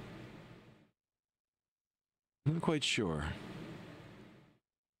 I'm not quite sure.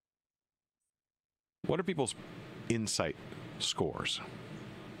 What are people's insight scores?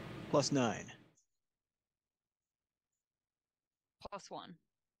 +9. +1.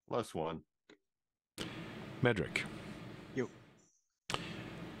 +1. Medric. Yo.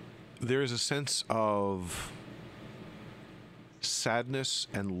 there is a sense of sadness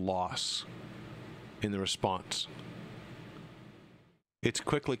and loss in the response. It's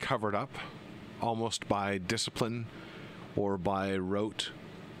quickly covered up, almost by discipline or by rote,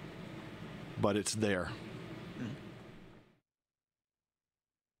 but it's there.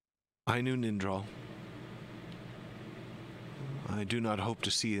 I knew Nindral. I do not hope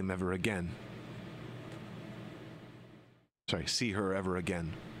to see him ever again. Sorry, see her ever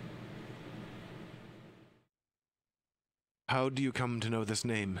again. How do you come to know this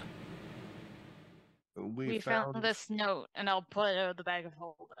name? We found this note, and I'll put it out of the bag of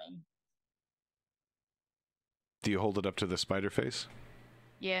holding. Do you hold it up to the spider face?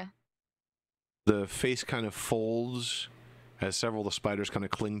 Yeah. The face kind of folds as several of the spiders kind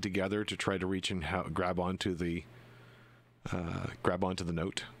of cling together to try to reach and grab onto the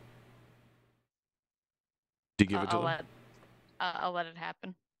note. Do you give it to them? I'll let it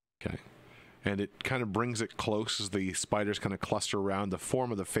happen. Okay. And it kind of brings it close as the spiders kind of cluster around, the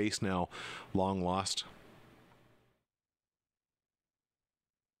form of the face now long lost.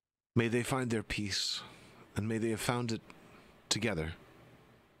 May they find their peace, and may they have found it together.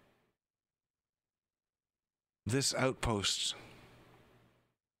 This outpost,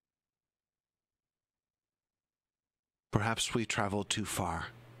 perhaps we traveled too far.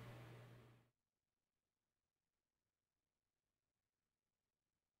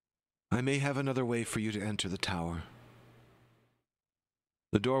 I may have another way for you to enter the tower.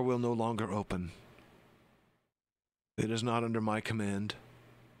 The door will no longer open. It is not under my command,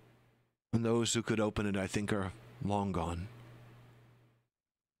 and those who could open it, I think, are long gone.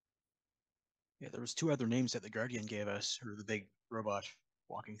 Yeah, there was 2 other names that the Guardian gave us, or the big robot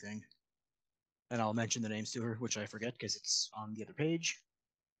walking thing. And I'll mention the names to her, which I forget because it's on the other page.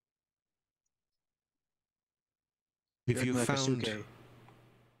 If you found...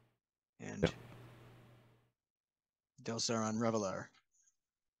 And Delsaron Revelar.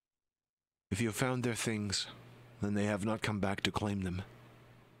 If you have found their things, then they have not come back to claim them.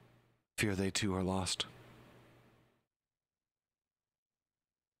 Fear they too are lost.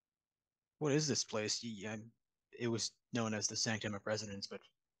 What is this place? It was known as the Sanctum of Residence, but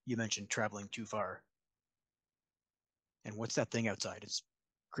you mentioned traveling too far. And what's that thing outside? It's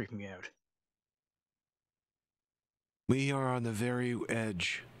creeping me out. We are on the very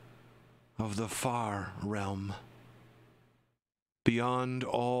edge of the far realm. Beyond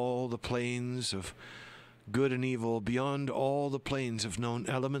all the planes of good and evil, beyond all the planes of known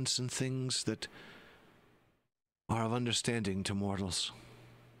elements and things that are of understanding to mortals.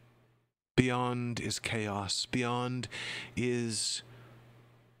 Beyond is chaos. Beyond is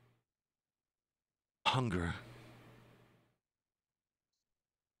hunger.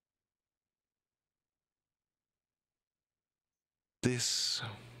 This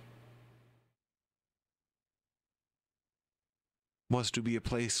was to be a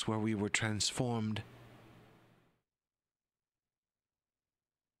place where we were transformed,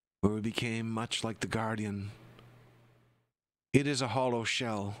 where we became much like the Guardian. It is a hollow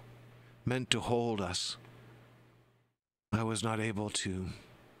shell meant to hold us. I was not able to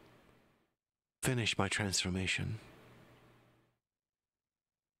finish my transformation.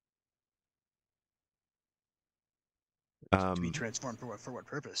 To be transformed for what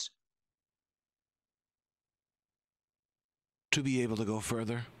purpose? To be able to go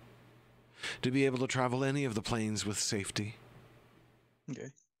further. To be able to travel any of the planes with safety. Okay.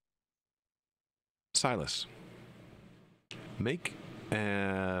 Silas, make,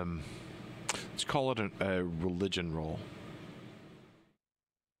 let's call it a religion roll.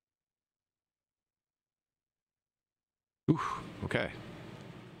 Ooh, okay.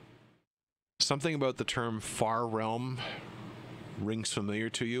 Something about the term far realm rings familiar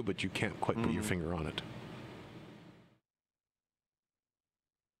to you, but you can't quite put your finger on it.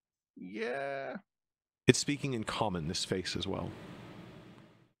 Yeah. It's speaking in common, this face as well.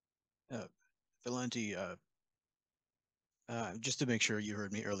 Valenti, just to make sure you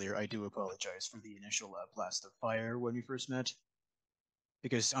heard me earlier, I do apologize for the initial blast of fire when we first met.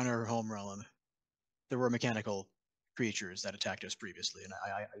 Because on our home realm, there were mechanical creatures that attacked us previously, and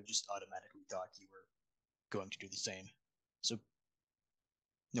I just automatically thought you were going to do the same. So,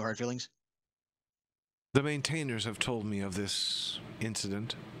 no hard feelings? The maintainers have told me of this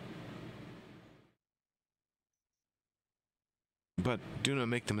incident. But do not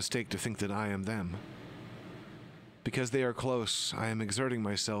make the mistake to think that I am them. Because they are close, I am exerting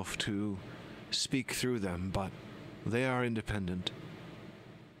myself to speak through them, but they are independent.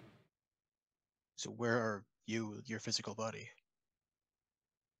 So where are you, your physical body?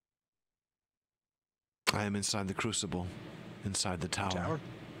 I am inside the crucible, inside the tower.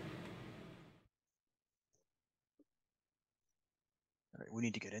 Right, we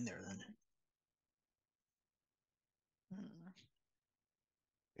need to get in there then.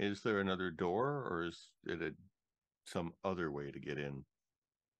 Is there another door, or is it some other way to get in?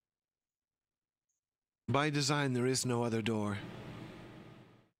 By design, there is no other door.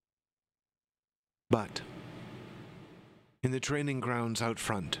 But in the training grounds out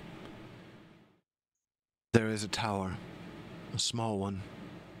front, there is a tower, a small one,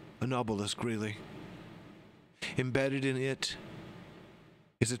 an obelisk really. Embedded in it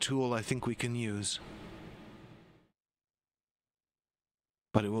is a tool I think we can use.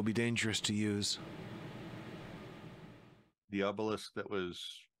 But it will be dangerous to use. The obelisk that was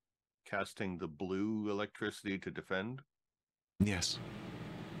casting the blue electricity to defend? Yes.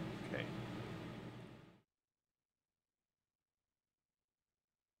 Okay.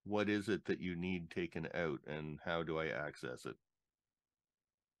 What is it that you need taken out, and how do I access it?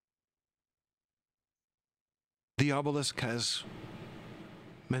 The obelisk has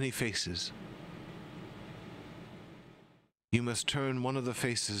many faces. You must turn one of the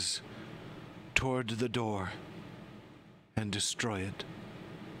faces toward the door and destroy it.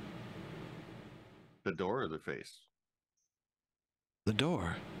 The door or the face? The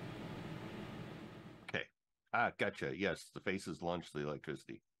door? Okay. Ah, gotcha. Yes, the faces launch the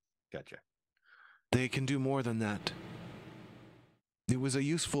electricity. Gotcha. They can do more than that. It was a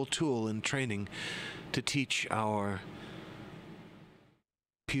useful tool in training to teach our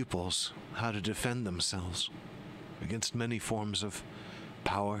pupils how to defend themselves against many forms of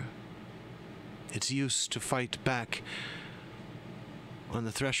power. Its use to fight back on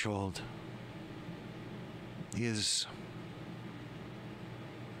the threshold is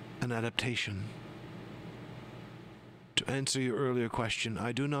an adaptation. To answer your earlier question,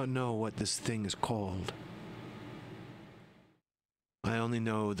 I do not know what this thing is called. I only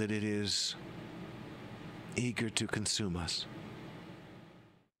know that it is eager to consume us.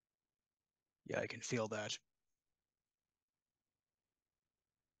 Yeah, I can feel that.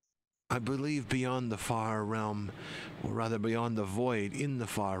 I believe beyond the far realm, or rather beyond the void in the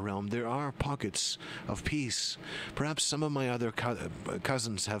far realm, there are pockets of peace. Perhaps some of my other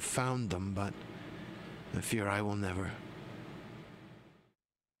cousins have found them, but I fear I will never.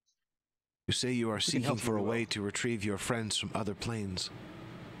 You say you are seeking for a way to retrieve your friends from other planes.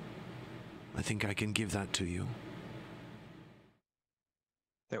 I think I can give that to you.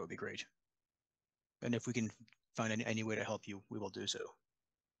 That would be great. And if we can find any way to help you, we will do so.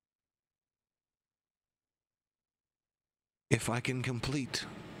 If I can complete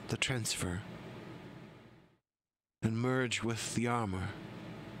the transfer and merge with the armor,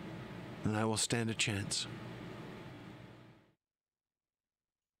 then I will stand a chance.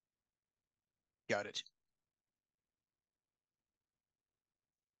 Got it.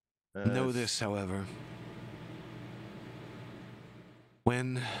 Know this, however.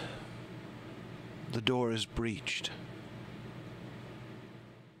 When the door is breached,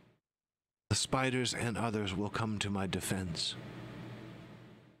 the spiders and others will come to my defense.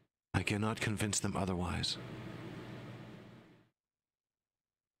 I cannot convince them otherwise.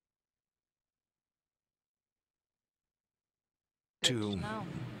 The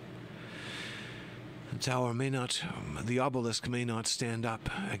tower may not, the obelisk may not stand up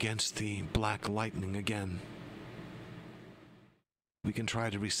against the black lightning again. We can try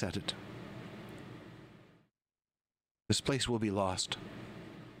to reset it. This place will be lost,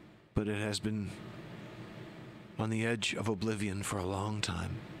 but it has been on the edge of oblivion for a long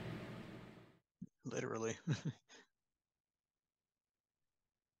time. Literally.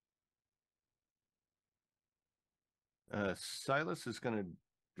 Silas is going to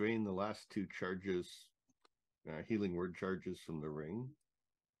drain the last two charges, healing word charges from the ring.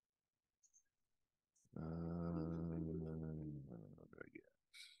 What do I get?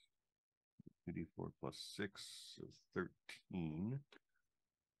 2d4 plus 6 is 13.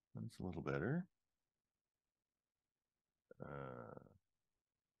 That's a little better.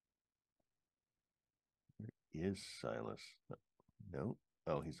 Where is Silas? No.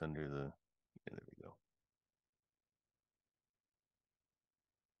 Oh, he's under the... Yeah, there we go.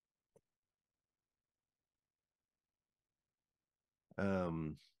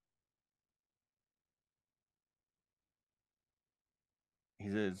 He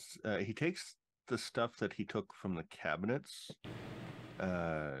says he takes the stuff that he took from the cabinets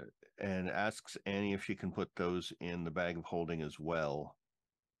and asks Annie if she can put those in the bag of holding as well.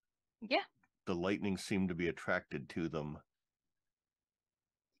 Yeah. The lightning seemed to be attracted to them.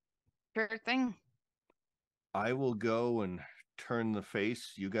 Sure thing. I will go and turn the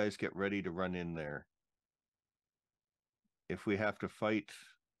face. You guys get ready to run in there. If we have to fight,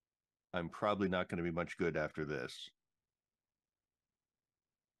 I'm probably not going to be much good after this.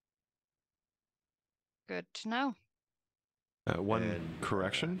 Good to know. One And,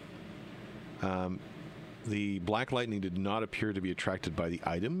 correction. The black lightning did not appear to be attracted by the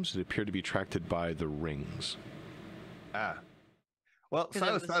items. It appeared to be attracted by the rings. Well, 'Cause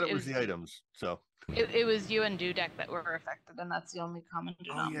Silas thought it it was the items, so. It was you and Dudek that were affected, and that's the only common Oh,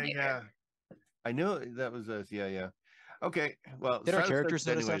 denominator. yeah. I know that was us. Yeah. Okay, well, Did our Silas characters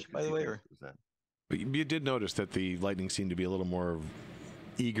said notice anyways that, by 'cause the he way, thinks or? it was that. But you did notice that the lightning seemed to be a little more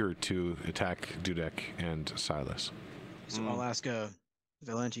eager to attack Dudek and Silas. So I'll ask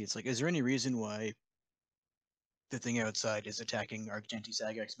Valenti, it's like, is there any reason why the thing outside is attacking Argenti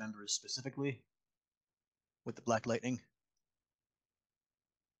Sagax members specifically with the black lightning?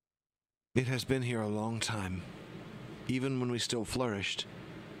 It has been here a long time, even when we still flourished.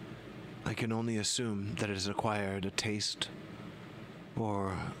 I can only assume that it has acquired a taste,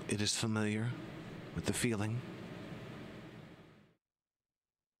 or it is familiar with the feeling.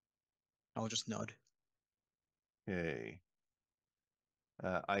 I'll just nod. Okay.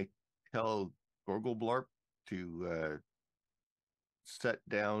 I tell Gorgleblorp to set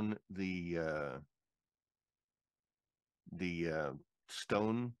down the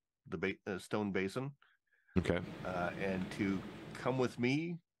stone, stone basin, Okay. and to come with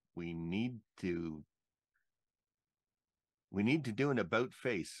me. We need to do an about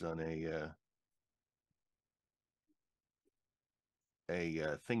face on a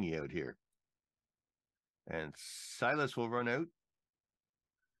thingy out here, and Silas will run out.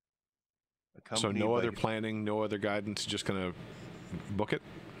 So no other planning, no other guidance, just gonna book it?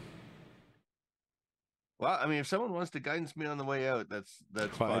 Well, I mean, if someone wants to guidance me on the way out, that's Well,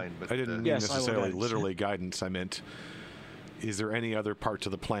 fine. But I didn't mean Yes, I will necessarily guidance. literally guidance. I meant, is there any other part to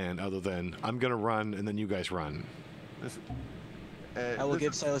the plan other than I'm gonna run and then you guys run? this, I will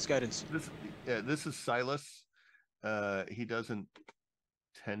give Silas guidance. This is Silas. He doesn't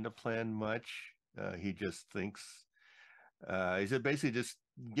tend to plan much. He just thinks. He said basically just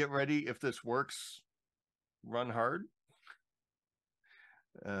get ready. If this works, run hard.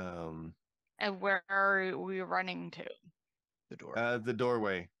 And where are we running to? The door. The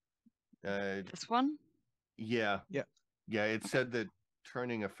doorway. This one? Yeah. Yeah. Yeah, it said that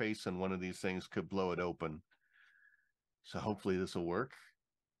turning a face on one of these things could blow it open. So hopefully this will work.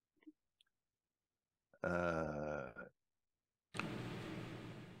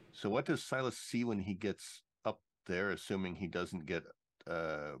 So what does Silas see when he gets up there, assuming he doesn't get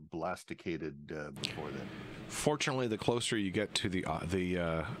blasticated before then? Fortunately, the closer you get to the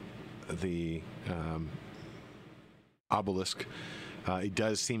obelisk, it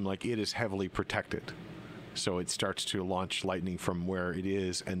does seem like it is heavily protected. So it starts to launch lightning from where it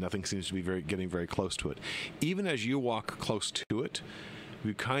is, and nothing seems to be getting very close to it. Even as you walk close to it,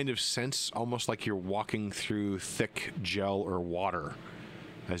 you kind of sense almost like you're walking through thick gel or water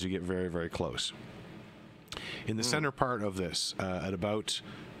as you get very, very close. In the center part of this, at about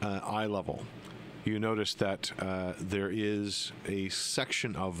eye level, you notice that there is a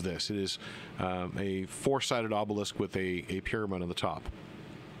section of this. It is a four-sided obelisk with a pyramid on the top.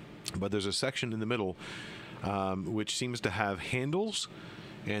 But there's a section in the middle which seems to have handles,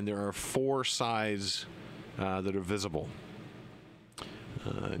 and there are four sides that are visible.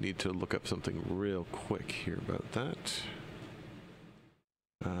 I need to look up something real quick here about that.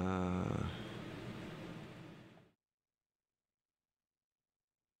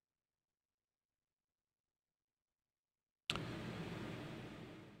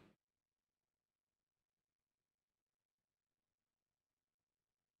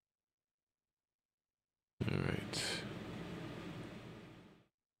 All right.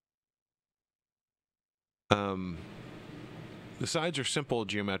 The sides are simple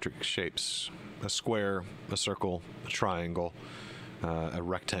geometric shapes: a square, a circle, a triangle, a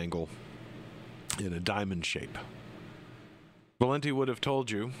rectangle, in a diamond shape. Valenti would have told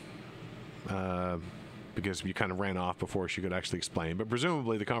you, because you kind of ran off before she could actually explain, but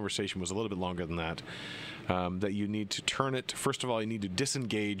presumably the conversation was a little bit longer than that, that you need to turn it. First of all, you need to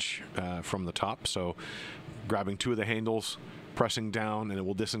disengage from the top, so grabbing two of the handles, pressing down, and it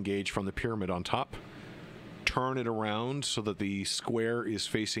will disengage from the pyramid on top. Turn it around so that the square is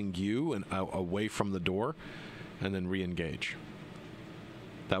facing you and away from the door, and then re-engage.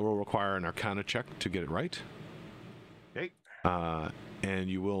 That will require an Arcana check to get it right. Okay. And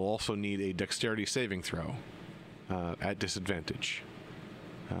you will also need a dexterity saving throw at disadvantage.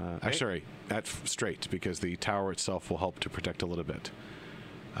 Sorry, at straight, because the tower itself will help to protect a little bit.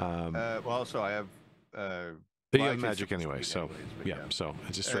 Well, also I have. You have magic anyway, so anyways, yeah, so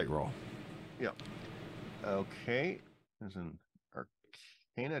it's a straight roll. Yeah. Okay. There's an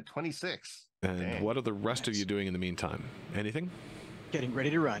Arcana 26. And Dang. what are the rest of you doing in the meantime? Anything? Getting ready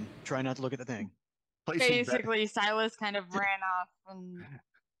to run. Try not to look at the thing. Placing Basically, Silas kind of ran off and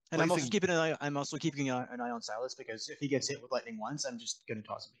And I'm also Placing- keeping an eye. I'm also keeping an eye on Silas because if he gets hit with lightning once, I'm just gonna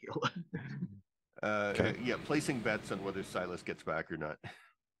toss him a heal. Okay. yeah, placing bets on whether Silas gets back or not.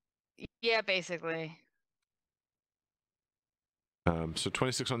 yeah, basically. So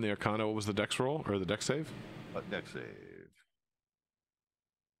 26 on the Arcana. What was the dex roll or the dex save? Dex save.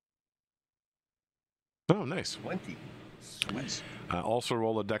 Oh, nice. 20. Nice. Also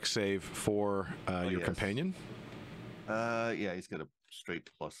roll a dex save for your yes. companion. Yeah, he's got a straight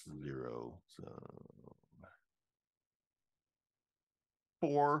 +0. So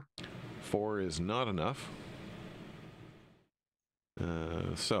 4. 4 is not enough.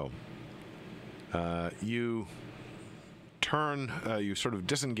 You turn, you sort of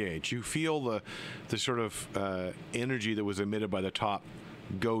disengage. You feel the sort of energy that was emitted by the top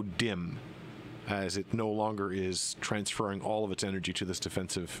go dim as it no longer is transferring all of its energy to this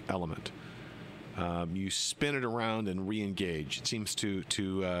defensive element. You spin it around and re-engage. It seems to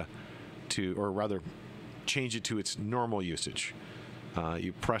or rather, change it to its normal usage.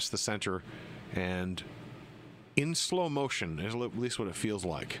 You press the center, and in slow motion, is at least what it feels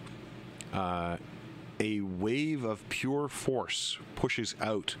like, a wave of pure force pushes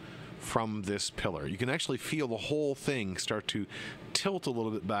out from this pillar. You can actually feel the whole thing start to tilt a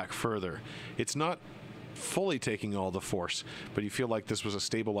little bit back further. It's not fully taking all the force, but you feel like this was a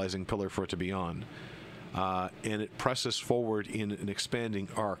stabilizing pillar for it to be on. And it presses forward in an expanding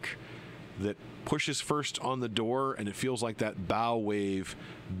arc that pushes first on the door, and it feels like that bow wave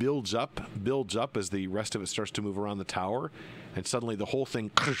builds up as the rest of it starts to move around the tower, and suddenly the whole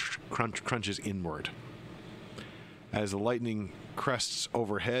thing crunches inward. As the lightning crests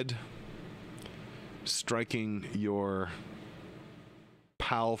overhead, striking your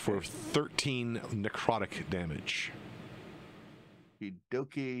pal for 13 necrotic damage.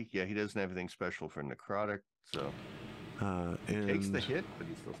 Okie yeah, he doesn't have anything special for necrotic, so And takes the hit, but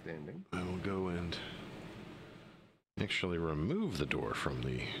he's still standing. I will go and actually remove the door from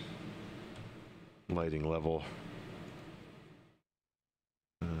the lighting level.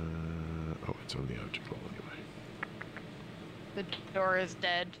 Oh, it's on the object level anyway. The door is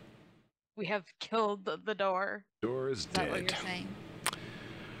dead. We have killed the door. Door is Is that what dead. you're saying?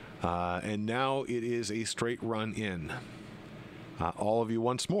 And now it is a straight run in. All of you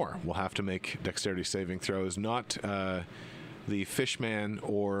once more will have to make dexterity saving throws. Not the Fishman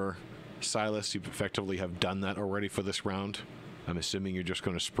or Silas. You effectively have done that already for this round. I'm assuming you're just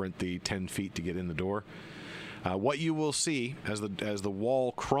going to sprint the 10 feet to get in the door. What you will see as the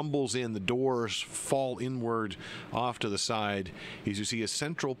wall crumbles in, the doors fall inward off to the side, is you see a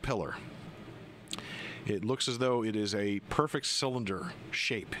central pillar. It looks as though it is a perfect cylinder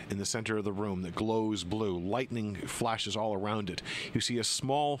shape in the center of the room that glows blue. Lightning flashes all around it. You see a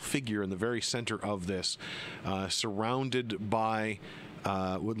small figure in the very center of this, surrounded by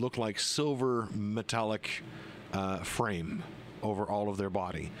what look like silver metallic frame over all of their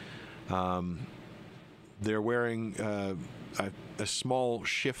body. They're wearing a small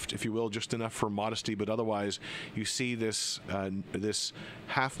shift, if you will, just enough for modesty, but otherwise you see this this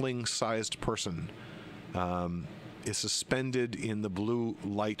halfling-sized person is suspended in the blue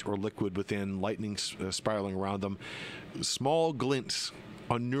light or liquid within, lightning spiraling around them. Small glints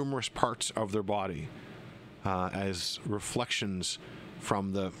on numerous parts of their body as reflections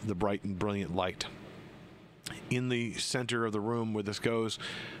from the bright and brilliant light. In the center of the room where this goes,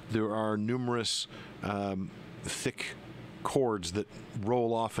 there are numerous thick cords that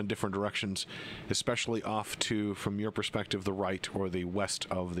roll off in different directions, especially off to, from your perspective, the right or the west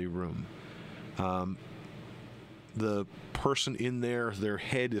of the room. The person in there, their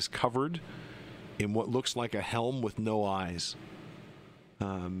head is covered in what looks like a helm with no eyes.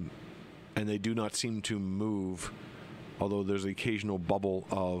 And they do not seem to move, although there's the occasional bubble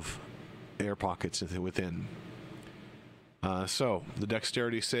of air pockets within. So, the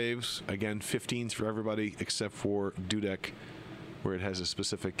dexterity saves, again, 15s for everybody except for Dudek, where it has a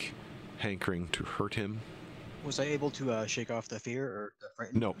specific hankering to hurt him. Was I able to shake off the fear or the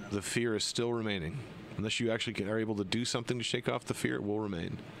frighten? No, the fear is still remaining. Unless you actually are able to do something to shake off the fear, it will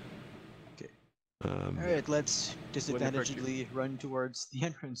remain. Okay. All right, let's disadvantagedly run towards the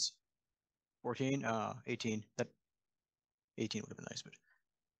entrance. 14, 18. That 18 would have been nice, but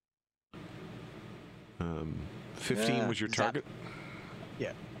 15 was your zap. target.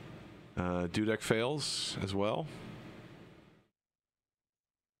 Yeah. Dudek fails as well.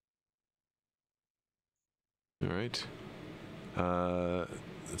 All right.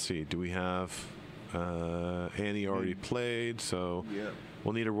 Let's see. Do we have Annie already played? So Yeah.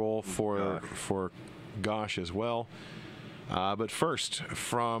 we'll need a roll for Gosh as well. But first,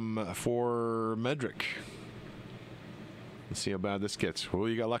 for Medric. Let's see how bad this gets. Oh,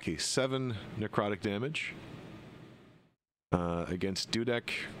 you got lucky. 7 necrotic damage. Against Dudek,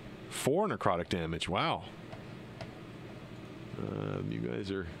 4 necrotic damage. Wow. You guys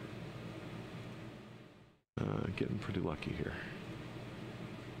are getting pretty lucky here.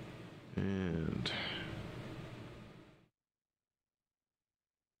 And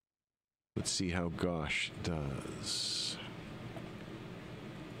let's see how Gosh does.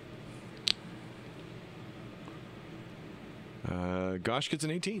 Gosh gets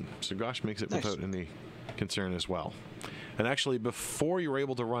an 18, so Gosh makes it Nice. without any concern as well. And actually, before you were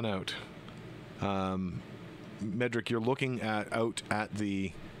able to run out, Medric, you're looking out at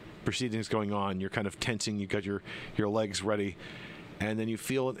the proceedings going on. You're kind of tensing. You got your legs ready, and then you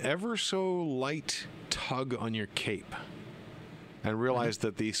feel an ever so light tug on your cape, and realize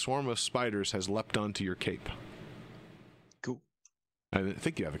that the swarm of spiders has leapt onto your cape. Cool. I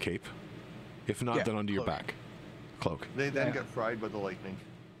think you have a cape. If not, Yeah, then onto your cloak. back. Cloak. They then Yeah. get fried by the lightning.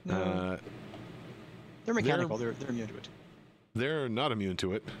 No, they're mechanical. They're immune to it. They're not immune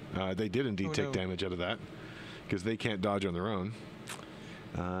to it. They did indeed Oh, take no. damage out of that because they can't dodge on their own.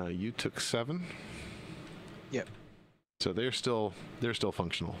 You took 7. Yep. So they're still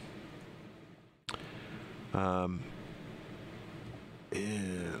functional. And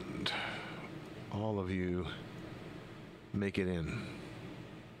all of you make it in.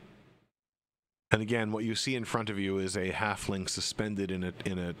 And again, what you see in front of you is a halfling suspended in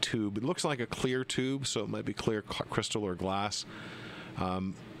a tube. It looks like a clear tube, so it might be clear crystal or glass.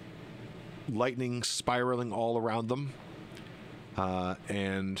 Lightning spiraling all around them.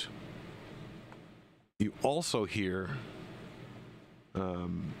 And you also hear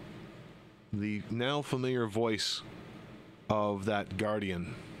the now familiar voice of that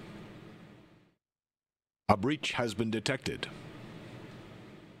guardian. A breach has been detected.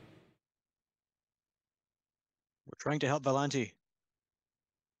 We're trying to help Valanti.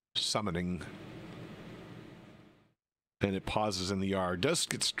 Summoning. And it pauses in the yard. Does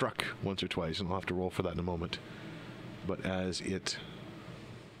get struck once or twice, and I'll have to roll for that in a moment. But as it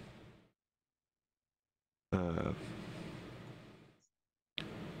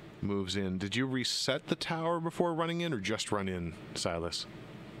moves in, did you reset the tower before running in, or just run in, Silas?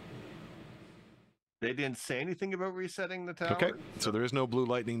 They didn't say anything about resetting the tower. Okay, so there is no blue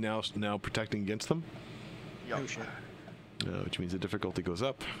lightning now protecting against them, Yup. Oh shit. which means the difficulty goes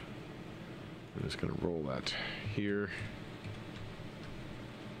up. I'm just going to roll that here.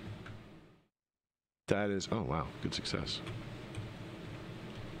 That is, oh wow, good success.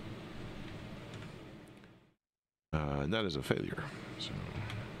 And that is a failure. So,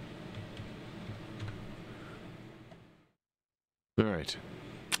 all right.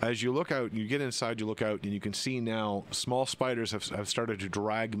 As you look out, you get inside, you look out, and you can see now small spiders have started to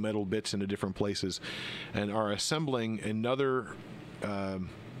drag metal bits into different places and are assembling another,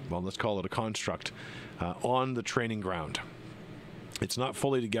 well, let's call it a construct, on the training ground. It's not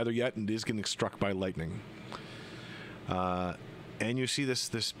fully together yet, and it is getting struck by lightning. And you see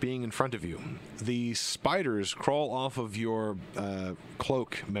this being in front of you. The spiders crawl off of your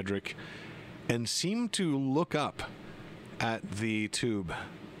cloak, Medric, and seem to look up at the tube.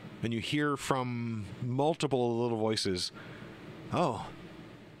 And you hear from multiple little voices, "Oh,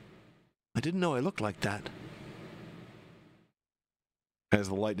 I didn't know I looked like that." As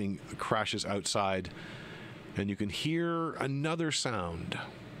the lightning crashes outside, and you can hear another sound,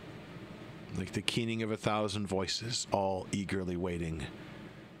 like the keening of 1,000 voices, all eagerly waiting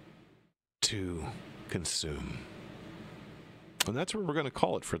to consume. And that's where we're going to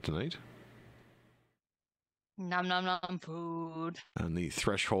call it for tonight. Nom nom nom food. On the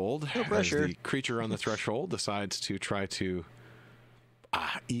threshold, No as pressure. the creature on the threshold decides to try to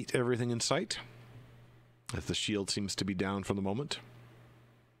eat everything in sight, as the shield seems to be down for the moment.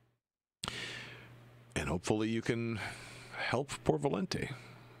 And hopefully you can help poor Valente.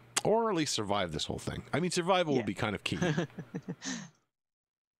 Or at least survive this whole thing. I mean, survival Yeah. would be kind of key.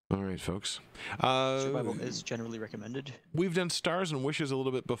 All right, folks. Survival is generally recommended. We've done stars and wishes a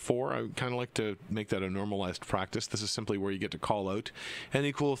little bit before. I kind of like to make that a normalized practice. This is simply where you get to call out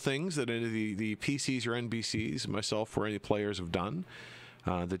any cool things that any of the PCs or NPCs, myself or any players have done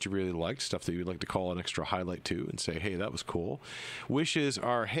that you really liked, stuff that you'd like to call an extra highlight to and say, hey, that was cool. Wishes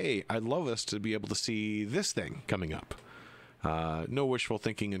are, hey, I'd love us to be able to see this thing coming up. No wishful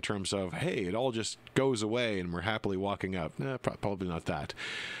thinking in terms of, hey, it all just goes away and we're happily walking out. Probably not that.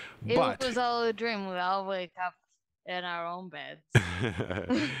 It But was all a dream. We all wake up in our own beds.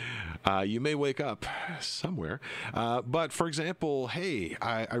 You may wake up somewhere. But for example, hey,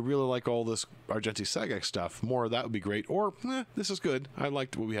 I really like all this Argenti Sagax stuff. More of that would be great. Or, this is good. I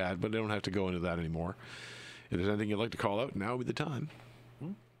liked what we had, but I don't have to go into that anymore. If there's anything you'd like to call out, now would be the time.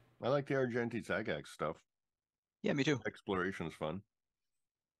 I like the Argenti Sagax stuff. Yeah, me too. Exploration's fun.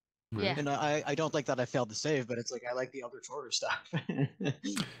 Yeah. And I don't like that I failed to save, but it's like I like the other shorter stuff.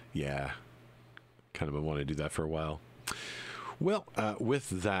 Yeah. Kind of been wanting to do that for a while. Well, with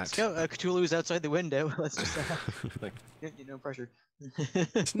that... Cthulhu's outside the window. Let's just... no pressure.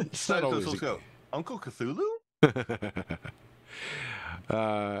 It's not always... Let's go. Uncle Cthulhu?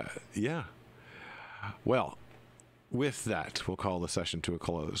 Yeah. Well, with that, we'll call the session to a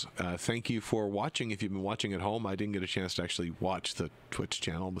close. Thank you for watching. If you've been watching at home, I didn't get a chance to actually watch the Twitch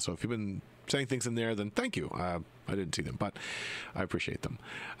channel, so if you've been saying things in there, then thank you. I didn't see them, but I appreciate them.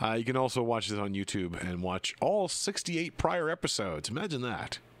 You can also watch this on YouTube and watch all 68 prior episodes. Imagine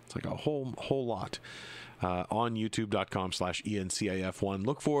that. It's like a whole lot. On youtube.com/ENCIF1.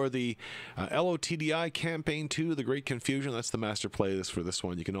 Look for the LOTDI Campaign 2, The Great Confusion. That's the master playlist for this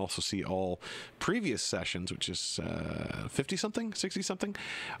one. You can also see all previous sessions, which is 50-something, 60-something,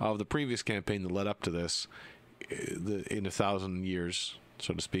 of the previous campaign that led up to this in 1,000 years,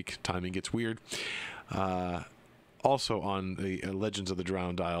 so to speak. Timing gets weird. Also on the Legends of the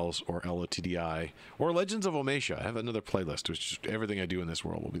Drowned Isles, or LOTDI, or Legends of Ommatia. I have another playlist, which everything I do in this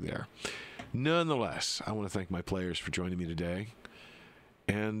world will be there. Nonetheless, I want to thank my players for joining me today.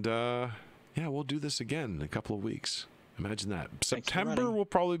 And, yeah, we'll do this again in a couple of weeks. Imagine that. September will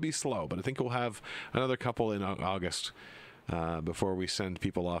probably be slow, but I think we'll have another couple in August before we send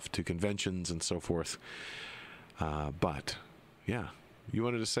people off to conventions and so forth. But, yeah. You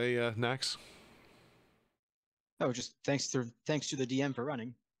wanted to say, Nax? Oh, just thanks to the DM for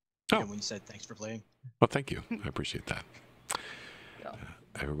running. Oh. And when you said thanks for playing. Well, thank you. I appreciate that.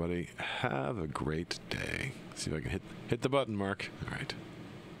 Everybody, have a great day. See if I can hit the button, Mark. All right.